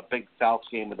Big South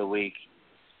game of the week.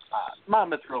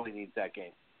 Monmouth really needs that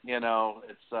game.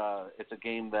 It's a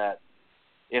game that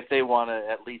if they want to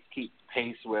at least keep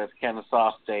pace with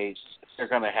Kennesaw State, they're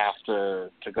going to have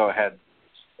to go ahead.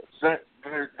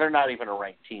 They're not even a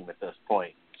ranked team at this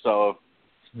point. So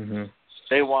if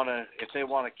they want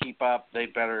to keep up, they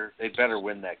better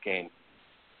win that game.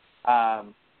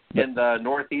 In the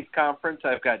Northeast Conference,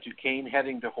 I've got Duquesne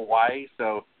heading to Hawaii.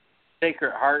 So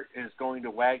Sacred Heart is going to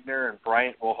Wagner, and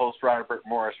Bryant will host Robert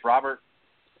Morris. Robert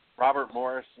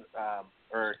Morris,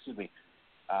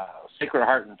 Sacred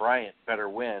Heart and Bryant better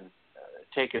win.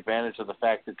 Take advantage of the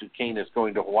fact that Duquesne is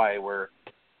going to Hawaii, where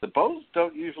the Bows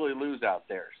don't usually lose out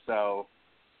there. So,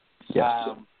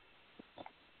 the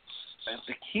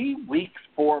key Week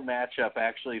 4 matchup,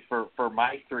 actually, for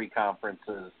my 3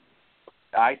 conferences,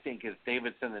 I think is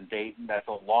Davidson and Dayton. That's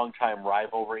a long-time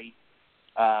rivalry.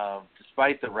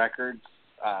 Despite the records,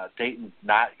 Dayton's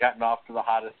not gotten off to the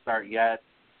hottest start yet.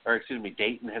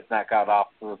 Dayton has not got off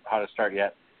to the hottest start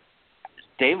yet.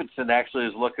 Davidson actually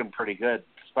is looking pretty good.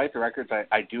 Despite the records,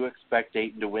 I do expect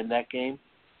Dayton to win that game.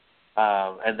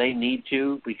 And they need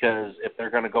to, because if they're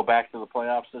going to go back to the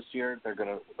playoffs this year, they're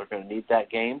going to need that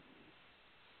game.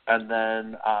 And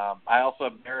then I also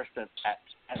have Marist at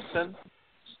Stetson.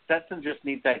 Stetson just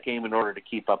needs that game in order to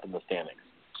keep up in the standings.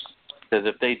 Because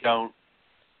if they don't,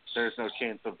 there's no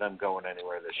chance of them going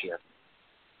anywhere this year.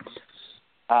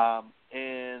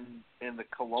 In the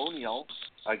Colonial,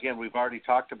 again, we've already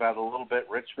talked about a little bit.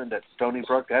 Richmond at Stony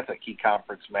Brook, that's a key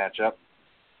conference matchup.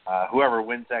 Whoever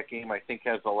wins that game, I think,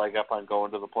 has a leg up on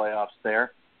going to the playoffs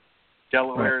there.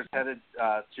 Delaware is headed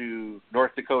to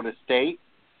North Dakota State.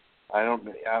 I don't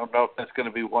know if that's going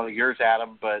to be one of yours,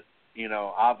 Adam, but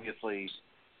obviously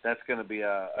that's going to be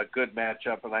a good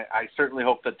matchup, and I certainly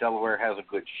hope that Delaware has a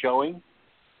good showing.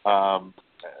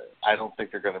 I don't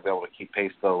think they're going to be able to keep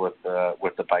pace though with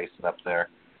the Bison up there.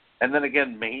 And then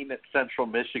again, Maine at Central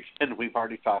Michigan. We've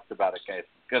already talked about it, guys.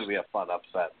 It's going to be a fun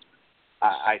upset.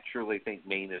 I truly think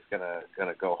Maine is going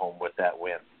to go home with that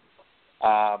win.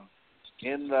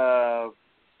 In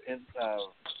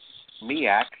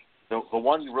MEAC, the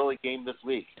one really game this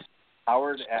week,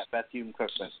 Howard at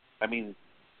Bethune-Cookman. I mean,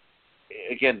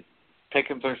 again,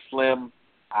 pick'ems are slim.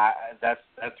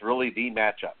 That's really the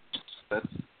matchup.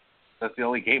 That's the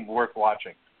only game worth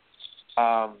watching.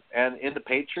 And in the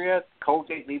Patriot,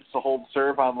 Colgate needs to hold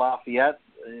serve on Lafayette.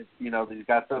 You've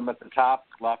got them at the top,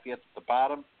 Lafayette's at the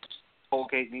bottom.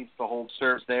 Colgate needs to hold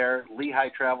serve there. Lehigh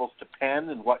travels to Penn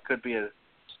in what could be a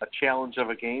challenge of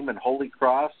a game, and Holy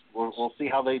Cross, we'll see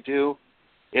how they do.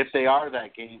 If they are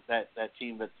that team that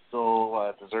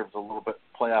still deserves a little bit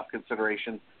playoff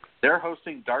consideration, they're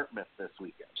hosting Dartmouth this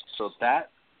weekend. So that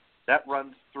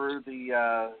runs through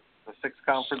the 6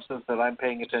 conferences that I'm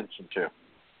paying attention to.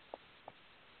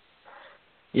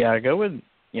 Yeah, go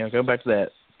back to that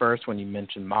first one you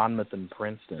mentioned, Monmouth and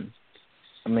Princeton.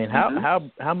 I mean,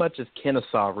 how much is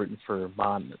Kennesaw rooting for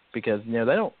Monmouth? Because they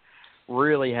don't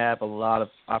really have a lot of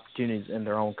opportunities in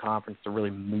their own conference to really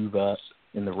move up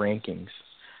in the rankings.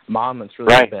 Monmouth's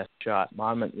really the best shot.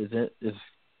 Monmouth is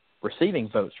receiving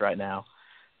votes right now,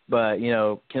 but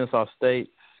Kennesaw State's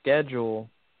schedule,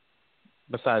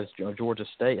 besides Georgia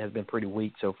State, has been pretty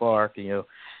weak so far.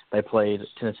 They played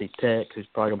Tennessee Tech, who's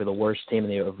probably going to be the worst team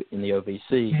in the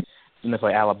OVC. And they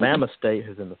play Alabama State,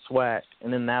 who's in the SWAC,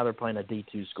 and then now they're playing a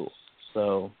D2 school.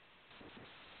 So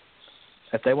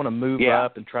if they want to move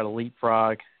up and try to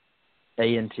leapfrog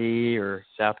A&T or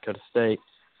South Dakota State,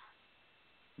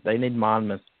 they need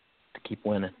Monmouth to keep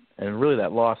winning. And really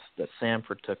that loss that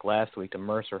Samford took last week to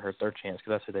Mercer hurt their chance,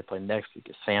 because that's who they play next week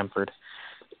is Samford.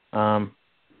 I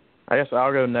guess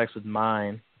I'll go next with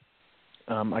mine.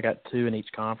 I got 2 in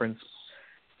each conference.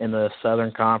 In the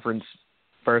Southern Conference,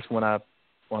 first one I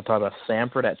want to talk about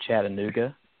Samford at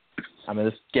Chattanooga. I mean,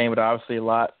 this game would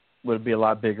be a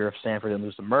lot bigger if Samford didn't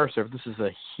lose to Mercer. But this is a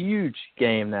huge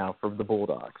game now for the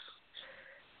Bulldogs.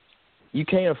 You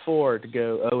can't afford to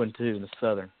go 0-2 in the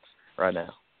Southern right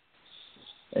now.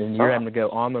 And you're having to go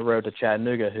on the road to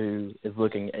Chattanooga, who is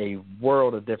looking a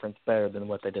world of difference better than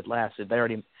what they did last year.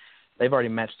 They've already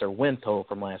matched their win total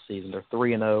from last season. They're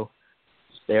 3-0.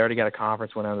 They already got a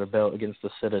conference win under their belt against the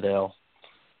Citadel.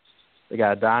 They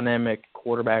got a dynamic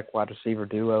quarterback wide receiver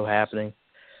duo happening.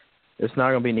 It's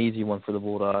not going to be an easy one for the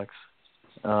Bulldogs.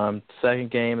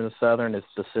 Second game in the Southern is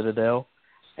the Citadel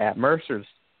at Mercer's.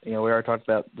 We already talked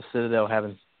about the Citadel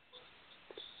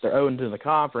they're 0-2 in the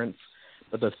conference,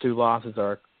 but those 2 losses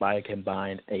are by a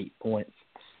combined 8 points.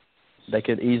 They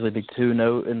could easily be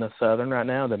 2-0 in the Southern right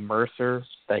now. Then Mercer,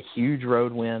 that huge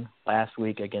road win last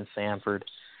week against Samford.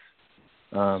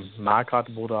 I caught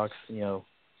the Bulldogs, a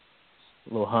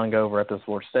little hungover at the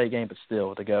Florida State game, but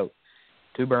still to go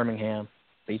to Birmingham,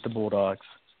 beat the Bulldogs.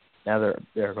 Now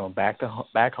they're going back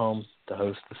home to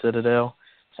host the Citadel.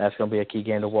 That's going to be a key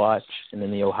game to watch. And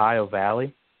in the Ohio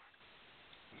Valley,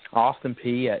 Austin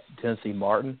Peay at Tennessee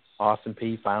Martin. Austin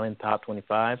Peay finally in the top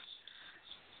 25.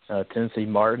 Tennessee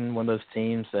Martin, one of those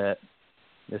teams that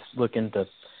is looking to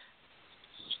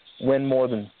win more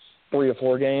than 3 or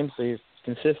 4 games. They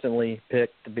consistently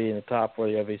picked to be in the top 4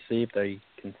 of the OVC, but they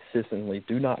consistently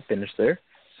do not finish there.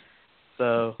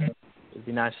 So it'd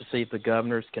be nice to see if the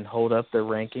Governors can hold up their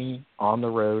ranking on the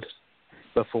road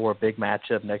before a big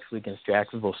matchup next week against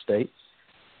Jacksonville State.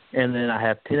 And then I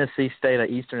have Tennessee State at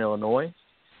Eastern Illinois.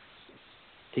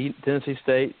 Tennessee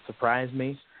State surprised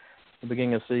me at the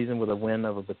beginning of the season with a win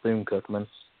over Bethune-Cookman.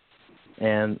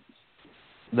 And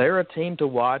they're a team to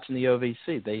watch in the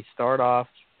OVC. They start off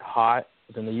hot,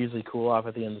 but then they usually cool off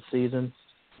at the end of the season.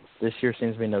 This year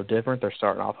seems to be no different. They're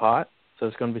starting off hot. So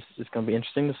it's going to be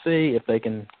interesting to see if they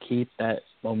can keep that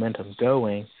momentum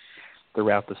going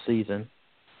throughout the season.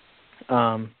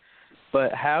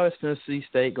 But how is Tennessee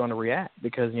State going to react?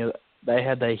 Because they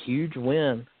had that huge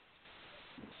win,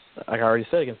 like I already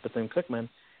said, against Bethune-Cookman.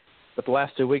 But the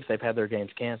last 2 weeks they've had their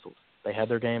games canceled. They had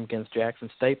their game against Jackson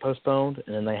State postponed,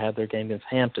 and then they had their game against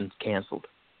Hampton canceled.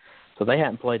 So they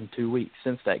hadn't played in 2 weeks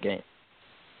since that game.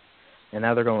 And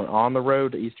now they're going on the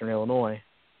road to Eastern Illinois.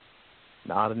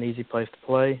 Not an easy place to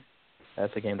play.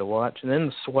 That's a game to watch. And then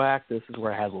the SWAC, this is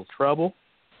where I had a little trouble.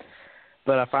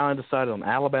 But I finally decided on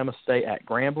Alabama State at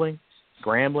Grambling.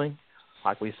 Grambling,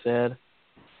 like we said,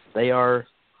 they are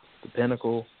the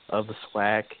pinnacle of the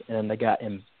SWAC, and they got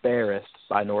embarrassed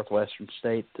by Northwestern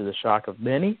State to the shock of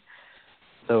many.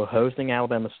 So hosting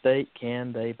Alabama State,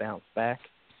 can they bounce back?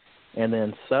 And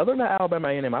then Southern to Alabama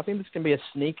A&M, I think this can be a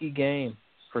sneaky game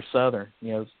for Southern.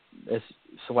 You know,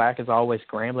 SWAC is always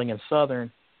scrambling in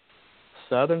Southern.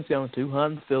 Southern's going to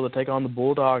Huntsville to take on the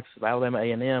Bulldogs of Alabama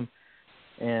A&M,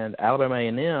 and Alabama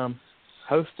A&M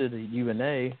hosted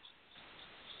UNA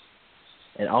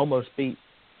and almost beat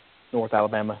North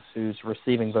Alabama, who's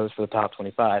receiving votes for the top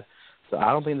 25. So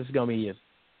I don't think this is going to be a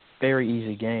very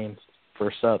easy game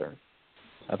for Southern.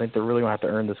 I think they're really going to have to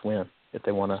earn this win if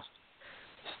they want to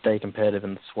stay competitive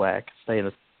in the SWAC, stay in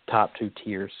the top two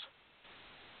tiers.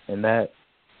 And that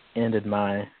ended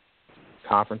my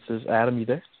conferences. Adam, you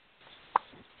there?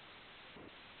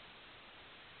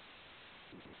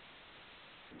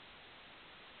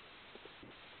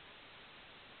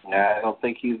 I don't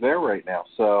think he's there right now.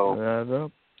 So,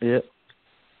 yeah.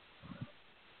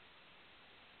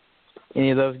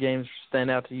 Any of those games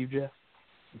stand out to you, Jeff?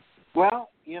 Well,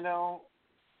 you know,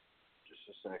 just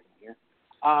a second here.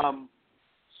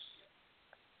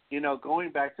 You know,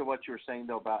 going back to what you were saying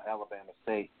though about Alabama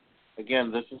State,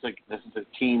 again, this is a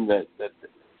team that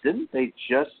didn't they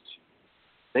just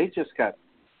got.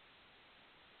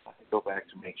 I go back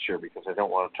to make sure because I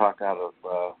don't want to talk out of.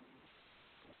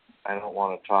 I don't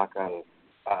want to talk out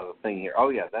of thing here. Oh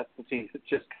yeah, that's the team that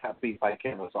just got beat by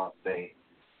Kennesaw State.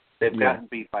 They've gotten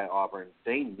beat by Auburn.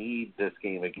 They need this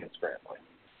game against Grambling.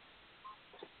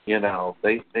 You know,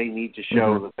 they need to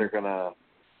show that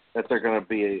they're gonna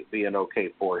be an okay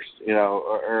force. You know,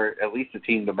 or at least a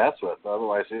team to mess with.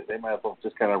 Otherwise, they might as well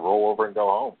just kind of roll over and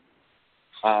go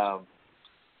home.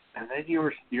 And then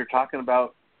you're talking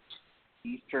about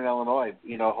Eastern Illinois.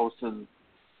 You know, hosting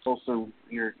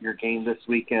your game this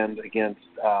weekend against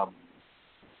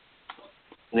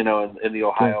in the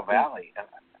Ohio Valley.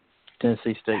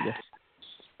 Tennessee State, yes.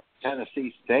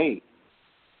 Tennessee State.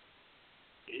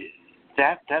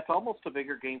 That's almost a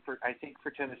bigger game for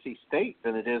Tennessee State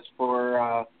than it is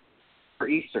for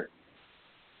Eastern.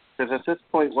 Because at this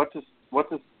point, what does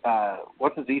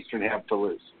Eastern have to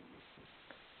lose?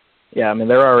 Yeah, I mean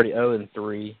they're already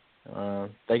 0-3.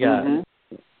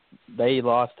 They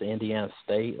lost to Indiana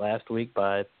State last week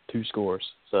by 2 scores.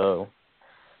 So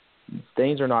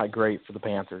things are not great for the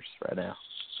Panthers right now.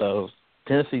 So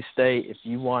Tennessee State, if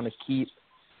you want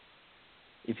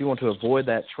to avoid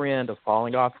that trend of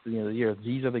falling off at the end of the year,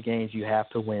 these are the games you have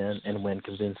to win and win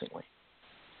convincingly.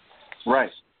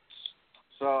 Right.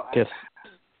 So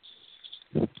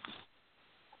and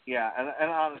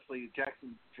honestly,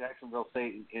 Jacksonville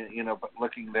State, you know, but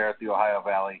looking there at the Ohio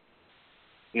Valley,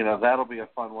 you know, that'll be a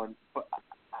fun one. But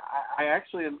I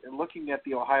actually, in looking at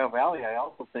the Ohio Valley, I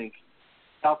also think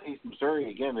Southeast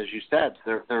Missouri, again, as you said,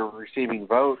 they're receiving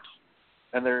votes,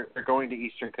 and they're going to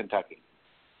Eastern Kentucky.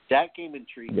 That game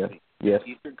intrigues me. Yes.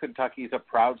 Eastern Kentucky is a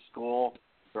proud school.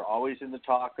 They're always in the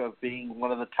talk of being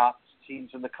one of the top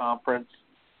teams in the conference.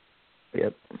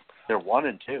 Yep. They're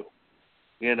 1-2.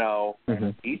 You know,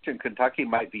 Eastern Kentucky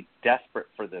might be desperate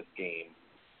for this game.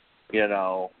 You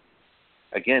know,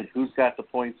 again, who's got the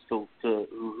points to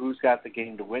who's got the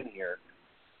game to win here?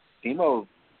 SEMO,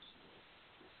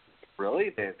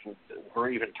 really? We're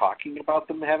even talking about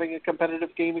them having a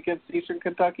competitive game against Eastern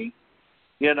Kentucky?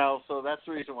 You know, so that's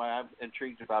the reason why I'm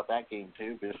intrigued about that game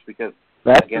too, just because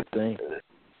that's the thing.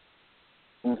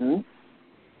 you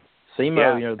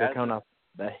SEMO, you know, they're coming off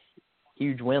that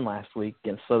huge win last week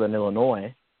against Southern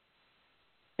Illinois.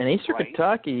 And Eastern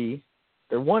Kentucky,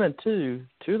 they're 1-2.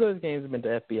 2 of those games have been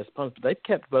to FBS opponents, but they've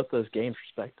kept both those games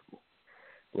respectable.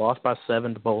 Lost by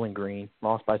 7 to Bowling Green,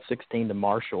 lost by 16 to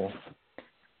Marshall.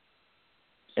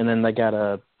 And then they got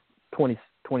a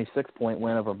 26-point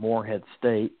win over Morehead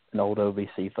State, an old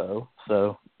OVC foe.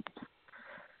 So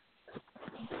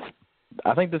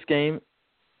I think this game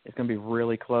is going to be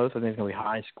really close. I think it's going to be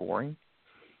high scoring.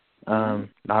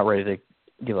 Not ready to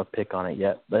give a pick on it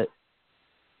yet, but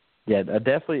yeah,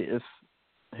 definitely is.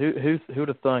 Who'd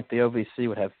have thunk the OVC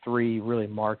would have 3 really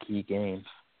marquee games?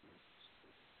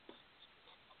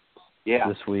 Yeah.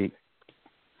 This week.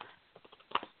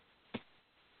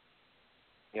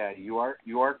 Yeah, you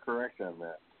are correct on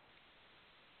that.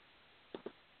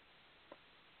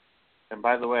 And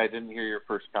by the way, I didn't hear your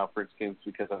first conference games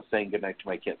because I was saying goodnight to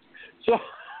my kids. So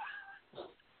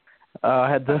I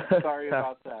had the. Sorry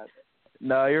about that.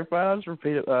 No, you're fine. I'll just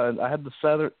repeat it. I had the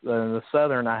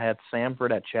Southern. I had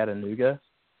Samford at Chattanooga,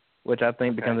 which I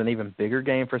think becomes an even bigger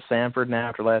game for Samford now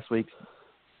after last week's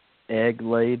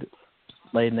laid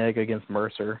an egg against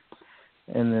Mercer.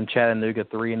 And then Chattanooga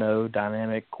 3-0,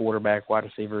 dynamic quarterback wide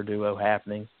receiver duo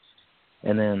happening.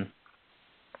 And then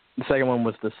The second one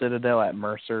was the Citadel at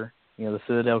Mercer. The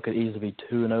Citadel could easily be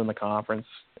 2-0 in the conference.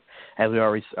 As we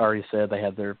already said, they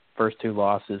had their first two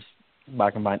losses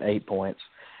by combined 8 points.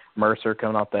 Mercer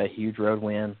coming off that huge road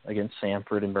win against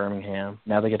Samford in Birmingham.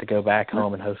 Now they get to go back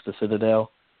home and host the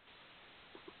Citadel.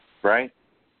 Right.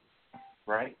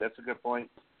 That's a good point.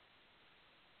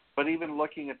 But even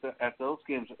looking at those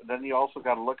games, then you also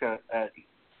got to look at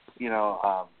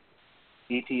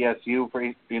ETSU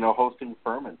for hosting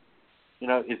Furman.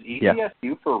 Is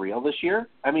ETSU for real this year?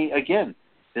 I mean, again,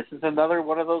 this is another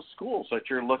one of those schools that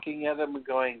you're looking at them and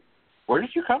going, where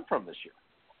did you come from this year?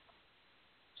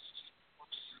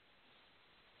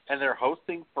 And they're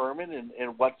hosting Furman in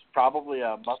what's probably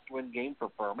a must-win game for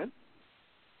Furman.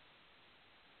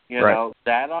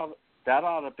 That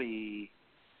ought to be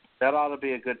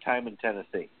a good time in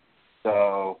Tennessee.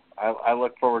 So I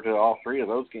look forward to all three of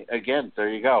those games. Again, there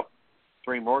you go.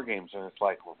 3 more games, and it's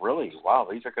like, really, wow,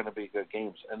 these are going to be good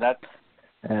games. And that's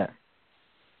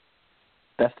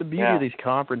the beauty of these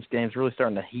conference games really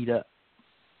starting to heat up.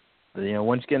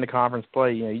 Once you get into conference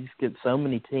play, you just get so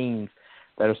many teams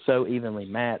that are so evenly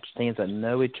matched, teams that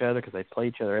know each other because they play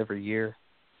each other every year.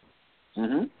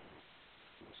 Mm-hmm.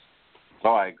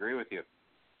 Oh, I agree with you.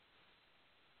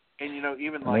 And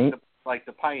even like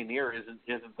the Pioneer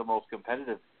isn't the most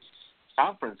competitive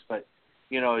conference, but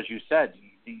as you said,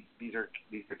 these are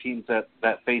teams that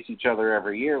face each other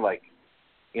every year. Like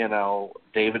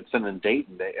Davidson and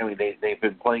Dayton. They've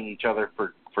been playing each other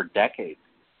for decades.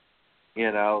 They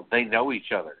know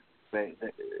each other.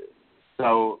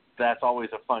 So that's always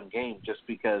a fun game, just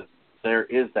because there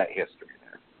is that history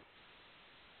there.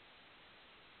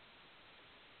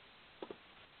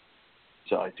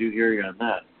 So I do hear you on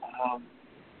that. I'm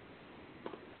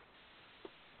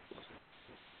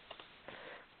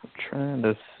trying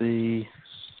to see.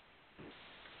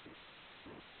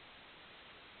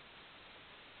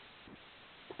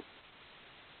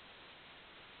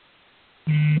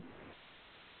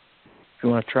 If you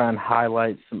want to try and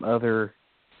highlight some other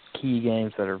key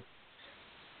games that are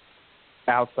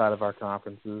outside of our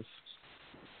conferences.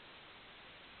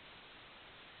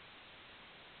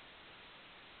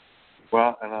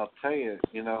 Well, and I'll tell you,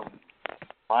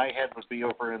 my head would be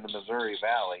over in the Missouri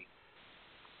Valley.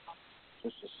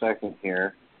 Just a second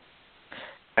here.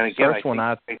 And again,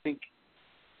 I think.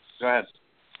 Go ahead.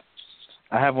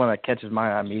 I have one that catches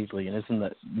my eye immediately, and it's in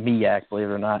the MEAC, believe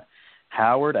it or not.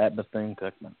 Howard at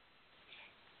Bethune-Cookman.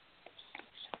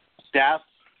 That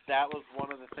was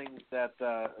one of the things that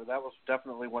was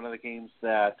definitely one of the games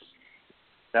that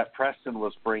Preston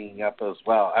was bringing up as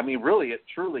well. I mean, really, it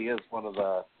truly is one of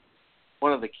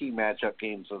the key matchup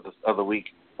games of the week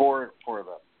for them.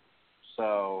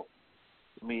 So,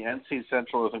 I mean, NC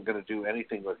Central isn't going to do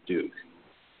anything with Duke.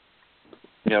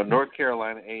 North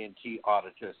Carolina A&T ought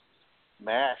to just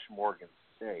smash Morgan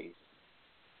State.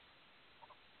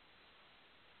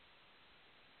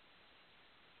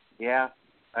 Yeah,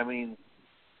 I mean,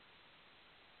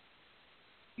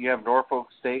 you have Norfolk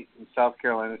State and South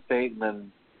Carolina State, and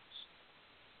then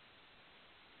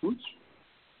who's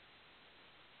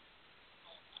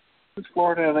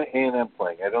Florida A&M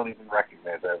playing? I don't even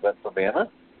recognize that. Is that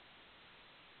Savannah?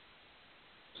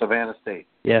 Savannah State.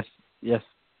 Yes.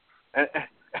 And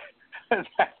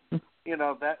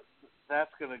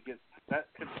that's going to get, that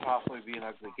could possibly be an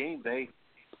ugly game. They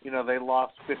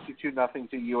lost 52-0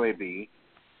 to UAB.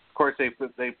 Of course, they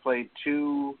played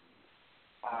two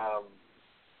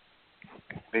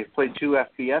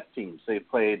FCS teams. They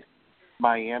played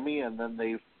Miami, and then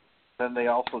they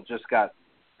also just got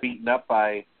beaten up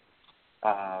by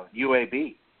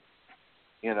UAB.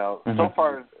 So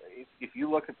far, if you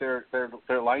look at their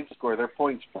line score, their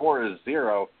points for is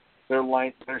 0. Their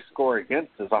score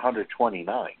against is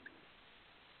 129.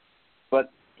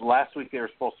 But last week they were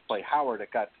supposed to play Howard.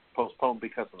 It got postponed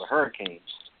because of the hurricanes.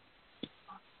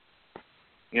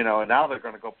 And now they're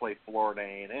going to go play Florida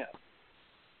A&M.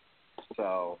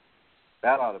 So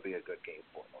that ought to be a good game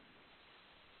for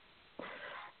them.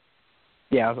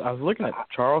 Yeah, I was looking at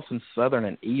Charleston Southern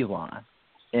and Elon,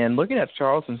 and looking at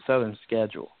Charleston Southern's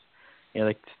schedule.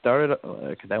 They started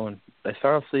they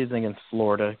started off season against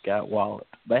Florida, got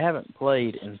walloped. They haven't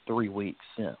played in 3 weeks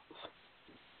since,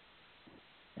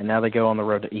 and now they go on the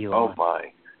road to Elon. Oh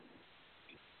my!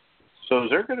 So is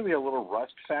there going to be a little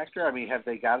rust factor? I mean, have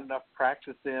they got enough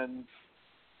practice in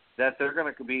that they're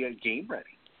going to be game ready?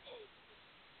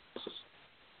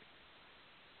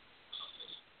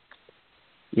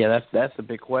 Yeah, that's a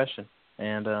big question.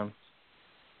 And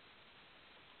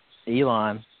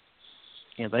Elon,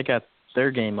 they got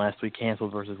their game last week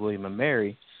canceled versus William &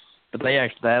 Mary, But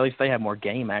at least they have more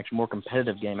game action, more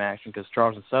competitive game action, because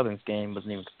Charleston Southern's game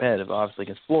wasn't even competitive, obviously,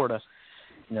 against Florida.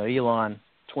 Elon,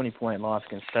 20-point loss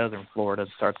against Southern Florida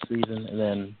to start the season, and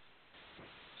then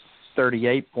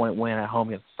 38-point win at home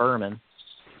against Furman.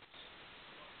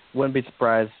 Wouldn't be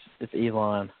surprised if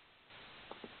Elon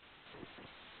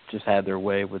just had their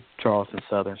way with Charleston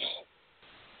Southern.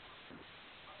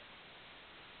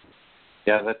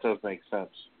 Yeah, that does make sense.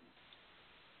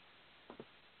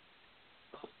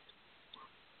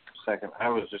 Second, I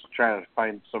was just trying to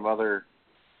find some other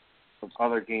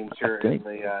games here in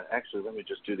the. Actually, let me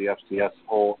just do the FCS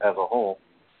as a whole.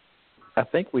 I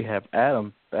think we have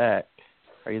Adam back.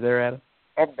 Are you there, Adam?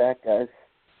 I'm back, guys.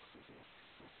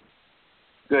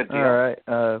 Good deal. All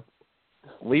right.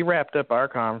 We wrapped up our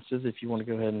conferences. If you want to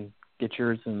go ahead and get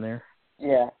yours in there.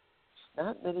 Yeah.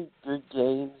 Not many good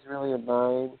games really in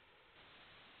mine.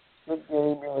 Good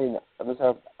game really in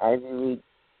the Ivy League.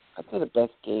 I'd say the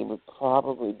best game would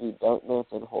probably be Dartmouth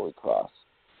and Holy Cross.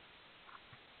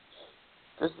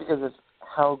 Just because of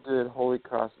how good Holy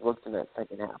Cross looked in that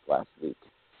second half last week.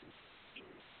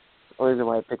 That's the only reason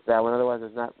why I picked that one. Otherwise,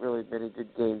 there's not really many good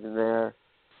games in there.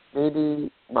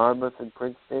 Maybe Monmouth and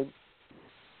Princeton.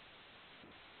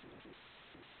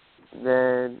 And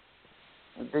then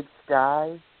the Big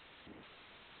Sky,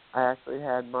 I actually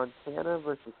had Montana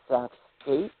versus Sac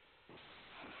State.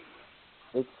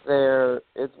 It's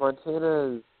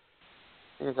Montana's,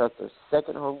 I think it's their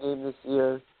second home game this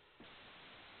year.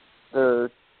 They're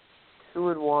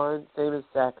 2-1, same as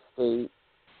Sac State.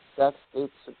 Sac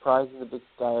State's surprising the Big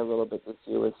Sky a little bit this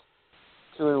year with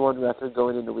 2-1 record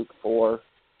going into week 4.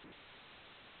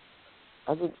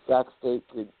 I think Sac State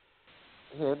could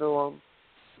handle them,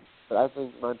 but I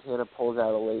think Montana pulls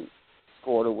out a late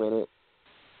score to win it.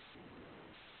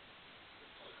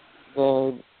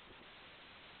 Then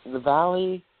in the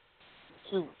Valley,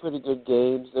 2 pretty good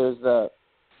games. There's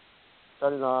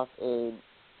starting off in,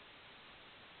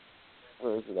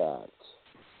 where is it at?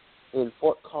 In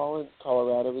Fort Collins,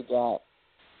 Colorado, we got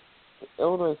the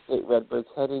Illinois State Redbirds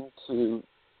heading to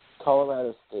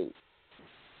Colorado State.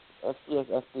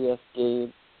 FCS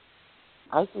game.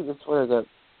 I see this one as a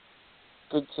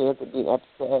good chance of being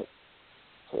upset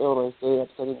for Illinois State,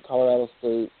 upsetting Colorado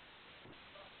State.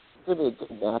 It's going to be a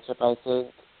good matchup, I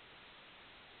think.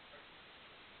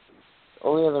 The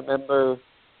only other member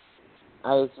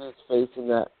ISU's facing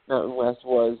that Mountain West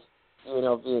was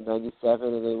UNLV in 97,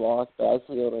 and they lost, but I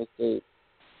see Illinois State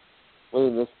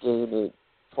winning this game in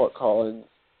Fort Collins,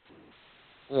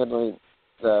 handling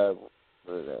the,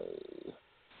 what are they?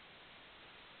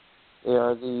 They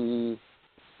are the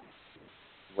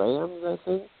Rams, I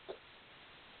think?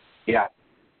 Yeah.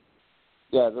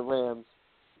 Yeah, the Rams.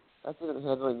 I see them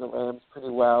handling the Rams pretty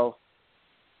well.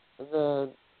 And then,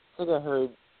 I think I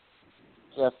heard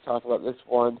Jeff talk about this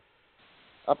one.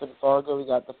 Up in Fargo, we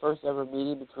got the first ever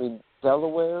meeting between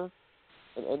Delaware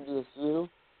and NDSU.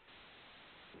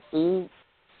 See,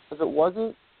 if it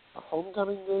wasn't a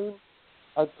homecoming game,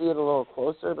 I'd see it a little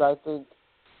closer, but I think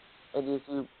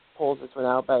NDSU pulls this one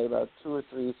out by about 2 or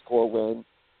 3 score win.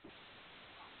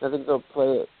 I think they'll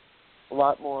play it a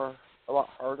lot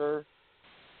harder,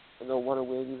 and they'll want to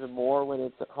win even more when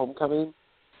it's at homecoming.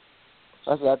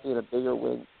 So I see that being a bigger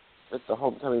win with the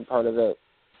homecoming part of it.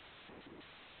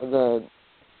 And then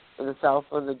in the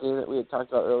Southland, the game that we had talked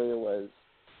about earlier was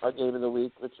our game of the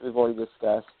week, which we've already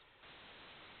discussed.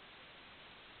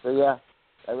 So yeah,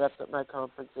 I wrapped up my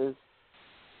conferences.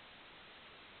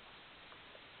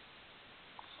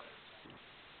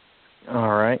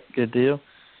 All right, good deal.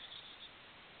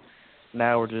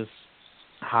 Now we're just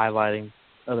highlighting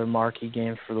other marquee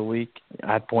games for the week.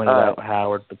 I pointed out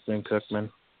Howard, Bethune-Cookman.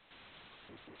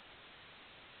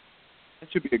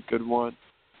 That should be a good one.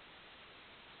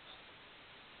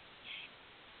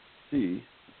 Let's see.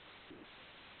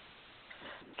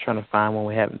 Trying to find one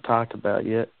we haven't talked about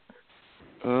yet.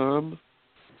 I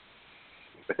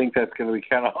think that's going to be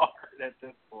kind of hard at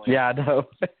this point. Yeah, I know.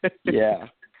 Yeah.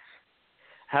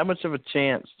 How much of a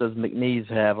chance does McNeese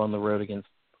have on the road against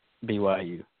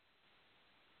BYU?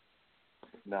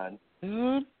 None.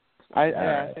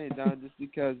 I say none just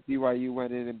because BYU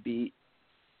went in and beat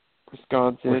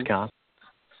Wisconsin. Let's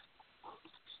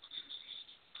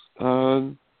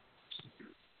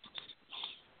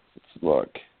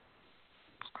look.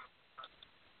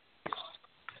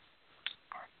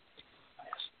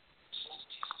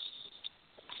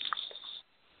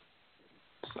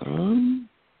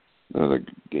 Other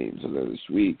good games in there this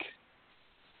week.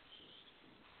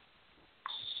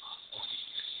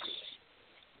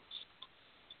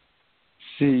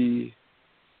 See.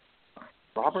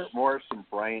 Robert Morris and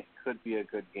Bryant could be a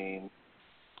good game.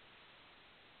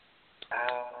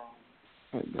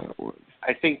 Find that one.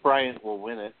 I think Bryant will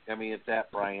win it. I mean, it's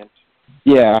at Bryant.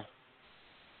 Yeah.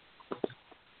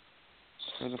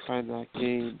 Trying to find that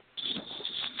game.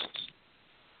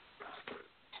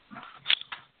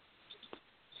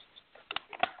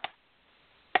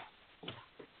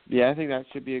 Yeah, I think that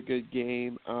should be a good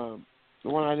game. The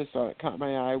one I just saw that caught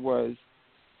my eye was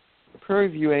Prairie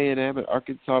View A&M at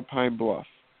Arkansas Pine Bluff.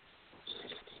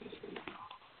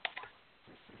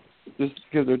 Just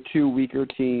because they're two weaker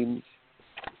teams,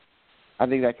 I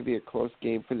think that could be a close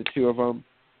game for the two of them.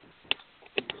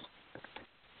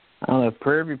 I don't know.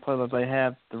 Prairie View play like they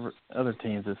have the other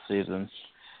teams this season.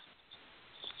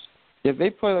 If they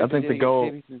play like I think the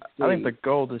goal. I think the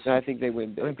goal this. I think they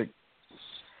win big.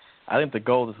 I think the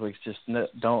goal this week is just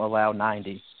don't allow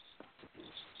 90.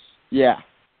 Yeah.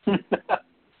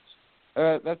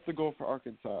 That's the goal for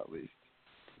Arkansas, at least.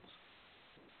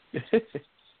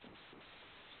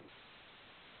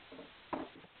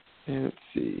 Let's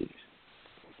see.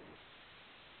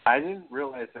 I didn't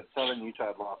realize that Southern Utah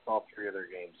had lost all three of their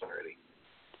games already.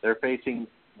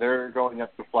 They're going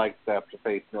up to Flagstaff to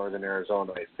face Northern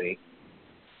Arizona, I see.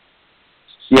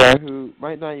 Yeah, who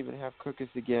might not even have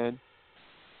Cookus again.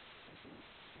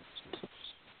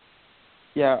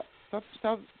 Yeah,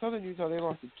 Southern Utah, they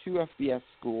lost to two FBS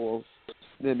schools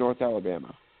in North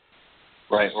Alabama.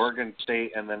 Right, Oregon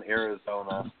State and then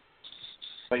Arizona.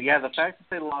 But yeah, the fact that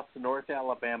they lost to North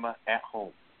Alabama at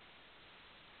home.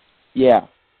 Yeah.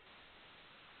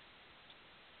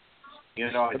 You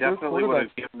know, I definitely would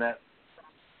have given that.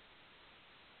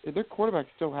 Their quarterback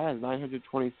still has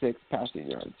 926 passing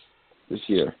yards this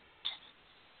year.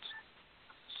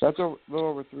 That's a little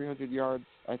over 300 yards,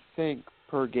 I think,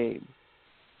 per game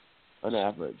on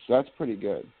average. So that's pretty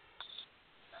good.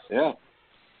 Yeah.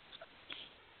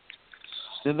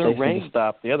 Then they're they ranked.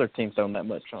 Stop the other team throwing that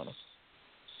much on them.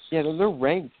 Yeah, then they're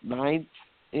ranked 9th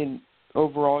in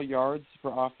overall yards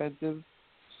for offensive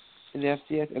in the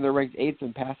FCS, and they're ranked 8th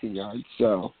in passing yards.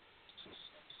 So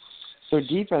their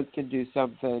defense can do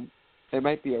something. They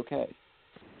might be okay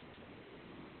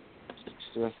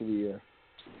the rest of the year.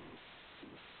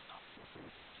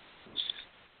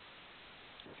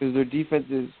 Because their defense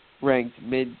is ranked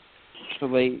mid to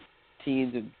late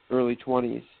teens and early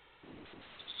 20s.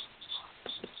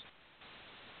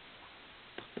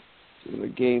 So the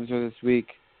games are this week.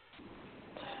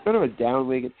 Sort of a down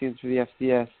week, it seems, for the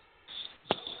FCS.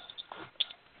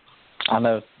 I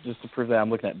know. Just to prove that, I'm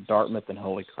looking at Dartmouth and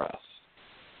Holy Cross.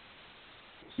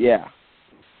 Yeah.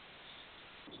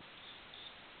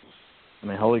 I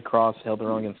mean, Holy Cross held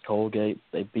their own against Colgate.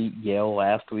 They beat Yale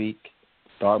last week.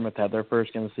 Dartmouth had their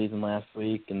first game of the season last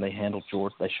week, and they handled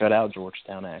They shut out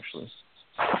Georgetown, actually.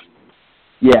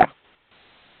 Yeah.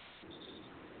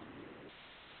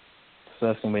 So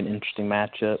that's going to be an interesting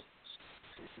matchup.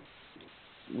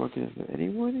 Looking, is there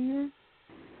anyone here?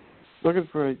 Looking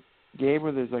for a game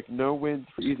where there's, no wins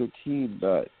for either team,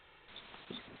 but...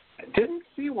 I didn't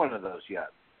see one of those yet.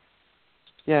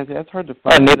 Yeah, that's hard to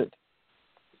find.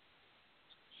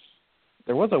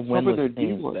 There was a winless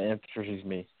team that interests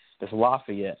me. It's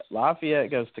Lafayette.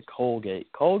 Lafayette goes to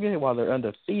Colgate. Colgate, while they're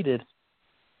undefeated,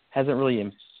 they haven't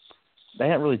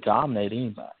really dominated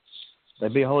anybody. They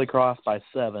beat Holy Cross by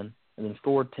 7 and then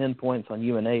scored 10 points on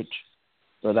UNH,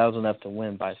 but that was enough to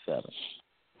win by 7.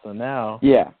 So now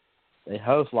they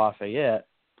host Lafayette,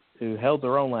 who held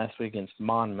their own last week against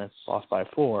Monmouth, lost by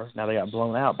 4. Now they got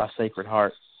blown out by Sacred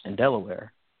Heart in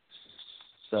Delaware.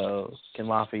 So can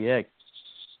Lafayette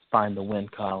find the win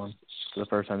column for the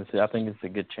first time this year? I think it's a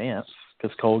good chance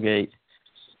because Colgate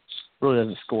really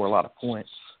doesn't score a lot of points,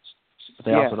 but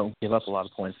they also don't give up a lot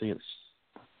of points either.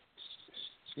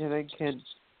 Yeah, they can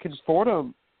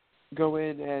Fordham go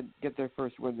in and get their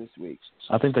first win this week?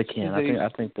 I think they can. I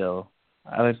think they'll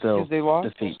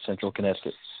defeat Central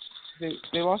Connecticut.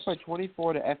 They lost by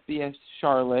 24 to FBS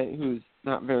Charlotte, who's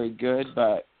not very good,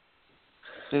 but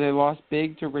then they lost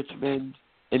big to Richmond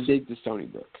and big to Stony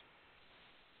Brook.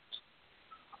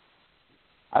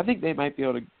 I think they might be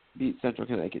able to beat Central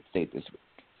Connecticut State this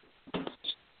week.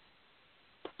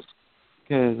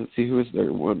 Because, let's see, who is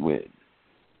their one win?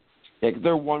 Yeah,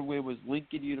 their one win was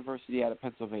Lincoln University out of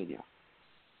Pennsylvania.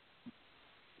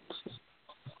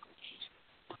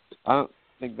 I don't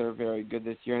think they're very good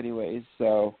this year anyways,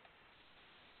 so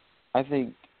I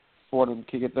think Fordham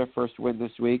can get their first win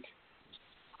this week.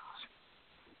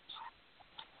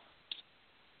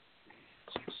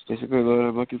 Basically what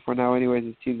I'm looking for now anyways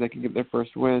is teams that can get their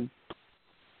first win.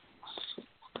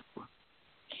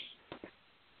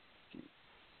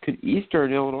 Could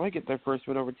Eastern Illinois get their first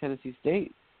win over Tennessee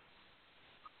State?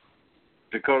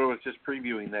 Dakota was just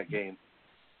previewing that game.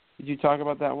 Did you talk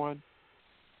about that one?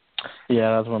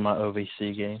 Yeah, that's one of my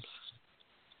OVC games.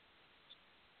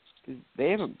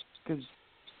 Because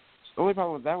the only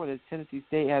problem with that one is Tennessee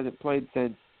State hasn't played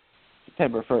since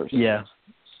September 1st. Yeah,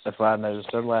 that's what I noticed.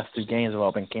 Their last 2 games have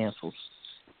all been canceled.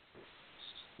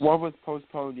 One was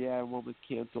postponed, and one was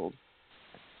canceled.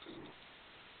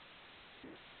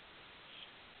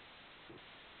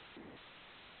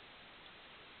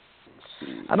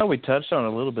 I know we touched on it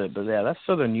a little bit, but yeah, that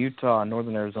Southern Utah and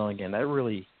Northern Arizona game, that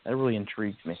really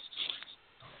intrigues me.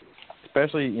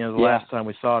 Especially, the last time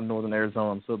we saw Northern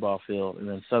Arizona on the football field, and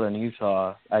then Southern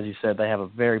Utah, as you said, they have a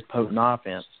very potent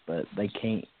offense, but they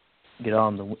can't get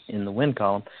on in the win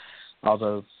column.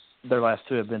 Although their last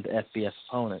 2 have been to FBS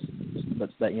opponents, but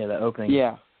that the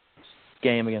opening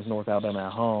game against North Alabama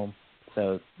at home,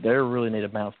 so they really need a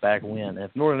bounce back win.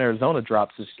 If Northern Arizona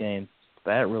drops this game,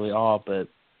 that really all but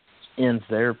ends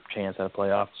their chance at a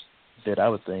playoff bid, I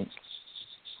would think.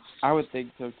 I would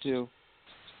think so too.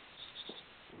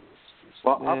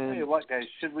 Well, I'll tell you what, guys.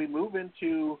 Should we move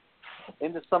into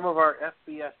some of our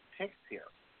FBS picks here?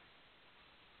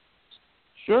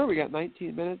 Sure, we got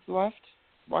 19 minutes left.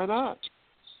 Why not?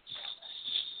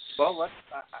 Well,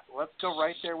 let's go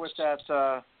right there with that.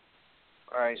 All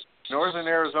right, Northern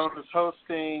Arizona is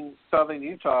hosting Southern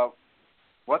Utah.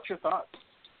 What's your thoughts?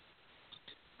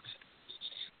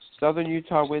 Southern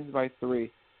Utah wins by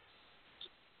 3.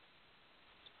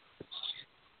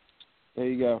 There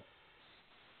you go.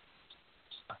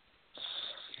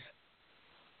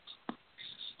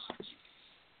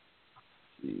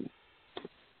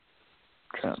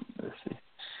 Let's see.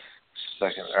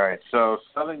 Second. All right. So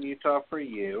Southern Utah for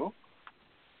you.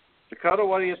 Dakota,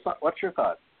 what's your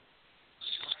thought?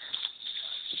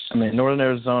 I mean, Northern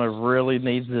Arizona really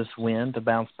needs this win to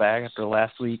bounce back after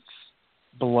last week's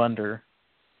blunder,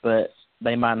 but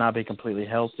they might not be completely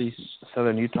healthy.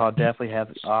 Southern Utah definitely has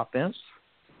the offense.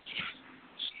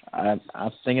 I'm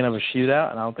thinking of a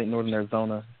shootout, and I don't think Northern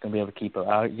Arizona is going to be able to keep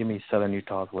it. Give me Southern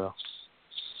Utah as well.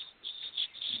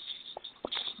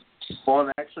 Well,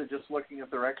 and actually, just looking at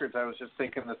the records, I was just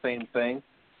thinking the same thing.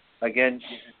 Again,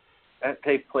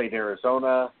 they played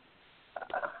Arizona.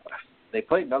 They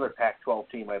played another Pac-12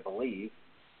 team, I believe.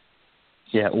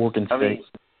 Yeah, Oregon State.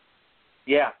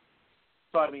 Yeah.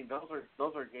 So I mean,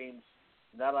 those are games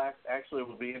that actually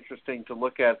will be interesting to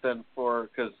look at then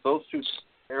because those 2,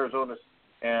 Arizona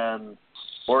and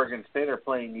Oregon State, are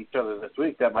playing each other this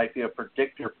week. That might be a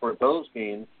predictor for those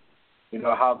games.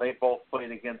 How they both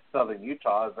played against Southern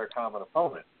Utah as their common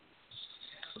opponent.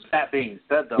 That being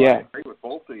said, though, I agree with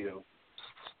both of you.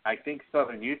 I think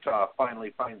Southern Utah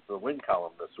finally finds the win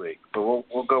column this week. So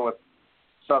we'll go with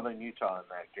Southern Utah in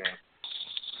that game.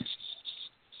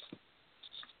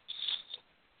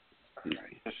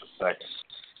 Just a second.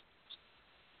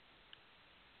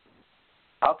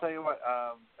 I'll tell you what,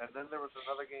 and then there was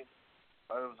another game.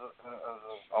 It was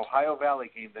an Ohio Valley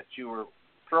game that you were –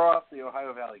 throw off the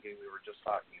Ohio Valley game we were just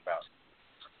talking about.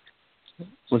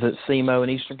 Was it SEMO in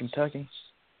Eastern Kentucky?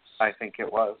 I think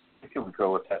it was. I think we would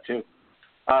go with that, too.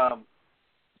 Yeah,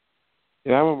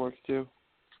 that one works, too.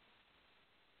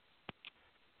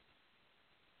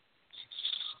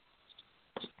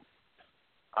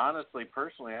 Honestly,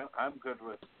 personally, I'm good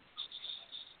with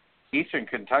Eastern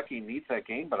Kentucky needs that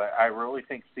game, but I really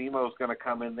think SEMO is going to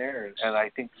come in there, and I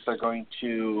think they're going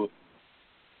to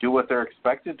do what they're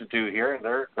expected to do here.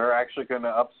 They're actually going to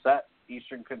upset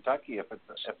Eastern Kentucky if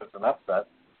it's an upset.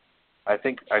 I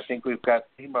think we've got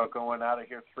SEMO going out of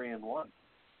here 3-1.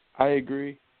 I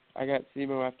agree. I got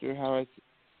SEMO after how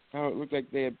it looked like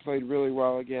they had played really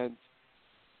well against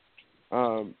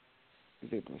Southern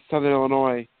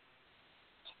Illinois,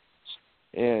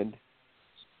 and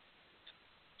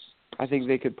I think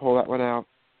they could pull that one out.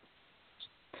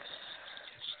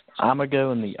 I'm going to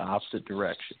go in the opposite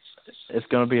direction. It's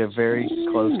going to be a very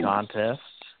close contest,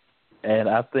 and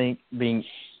I think being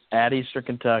at Eastern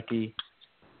Kentucky's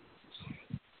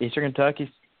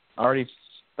already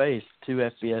faced 2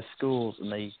 FBS schools,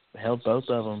 and they held both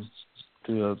of them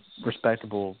to a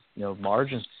respectable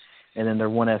margin, and then their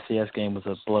one FCS game was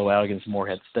a blowout against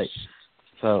Morehead State.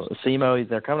 So SEMO,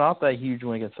 they're coming off that huge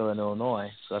win against Southern Illinois,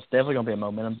 so that's definitely going to be a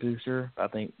momentum booster. I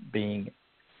think being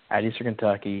at Eastern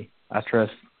Kentucky, I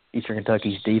trust Eastern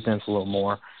Kentucky's defense a little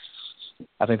more.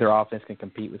 I think their offense can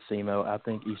compete with SEMO. I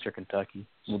think Eastern Kentucky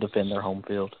will defend their home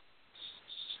field.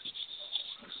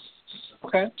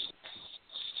 Okay.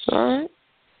 All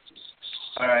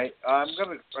right. I'm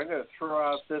gonna throw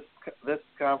out this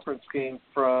conference game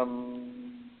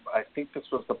from, I think this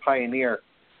was the Pioneer,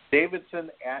 Davidson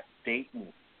at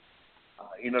Dayton.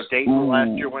 Dayton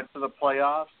last year went to the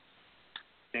playoffs.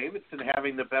 Davidson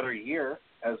having the better year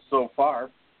as so far.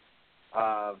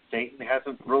 Dayton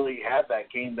hasn't really had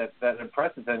that game that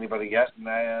impresses anybody yet,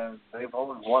 and they've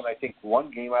only won, I think,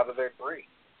 one game out of their 3.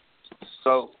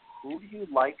 So who do you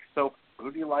like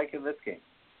in this game?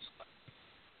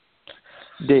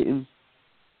 Dayton.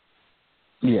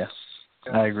 Yes,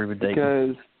 I agree with Dayton.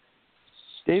 Because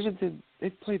Davidson,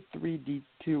 they've played 3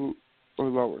 D2 or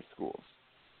lower schools.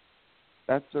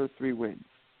 That's their 3 wins.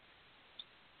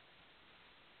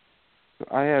 So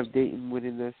I have Dayton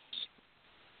winning this.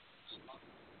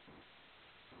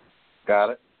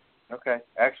 Got it. Okay.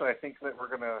 Actually, I think that we're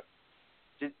gonna.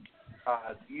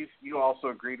 You also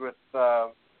agreed with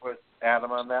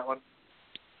Adam on that one?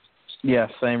 Yeah,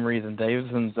 same reason.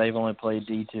 Davidson's, they've only played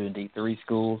D2 and D3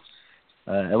 schools.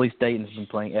 At least Dayton's been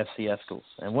playing FCS schools,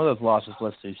 and one of those losses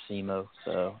was to SEMO.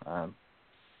 So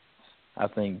I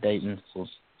think Dayton will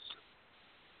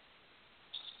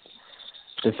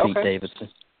defeat Davidson.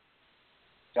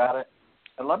 Got it.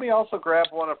 And let me also grab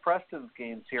one of Preston's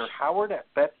games here. Howard at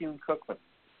Bethune-Cookman.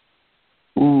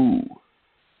 Ooh.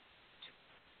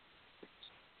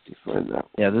 Find that.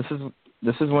 Yeah, this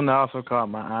is one that also caught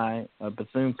my eye.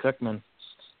 Bethune-Cookman,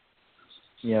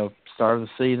 started the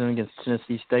season against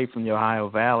Tennessee State from the Ohio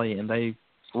Valley, and they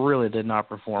really did not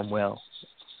perform well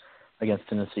against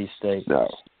Tennessee State. No.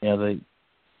 They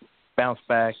bounced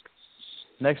back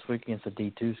next week against a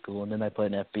D2 school, and then they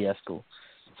played an FBS school.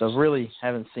 So really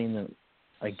haven't seen them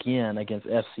again against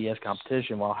FCS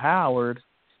competition, while Howard,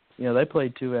 they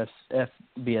played 2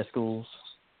 FBS schools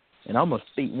and almost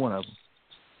beat one of them.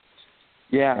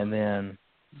 Yeah. And then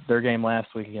their game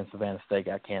last week against Savannah State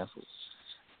got canceled.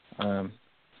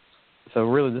 So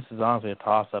really this is honestly a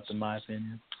toss-up in my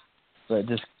opinion. But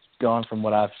just going from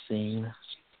what I've seen,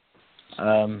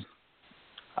 I'm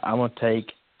going to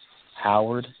take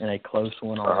Howard in a close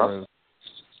one on the road.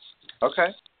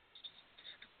 Okay.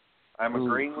 I'm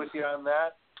agreeing with you on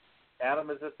that.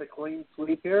 Adam, is this a clean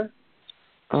sweep here?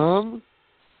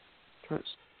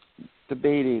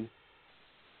 Debating.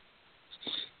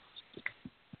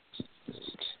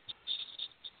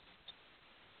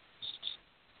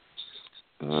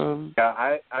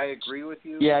 Yeah, I agree with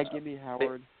you. Yeah, give me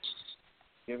Howard.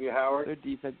 Give you Howard? Their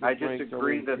defense I just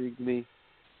agree that me.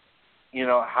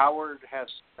 Howard has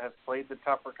played the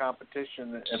tougher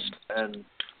competition, and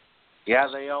yeah,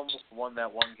 they almost won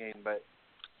that one game, but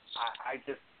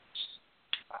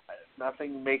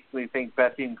nothing makes me think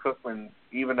Bethune-Cookman,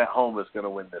 even at home, is going to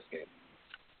win this game.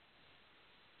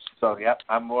 So yeah,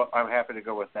 I'm happy to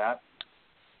go with that.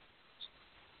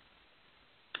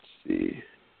 Let's see.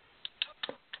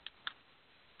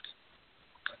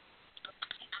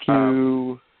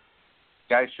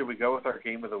 Guys, should we go with our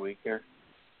game of the week here?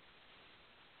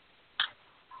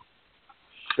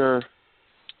 Sure.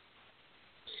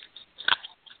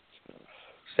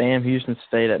 Sam Houston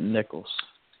State at Nicholls.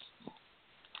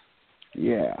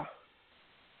 Yeah.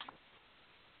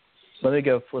 Let me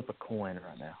go flip a coin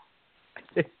right now.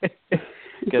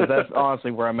 Because that's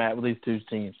honestly where I'm at with these 2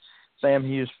 teams. Sam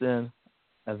Houston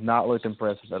has not looked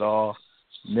impressive at all.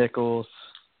 Nicholls,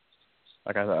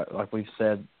 like we've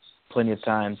said plenty of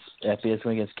times, FBS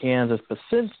win against Kansas, but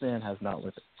since then has not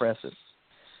looked impressive.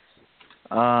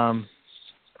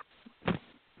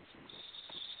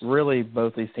 Really,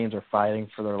 both these teams are fighting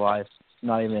for their life,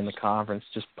 not even in the conference,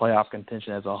 just playoff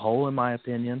contention as a whole, in my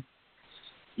opinion.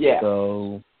 Yeah.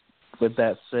 So, with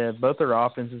that said, both their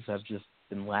offenses have just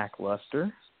been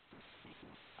lackluster.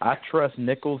 I trust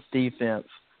Nicholls' defense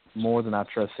more than I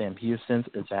trust Sam Houston's.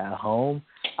 It's at home.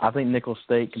 I think Nicholls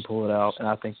State can pull it out, and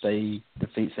I think they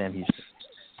defeat Sam Houston.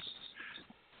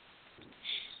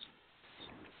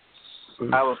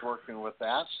 I was working with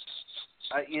that.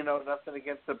 Nothing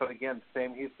against it, but again,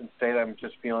 Sam Houston State, I'm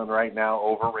just feeling right now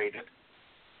overrated.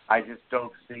 I just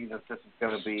don't see that this is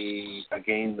going to be a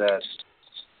game that,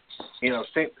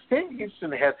 Sam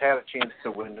Houston has had a chance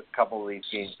to win a couple of these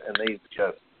games, and they've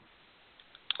just,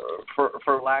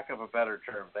 for lack of a better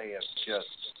term, they have just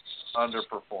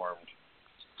underperformed.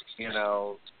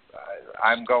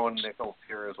 I'm going Nicholls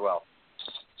here as well.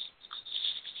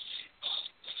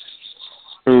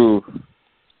 Ooh.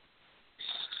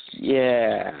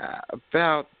 Yeah,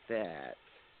 about that.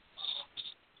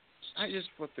 I just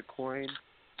flipped a coin.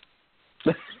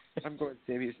 I'm going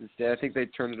Sam Houston State. I think they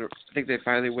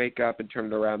finally wake up and turn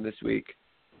it around this week.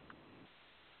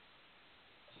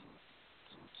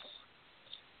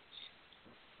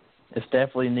 It's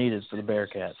definitely needed for the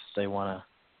Bearcats if they want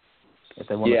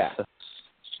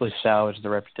to salvage the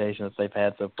reputation that they've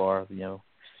had so far.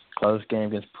 Close game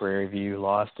against Prairie View,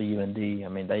 lost to UND. I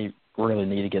mean, they really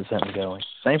need to get something going.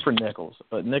 Same for Nicholls,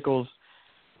 but Nicholls'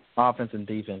 offense and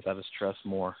defense, I just trust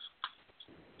more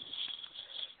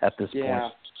at this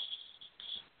point.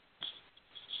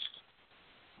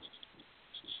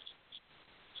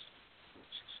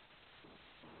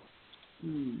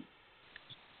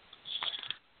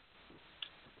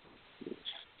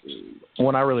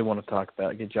 One I really want to talk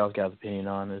about, get y'all's guys' opinion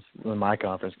on, is in my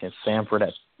conference against Samford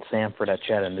at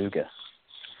Chattanooga.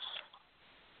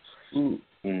 You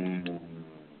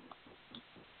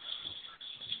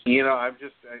know,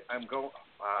 I'm going,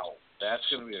 wow, that's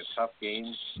going to be a tough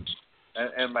game.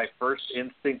 And my first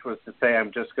instinct was to say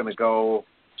I'm just going to go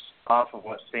off of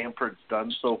what Samford's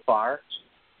done so far.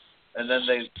 And then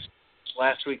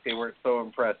last week they weren't so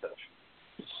impressive.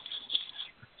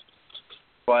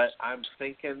 But I'm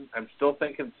still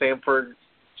thinking Samford,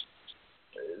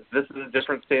 this is a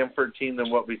different Samford team than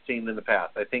what we've seen in the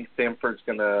past. I think Samford's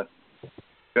going to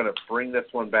bring this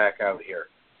one back out here.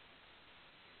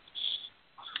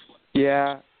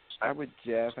 Yeah, I'm with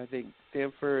Jeff. I think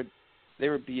Samford, they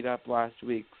were beat up last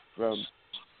week from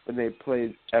when they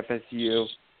played FSU.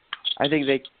 I think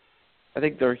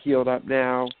they're healed up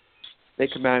now. They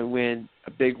come out and win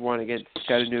a big one against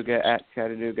Chattanooga at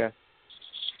Chattanooga.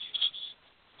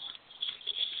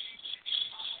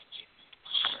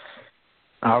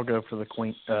 I'll go for the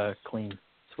clean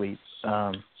sweep.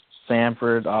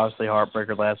 Samford, obviously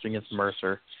heartbreaker last week against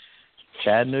Mercer.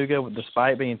 Chattanooga,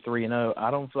 despite being 3-0, I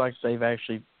don't feel like they've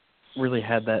actually really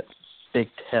had that big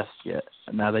test yet.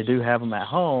 Now, they do have them at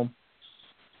home.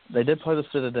 They did play the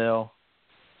Citadel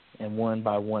and won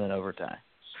by 1 in overtime.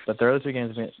 But their other two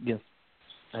games against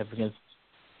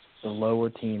the lower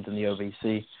teams in the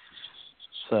OVC.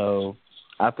 So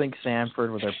I think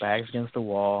Samford, with their backs against the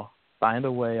wall, find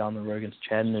a way on the road against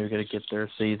Chattanooga to get their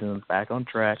season back on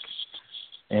track.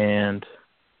 And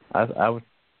I would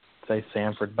say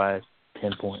Samford by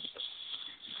 10 points.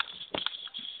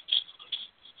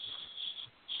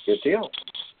 Good deal.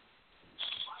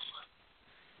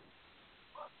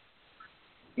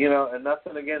 You know, and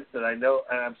nothing against it. I know,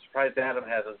 and I'm surprised Adam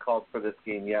hasn't called for this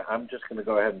game yet. I'm just going to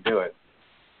go ahead and do it.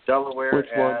 Delaware,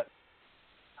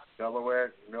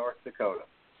 North Dakota.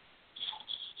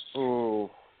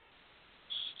 Oh.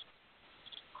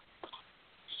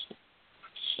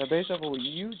 Now, based off of what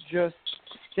you just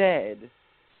said,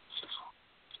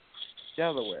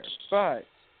 Delaware, but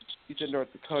you said North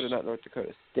Dakota, not North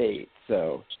Dakota State,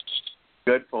 so.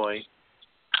 Good point.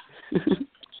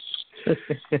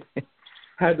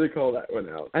 Had to call that one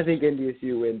out. I think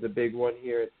NDSU wins a big one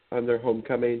here on their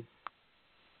homecoming.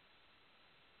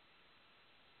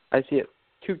 I see it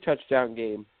 2-touchdown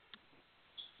game.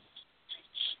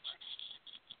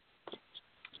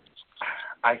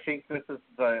 I think this is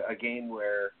a game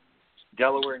where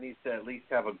Delaware needs to at least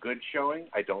have a good showing.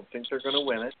 I don't think they're going to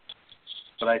win it,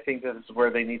 but I think this is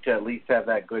where they need to at least have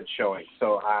that good showing.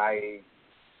 So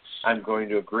I'm going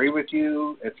to agree with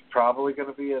you. It's probably going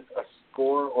to be a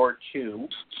score or two,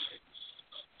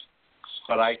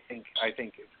 but I think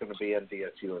it's going to be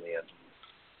NDSU in the end.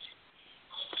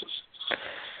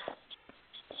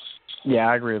 Yeah,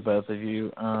 I agree with both of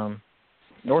you.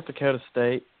 North Dakota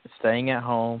State staying at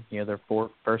home. You know, their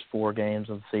first 4 games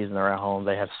of the season are at home.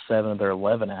 They have 7 of their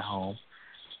 11 at home,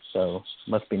 so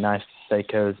must be nice to stay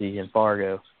cozy in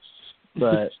Fargo.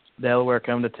 But Delaware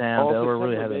come to town. Delaware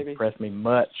really hasn't impressed me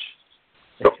much.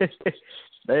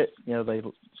 They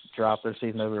dropped their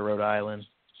season over to Rhode Island.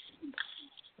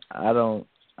 I don't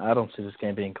see this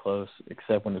game being close,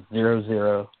 except when it's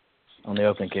 0-0 on the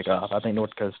opening kickoff. I think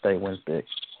North Dakota State wins big.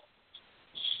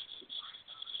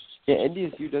 Yeah,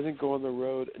 NDSU doesn't go on the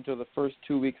road until the first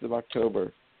 2 weeks of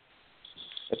October.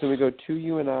 That's when we go to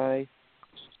UNI,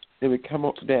 then we come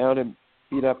down and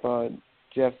beat up on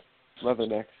Jeff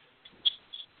Leathernecks.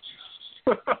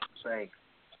 Thanks.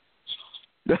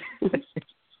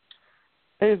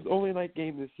 Hey, it's the only night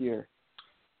game this year.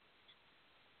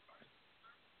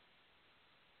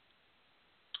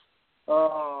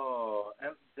 Oh,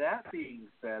 and that being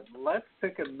said, let's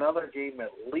pick another game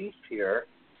at least here.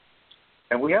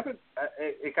 And we haven't,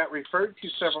 it got referred to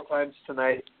several times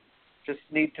tonight. Just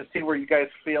need to see where you guys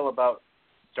feel about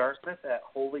Dartmouth at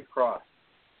Holy Cross.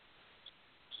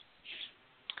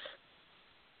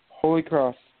 Holy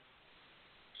Cross.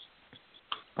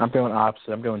 I'm going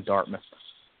opposite. I'm going Dartmouth.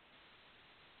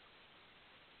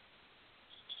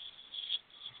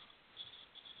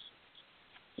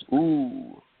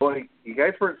 Ooh. Boy, you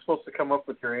guys weren't supposed to come up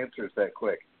with your answers that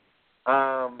quick.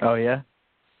 Oh, yeah?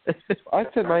 I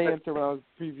said my answer when I was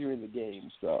previewing the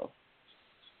game, so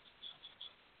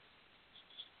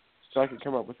I could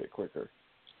come up with it quicker.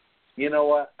 You know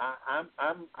what?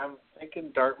 I'm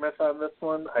thinking Dartmouth on this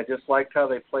one. I just liked how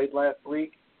they played last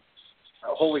week.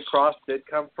 Holy Cross did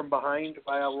come from behind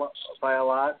by a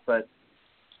lot,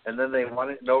 and then they won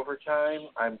it in overtime.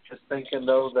 I'm just thinking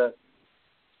though that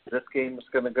this game is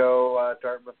going to go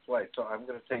Dartmouth's way, so I'm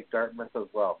going to take Dartmouth as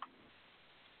well.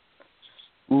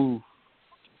 Ooh.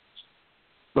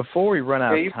 Before we run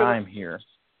out of time here,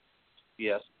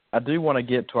 yes, I do want to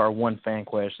get to our one fan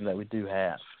question that we do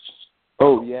have.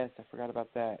 Oh, yes, I forgot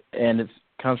about that. And it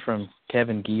comes from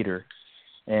Kevin Geeter,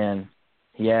 and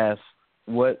he asks,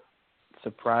 what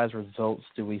surprise results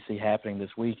do we see happening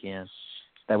this weekend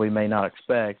that we may not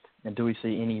expect, and do we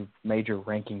see any major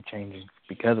ranking changing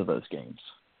because of those games?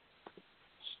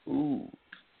 Ooh.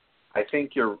 I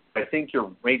think your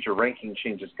major ranking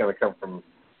change is going to come from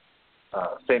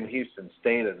Sam Houston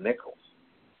State and Nicholls.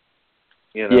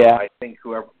 You know, yeah. I think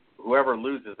whoever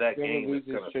loses that game is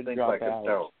going to think like a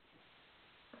stone.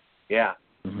 Yeah.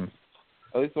 Mm-hmm.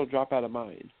 At least they'll drop out of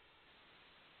mine.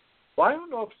 Well, I don't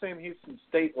know if Sam Houston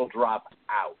State will drop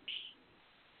out.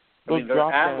 I mean, They'll they're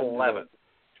drop at down 11.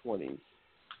 20s.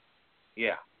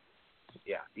 Yeah.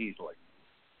 Yeah, easily.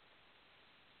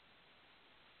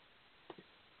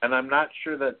 And I'm not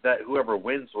sure that whoever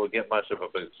wins will get much of a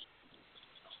boost.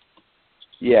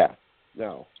 Yeah.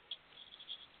 No.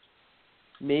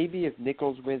 Maybe if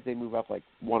Nicholls wins, they move up like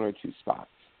 1 or 2 spots.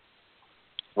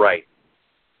 Right.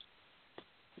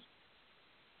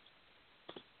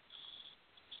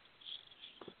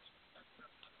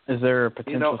 Is there a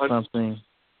potential something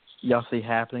y'all see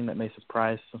happening that may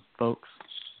surprise some folks?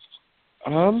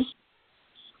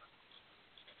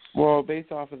 Well,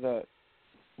 based off of the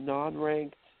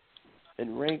non-ranked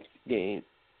and ranked game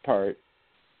part,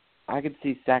 I could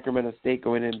see Sacramento State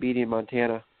going in and beating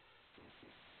Montana.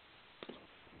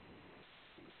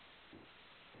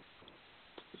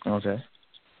 Okay.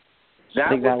 I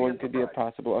think that one could be a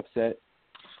possible upset.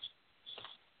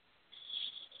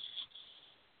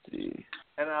 Let's see.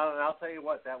 And I'll tell you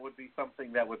what, that would be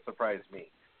something that would surprise me.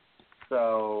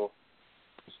 So,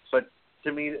 but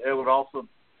to me, it would also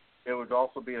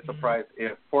be a surprise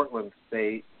if Portland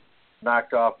State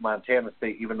knocked off Montana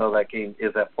State, even though that game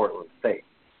is at Portland State.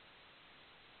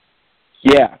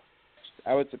 Yeah,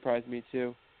 that would surprise me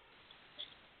too.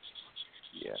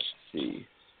 Yeah, see.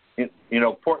 You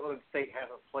know, Portland State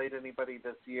hasn't played anybody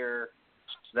this year.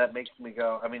 That makes me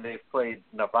go. I mean, they've played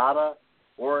Nevada,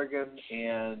 Oregon,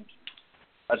 and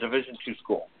a Division II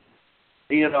school.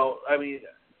 You know, I mean,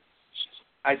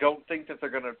 I don't think that they're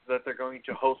going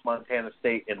to host Montana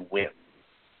State and win.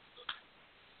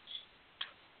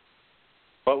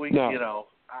 But you know,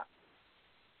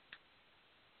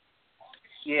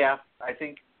 yeah, I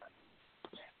think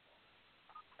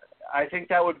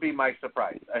that would be my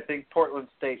surprise. I think Portland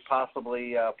State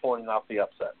possibly pulling off the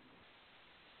upset.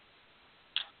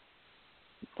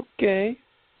 Okay.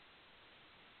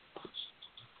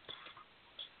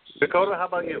 Dakota, how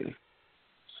about you?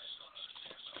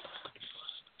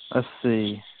 Let's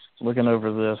see. Looking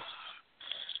over this,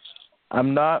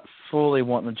 I'm not fully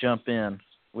wanting to jump in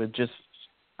with just.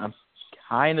 I'm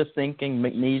kind of thinking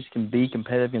McNeese can be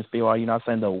competitive against BYU. Not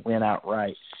saying they'll win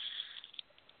outright,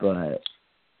 but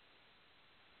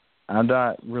I'm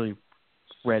not really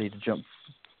ready to jump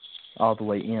all the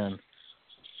way in.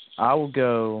 I will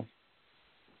go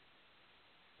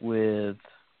with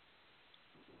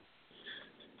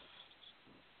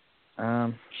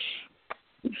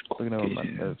looking over my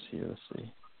notes here. Let's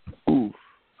see. Oof.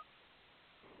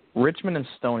 Richmond and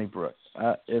Stony Brook.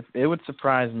 If it would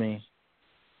surprise me,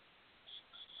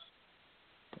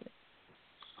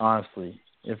 honestly,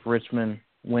 if Richmond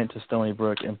went to Stony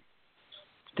Brook and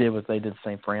did what they did to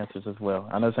St. Francis as well.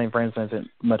 I know St. Francis isn't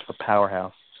much of a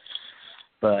powerhouse,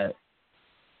 but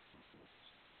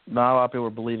not a lot of people were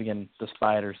believing in the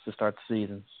Spiders to start the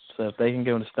season. So if they can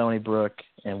go into Stony Brook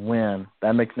and win,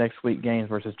 that makes next week games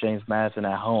versus James Madison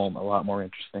at home a lot more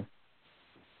interesting.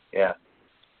 Yeah.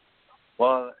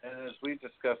 Well, and as we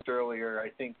discussed earlier, I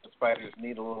think the Spiders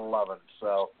need a little loving.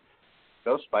 So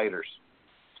go Spiders.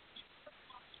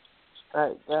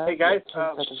 All right, hey, guys,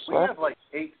 we have like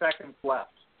 8 seconds left.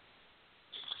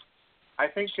 I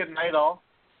think good night, all.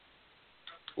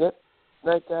 Yep.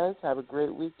 Night, guys. Have a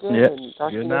great weekend. Yep. And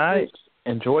talk good to you night. next week.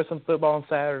 Enjoy some football on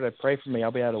Saturday. Pray for me.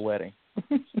 I'll be at a wedding.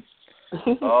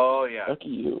 Oh, yeah. Lucky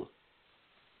you.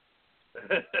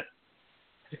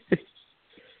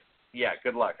 Yeah,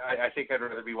 good luck. I think I'd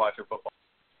rather be watching football.